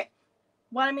 Okay,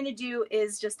 what I'm going to do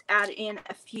is just add in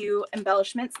a few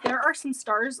embellishments. There are some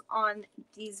stars on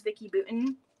these Vicki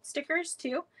Boutin stickers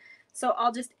too. So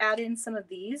I'll just add in some of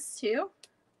these too,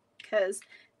 because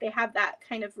they have that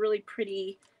kind of really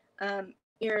pretty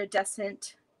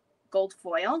iridescent gold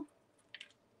foil.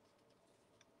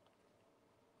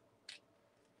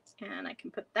 And I can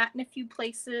put that in a few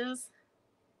places.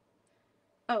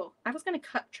 Oh, I was going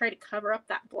to try to cover up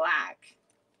that black.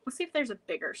 Let's see if there's a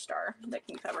bigger star that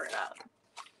can cover it up.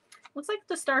 Looks like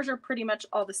the stars are pretty much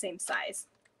all the same size.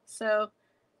 So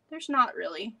there's not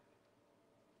really.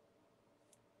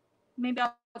 Maybe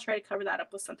I'll try to cover that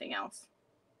up with something else.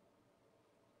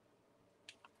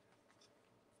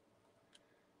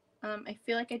 I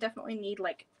feel like I definitely need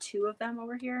like 2 of them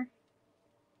over here.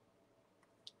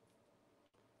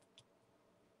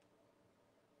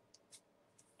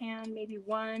 And maybe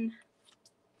 1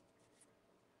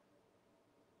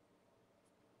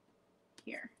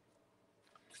 here.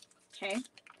 Okay.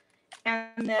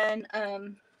 And then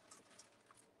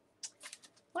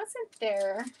wasn't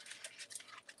there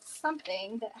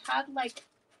something that had like,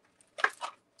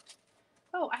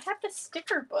 oh, I have the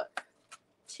sticker book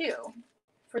too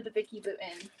for the Vicki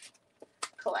Boutin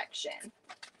collection.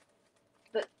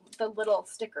 The little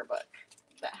sticker book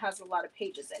that has a lot of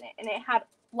pages in it, and it had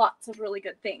lots of really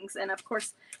good things, and of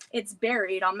course it's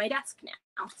buried on my desk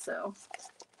now, so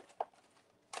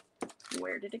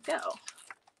where did it go?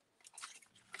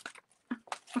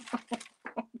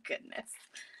 Oh goodness.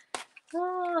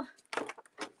 Oh.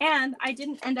 And I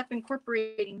didn't end up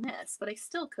incorporating this, but I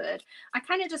still could. I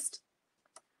kind of just,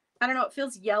 I don't know, it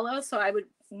feels yellow, so I would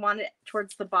want it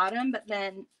towards the bottom, but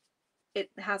then it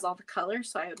has all the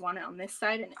colors, so I would want it on this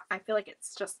side, and I feel like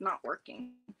it's just not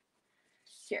working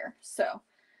here. So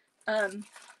I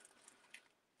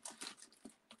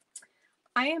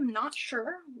am not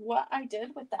sure what I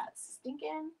did with that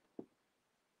stinking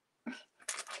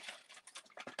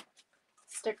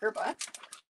sticker book,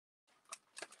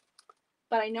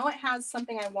 but I know it has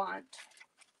something I want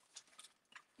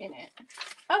in it.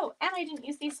 Oh, and I didn't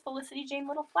use these Felicity Jane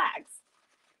little flags.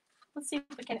 Let's see if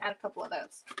we can add a couple of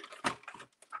those.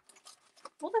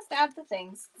 We'll just add the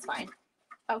things. It's fine.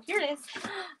 Oh, here it is.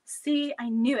 See, I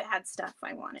knew it had stuff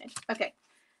I wanted. Okay.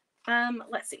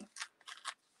 Let's see.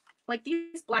 Like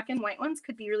these black and white ones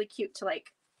could be really cute to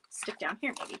like stick down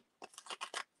here maybe.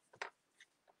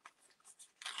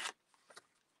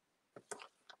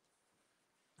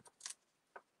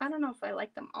 I don't know if I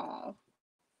like them all.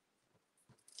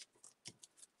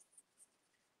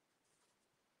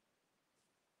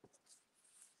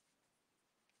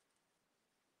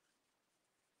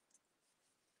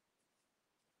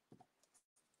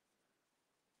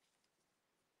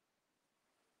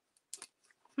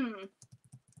 I'm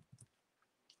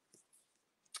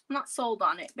not sold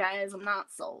on it, guys. I'm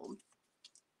not sold.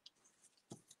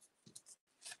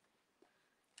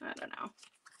 I don't know.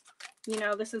 You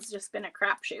know, this has just been a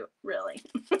crapshoot, really.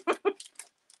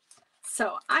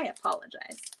 So I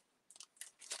apologize.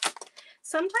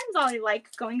 Sometimes I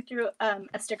like going through a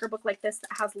sticker book like this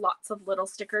that has lots of little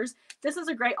stickers. This is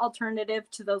a great alternative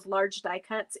to those large die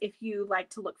cuts if you like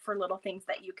to look for little things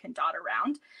that you can dot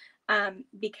around,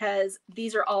 because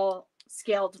these are all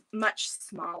scaled much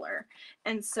smaller.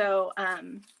 And so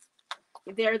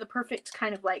they're the perfect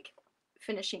kind of like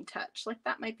finishing touch. Like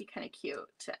that might be kind of cute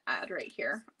to add right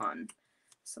here on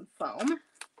some foam.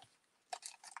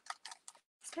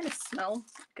 It's kind of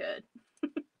smells good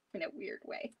in a weird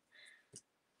way.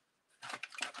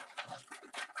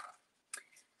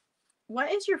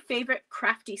 What is your favorite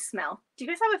crafty smell? Do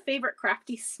you guys have a favorite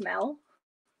crafty smell?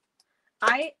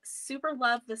 I super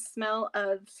love the smell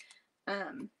of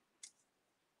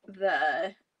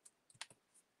the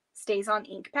Stays On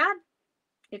ink pad,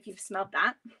 if you've smelled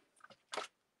that.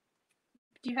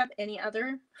 Do you have any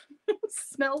other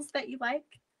smells that you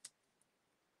like?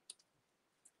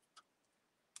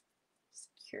 Just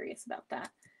curious about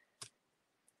that.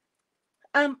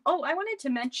 Oh, I wanted to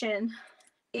mention,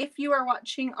 if you are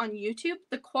watching on YouTube,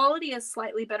 the quality is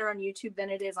slightly better on YouTube than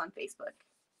it is on Facebook.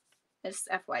 Just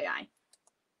FYI.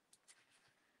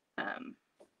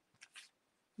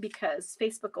 Because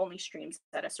Facebook only streams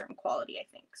at a certain quality, I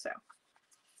think. So,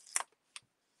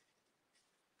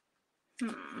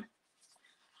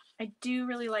 I do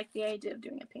really like the idea of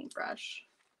doing a paintbrush.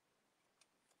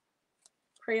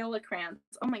 Crayola crayons.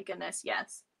 Oh my goodness,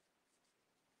 yes.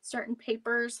 Certain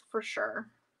papers for sure.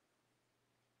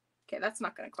 Okay, that's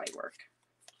not going to quite work.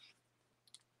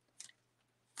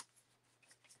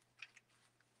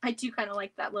 I do kind of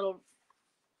like that little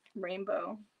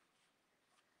rainbow.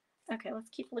 Okay, let's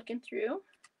keep looking through.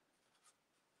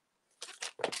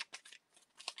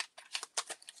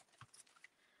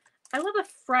 I love a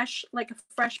fresh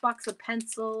box of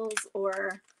pencils,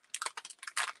 or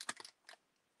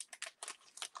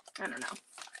I don't know.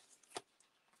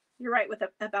 You're right with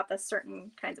about the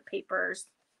certain kinds of papers,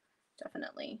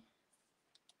 definitely.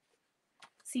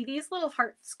 See, these little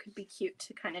hearts could be cute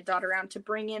to kind of dot around to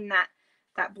bring in that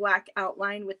black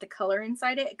outline with the color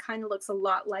inside it. It kind of looks a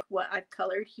lot like what I've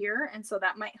colored here, and so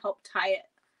that might help tie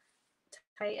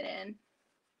it in.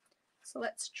 So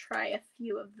let's try a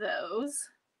few of those.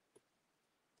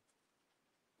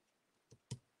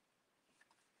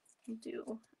 We'll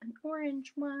do an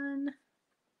orange one.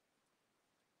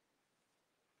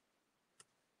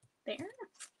 there.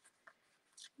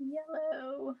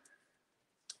 Yellow.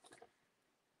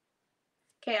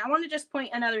 Okay, I want to just point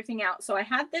another thing out. So I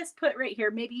had this put right here.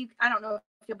 Maybe, I don't know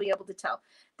if you'll be able to tell.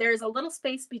 There's a little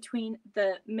space between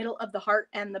the middle of the heart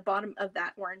and the bottom of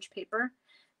that orange paper.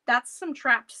 That's some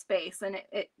trapped space, and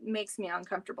it makes me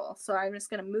uncomfortable. So I'm just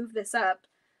going to move this up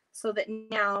so that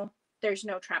now there's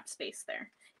no trapped space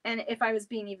there. And if I was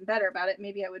being even better about it,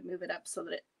 maybe I would move it up so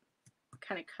that it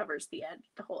kind of covers the edge,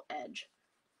 the whole edge.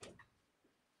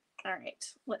 All right,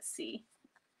 let's see.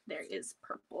 There is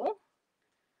purple.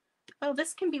 Oh,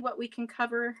 this can be what we can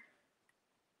cover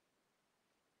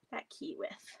that key with.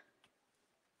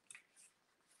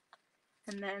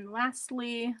 And then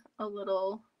lastly, a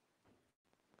little,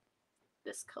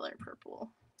 this color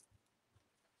purple.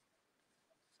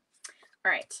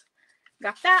 All right,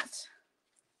 got that.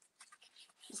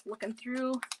 Just looking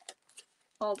through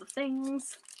all the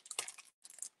things.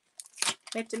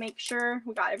 We have to make sure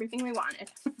we got everything we wanted.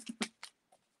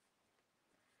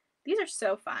 These are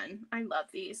so fun. I love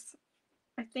these.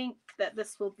 I think that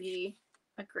this will be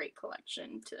a great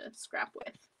collection to scrap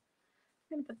with.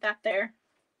 I'm going to put that there.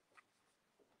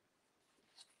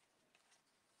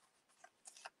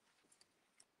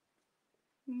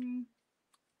 Maybe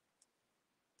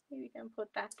we can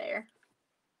put that there.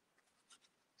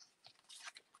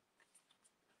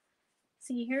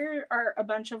 See, here are a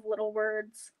bunch of little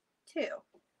words too.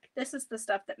 This is the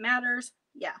stuff that matters.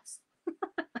 Yes.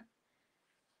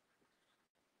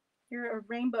 You're a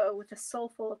rainbow with a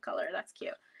soul full of color. That's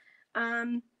cute.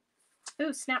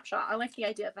 Ooh, snapshot. I like the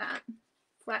idea of that.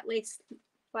 Flat lace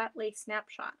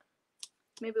snapshot.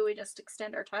 Maybe we just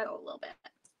extend our title a little bit.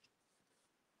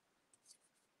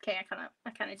 Okay, I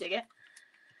kind of dig it.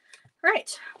 All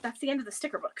right, that's the end of the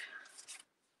sticker book.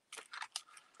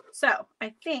 So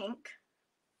I think,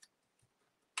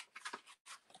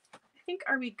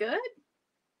 are we good?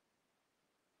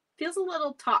 Feels a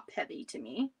little top heavy to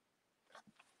me.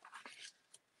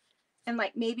 And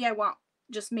like maybe I want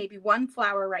just maybe one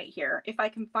flower right here, if I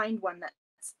can find one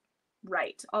that's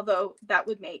right. Although that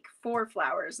would make 4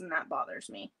 flowers and that bothers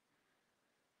me.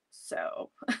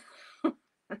 So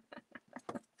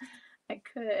I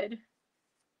could.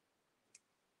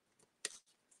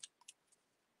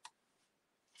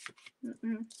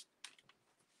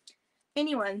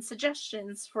 Anyone,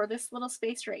 suggestions for this little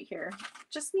space right here?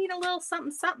 Just need a little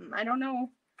something something. I don't know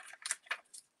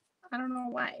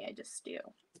why. I just do.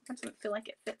 It doesn't feel like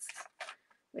it fits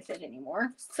with it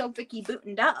anymore. So Vicki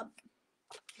bootened up,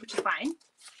 which is fine.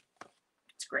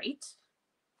 It's great.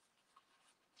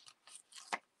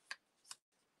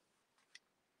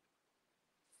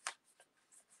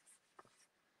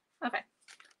 Okay.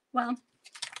 Well,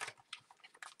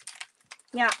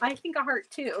 yeah, I think a heart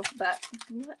too, but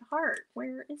what heart?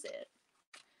 Where is it?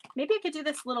 Maybe I could do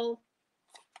this little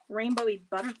rainbowy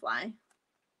butterfly.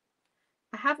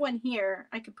 I have one here.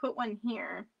 I could put one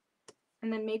here,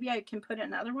 and then maybe I can put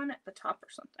another one at the top or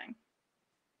something.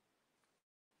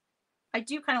 I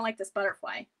do kind of like this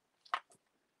butterfly.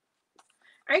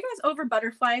 Are you guys over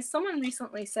butterflies? Someone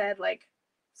recently said, like,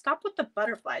 stop with the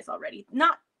butterflies already.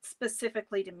 Not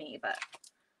specifically to me, but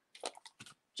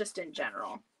just in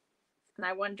general. And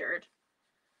I wondered,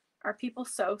 are people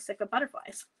so sick of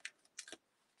butterflies?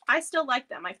 I still like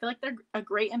them. I feel like they're a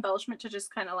great embellishment to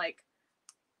just kind of like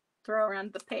throw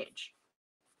around the page.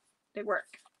 They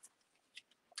work.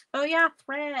 Oh yeah,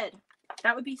 thread.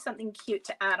 That would be something cute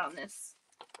to add on this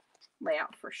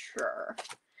layout for sure.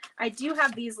 I do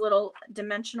have these little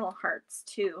dimensional hearts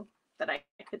too that I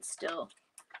could still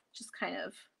just kind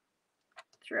of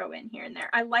throw in here and there.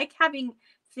 I like having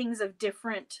things of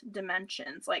different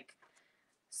dimensions. Like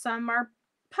some are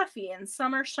puffy and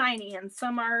some are shiny and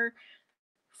some are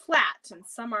flat and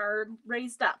some are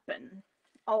raised up and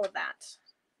all of that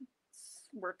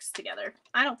works together.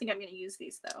 I don't think I'm going to use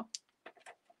these though.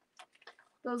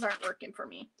 Those aren't working for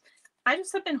me. I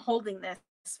just have been holding this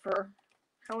for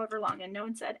however long and no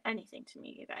one said anything to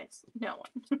me, you guys. No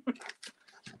one.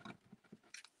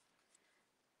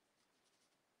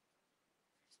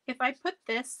 If I put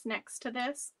this next to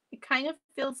this, it kind of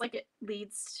feels like it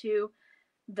leads to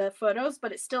the photos,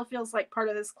 but it still feels like part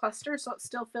of this cluster, so it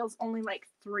still feels only like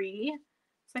 3.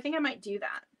 So I think I might do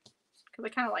that because I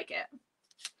kind of like it.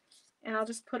 And I'll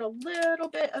just put a little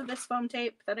bit of this foam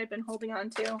tape that I've been holding on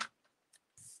to.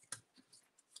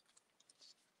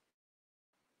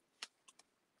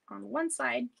 On one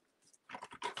side.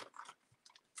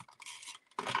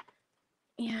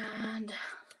 And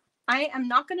I am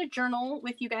not going to journal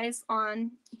with you guys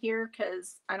on here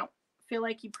because I don't feel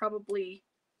like you probably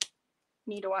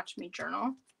need to watch me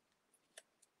journal.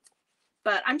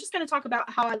 But I'm just going to talk about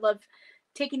how I love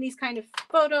taking these kind of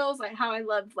photos, like how I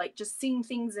love like just seeing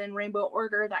things in rainbow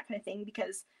order, that kind of thing,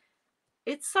 because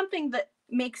it's something that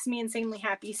makes me insanely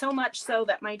happy, so much so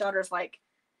that my daughter's like,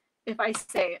 if I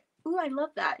say, "Ooh, I love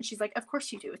that," and she's like, "Of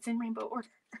course you do. It's in rainbow order."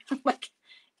 Like,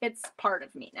 it's part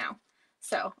of me now.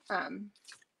 So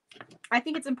I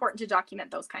think it's important to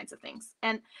document those kinds of things.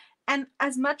 And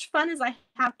as much fun as I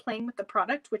have playing with the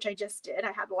product, which I just did,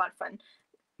 I had a lot of fun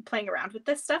playing around with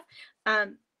this stuff.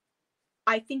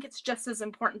 I think it's just as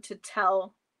important to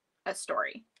tell a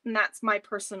story, and that's my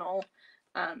personal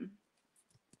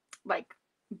like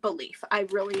belief. I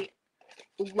really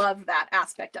love that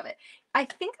aspect of it. I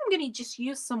think I'm going to just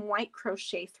use some white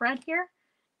crochet thread here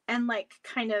and like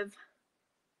kind of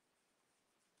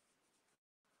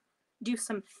do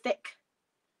some thick,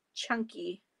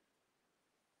 chunky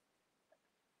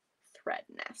thread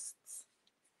nests.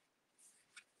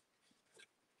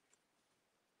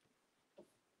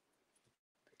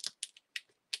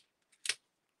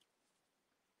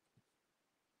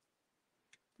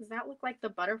 Does that look like the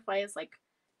butterfly is like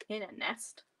in a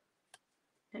nest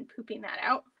and pooping that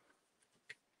out?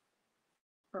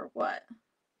 Or what?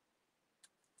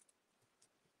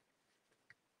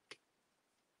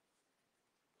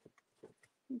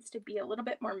 Needs to be a little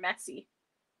bit more messy.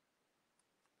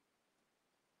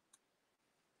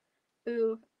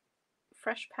 Ooh,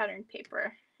 fresh pattern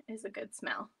paper is a good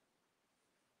smell.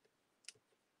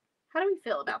 How do we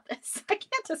feel about this? I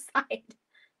can't decide.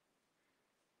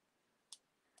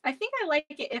 I think I like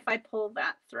it if I pull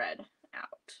that thread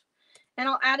out. And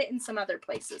I'll add it in some other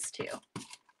places too.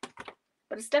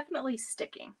 But it's definitely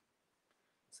sticking.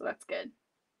 So that's good.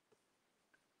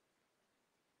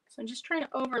 So I'm just trying to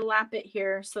overlap it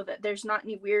here so that there's not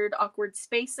any weird, awkward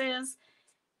spaces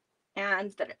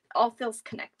and that it all feels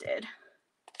connected.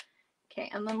 Okay,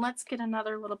 and then let's get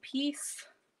another little piece.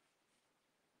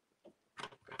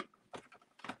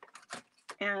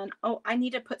 And oh, I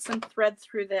need to put some thread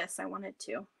through this. I wanted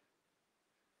to.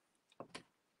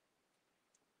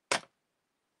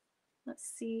 Let's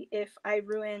see if I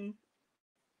ruin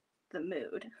the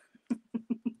mood.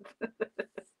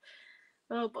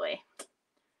 Oh boy.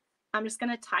 I'm just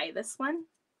going to tie this one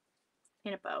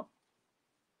in a bow.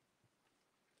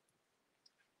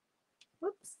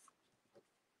 Whoops.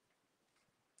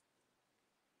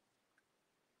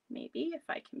 Maybe if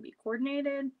I can be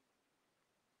coordinated.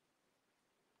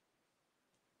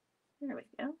 There we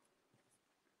go.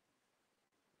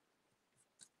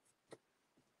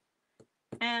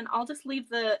 And I'll just leave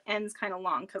the ends kind of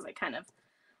long because I kind of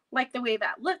like the way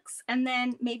that looks. And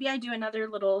then maybe I do another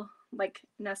little like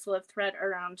nestle of thread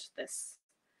around this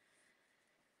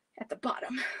at the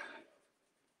bottom.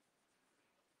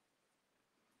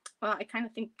 Well, I kind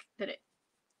of think that it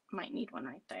might need one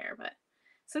right there, but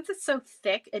since it's so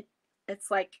thick, it's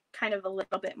like kind of a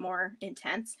little bit more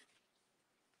intense.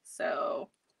 So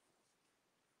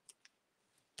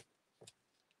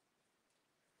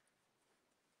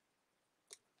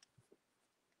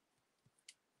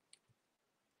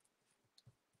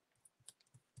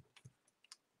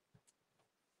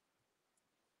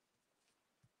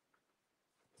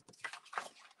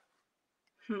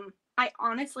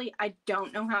I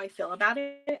don't know how I feel about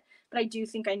it, but I do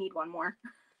think I need one more.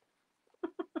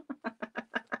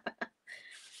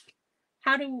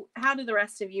 How do the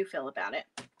rest of you feel about it?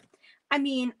 I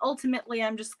mean, ultimately,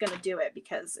 I'm just going to do it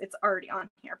because it's already on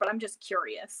here, but I'm just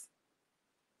curious.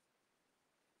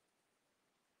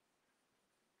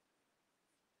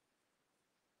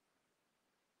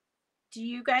 Do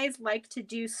you guys like to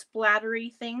do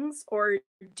splattery things, or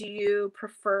do you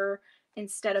prefer,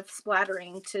 instead of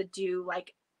splattering, to do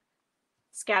like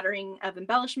scattering of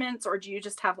embellishments, or do you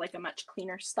just have like a much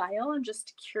cleaner style? I'm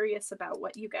just curious about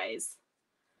what you guys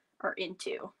are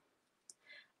into.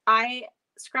 I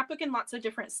scrapbook in lots of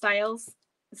different styles.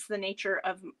 It's the nature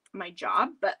of my job,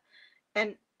 but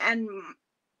and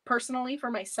personally for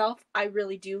myself, I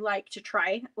really do like to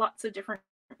try lots of different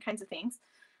kinds of things.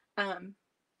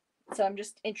 So I'm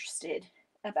just interested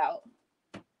about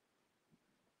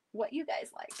what you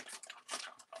guys like.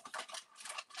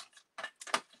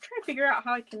 I'm trying to figure out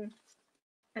how I can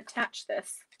attach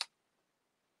this.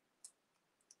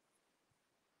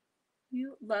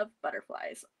 You love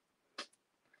butterflies.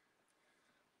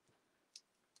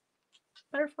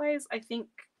 Butterflies, I think,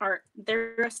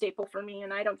 they're a staple for me,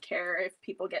 and I don't care if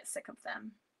people get sick of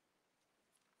them.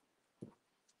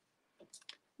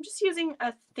 I'm just using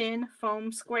a thin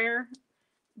foam square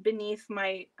beneath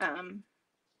my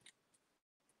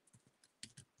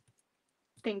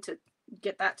thing to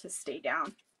get that to stay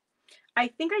down. I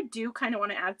think I do kind of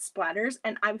want to add splatters,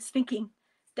 and I was thinking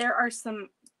there are some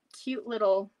cute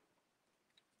little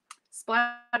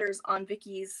splatters on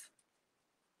Vicki's.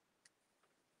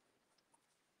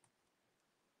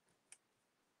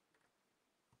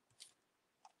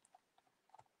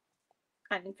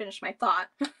 I didn't finish my thought.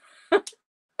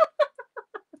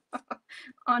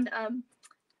 On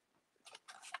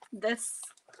this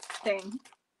thing,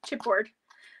 chipboard.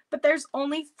 But there's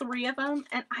only 3 of them,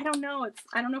 and I don't know if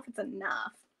it's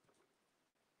enough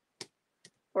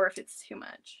or if it's too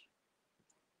much.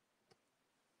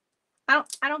 I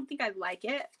don't think I like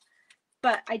it,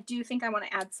 but I do think I want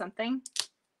to add something.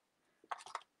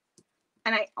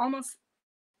 And I almost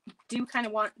do kind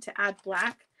of want to add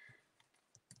black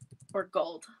or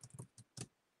gold.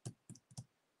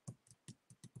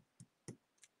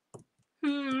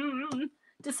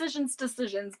 Decisions.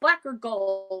 Black or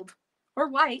gold or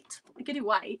white. I could do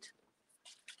white.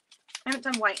 I haven't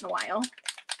done white in a while.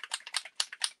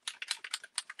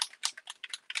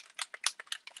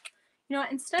 You know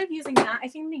what? Instead of using that, I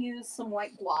think I'm going to use some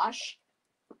white gouache.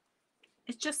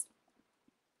 It's just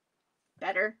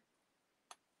better.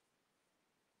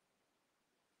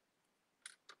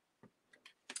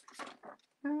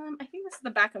 I think this is the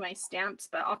back of my stamps,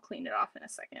 but I'll clean it off in a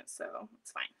second, so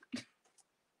it's fine.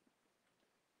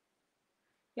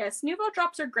 Yes, Nouveau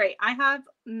drops are great. I have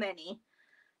many.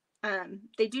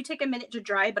 They do take a minute to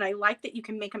dry, but I like that you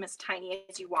can make them as tiny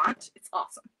as you want. It's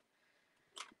awesome.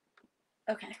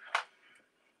 Okay.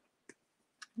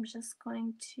 I'm just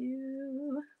going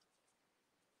to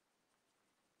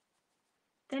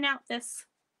thin out this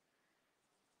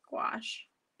gouache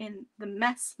in the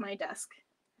mess my desk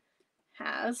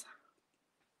has.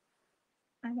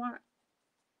 I want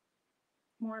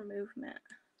more movement.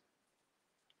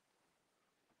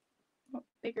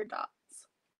 Bigger dots.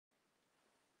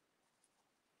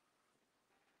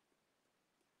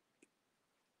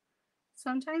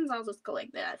 Sometimes I'll just go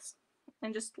like this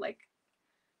and just like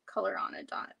color on a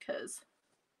dot because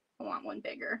I want one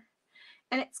bigger.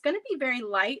 And it's going to be very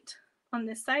light on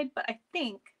this side, but I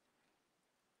think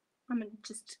I'm going to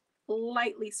just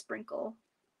lightly sprinkle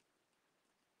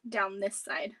down this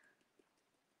side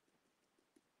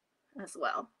as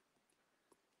well.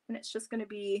 And it's just going to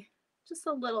be just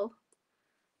a little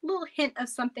hint of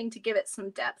something to give it some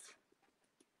depth.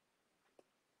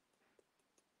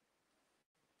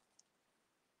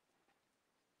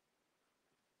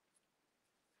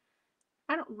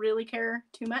 I don't really care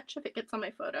too much if it gets on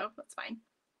my photo. That's fine.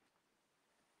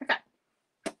 Okay.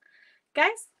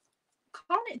 Guys,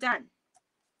 calling it done.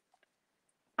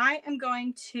 I am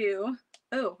going to,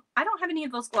 oh, I don't have any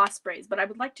of those gloss sprays, but I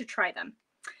would like to try them.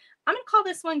 I'm going to call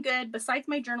this one good, besides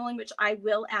my journaling, which I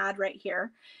will add right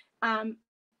here.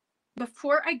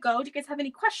 Before I go, do you guys have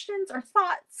any questions or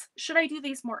thoughts? Should I do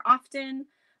these more often?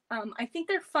 I think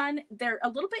they're fun. They're a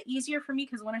little bit easier for me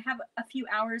because when I have a few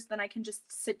hours, then I can just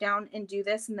sit down and do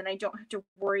this, and then I don't have to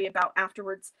worry about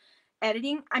afterwards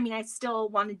editing. I mean, I still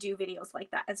want to do videos like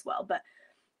that as well, but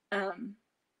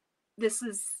this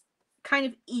is kind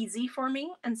of easy for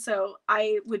me, and so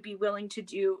I would be willing to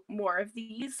do more of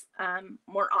these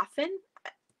more often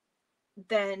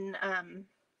than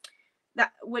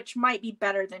that, which might be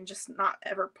better than just not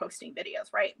ever posting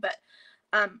videos, right? But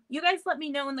you guys let me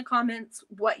know in the comments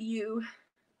what you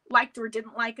liked or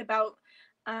didn't like about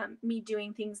me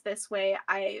doing things this way.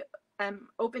 I am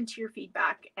open to your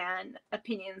feedback and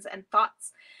opinions and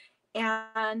thoughts.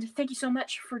 And thank you so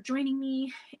much for joining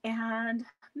me. And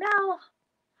Mel,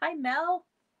 hi Mel.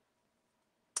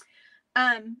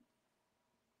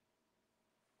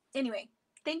 Anyway,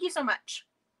 thank you so much.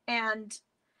 And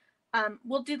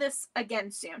we'll do this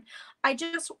again soon. I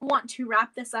just want to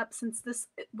wrap this up since this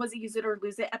was a use it or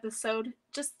lose it episode.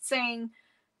 Just saying,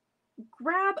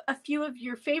 grab a few of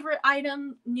your favorite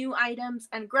new items,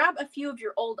 and grab a few of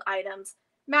your old items,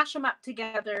 mash them up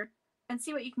together, and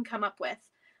see what you can come up with.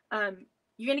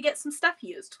 You're going to get some stuff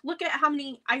used. Look at how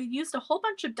many, I used a whole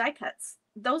bunch of die cuts.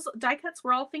 Those die cuts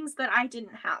were all things that I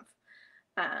didn't have.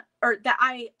 Or that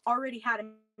I already had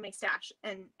in my stash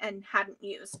and hadn't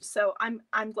used. So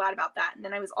I'm glad about that. And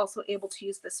then I was also able to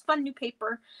use this fun new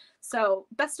paper. So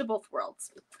best of both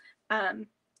worlds.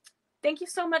 Thank you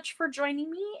so much for joining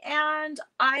me, and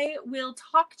I will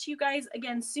talk to you guys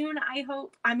again soon. I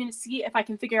hope. I'm going to see if I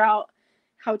can figure out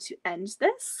how to end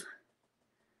this.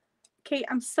 Kate,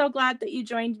 I'm so glad that you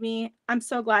joined me. I'm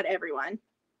so glad, everyone.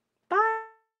 Bye.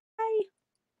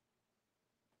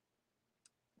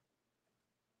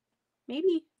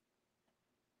 Maybe.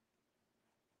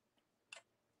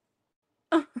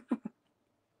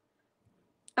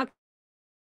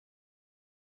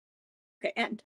 Okay, end.